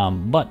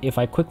 But if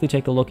I quickly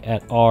take a look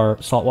at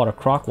our saltwater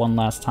croc one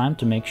last time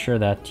to make sure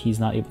that he's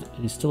not able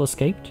to, he's still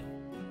escaped.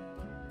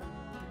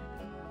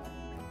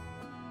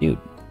 Dude.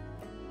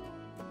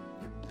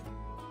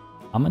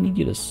 I'm gonna need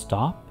you to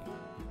stop.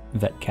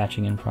 Vet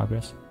catching in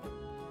progress.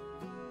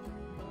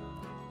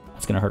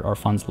 That's going to hurt our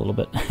funds a little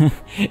bit.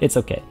 It's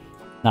okay.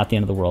 Not the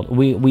end of the world.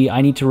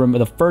 I need to remember,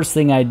 the first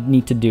thing I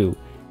need to do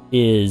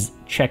is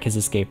check his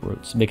escape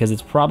routes, because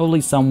it's probably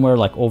somewhere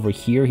like over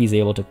here he's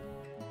able to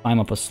climb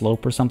up a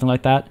slope or something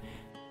like that.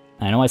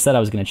 I know I said I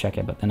was going to check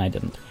it, but then I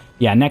didn't.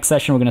 Yeah, next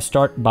session we're going to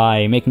start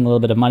by making a little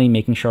bit of money,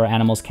 making sure our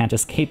animals can't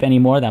escape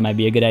anymore. That might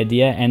be a good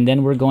idea. And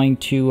then we're going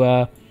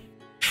to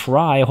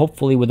try,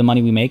 hopefully with the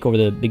money we make over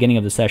the beginning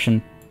of the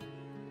session,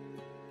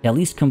 at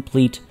least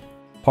complete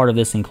part of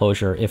this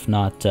enclosure, if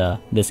not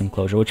this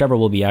enclosure, whichever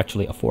will be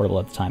actually affordable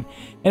at the time.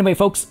 Anyway,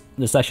 folks,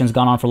 the session's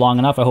gone on for long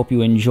enough. I hope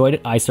you enjoyed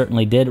it. I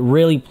certainly did.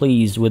 Really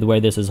pleased with where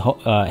this is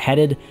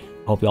headed.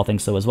 I hope you all think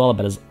so as well.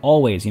 But as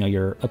always, you know,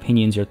 your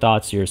opinions, your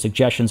thoughts, your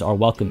suggestions are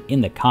welcome in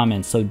the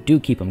comments, so do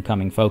keep them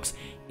coming, folks.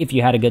 If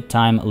you had a good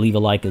time, leave a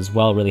like as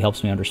well. It really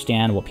helps me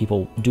understand what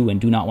people do and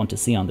do not want to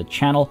see on the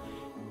channel.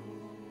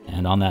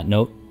 And on that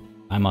note,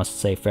 I must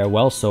say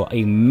farewell, so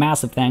a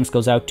massive thanks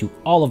goes out to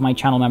all of my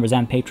channel members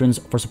and patrons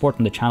for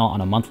supporting the channel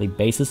on a monthly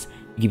basis.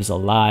 You keep us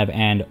alive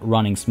and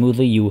running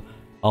smoothly. You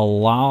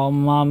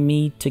allow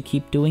me to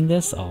keep doing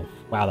this? Oh,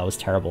 wow, that was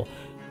terrible.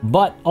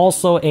 But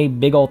also a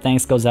big old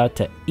thanks goes out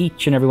to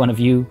each and every one of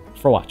you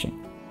for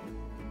watching.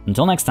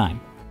 Until next time,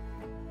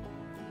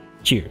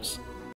 cheers.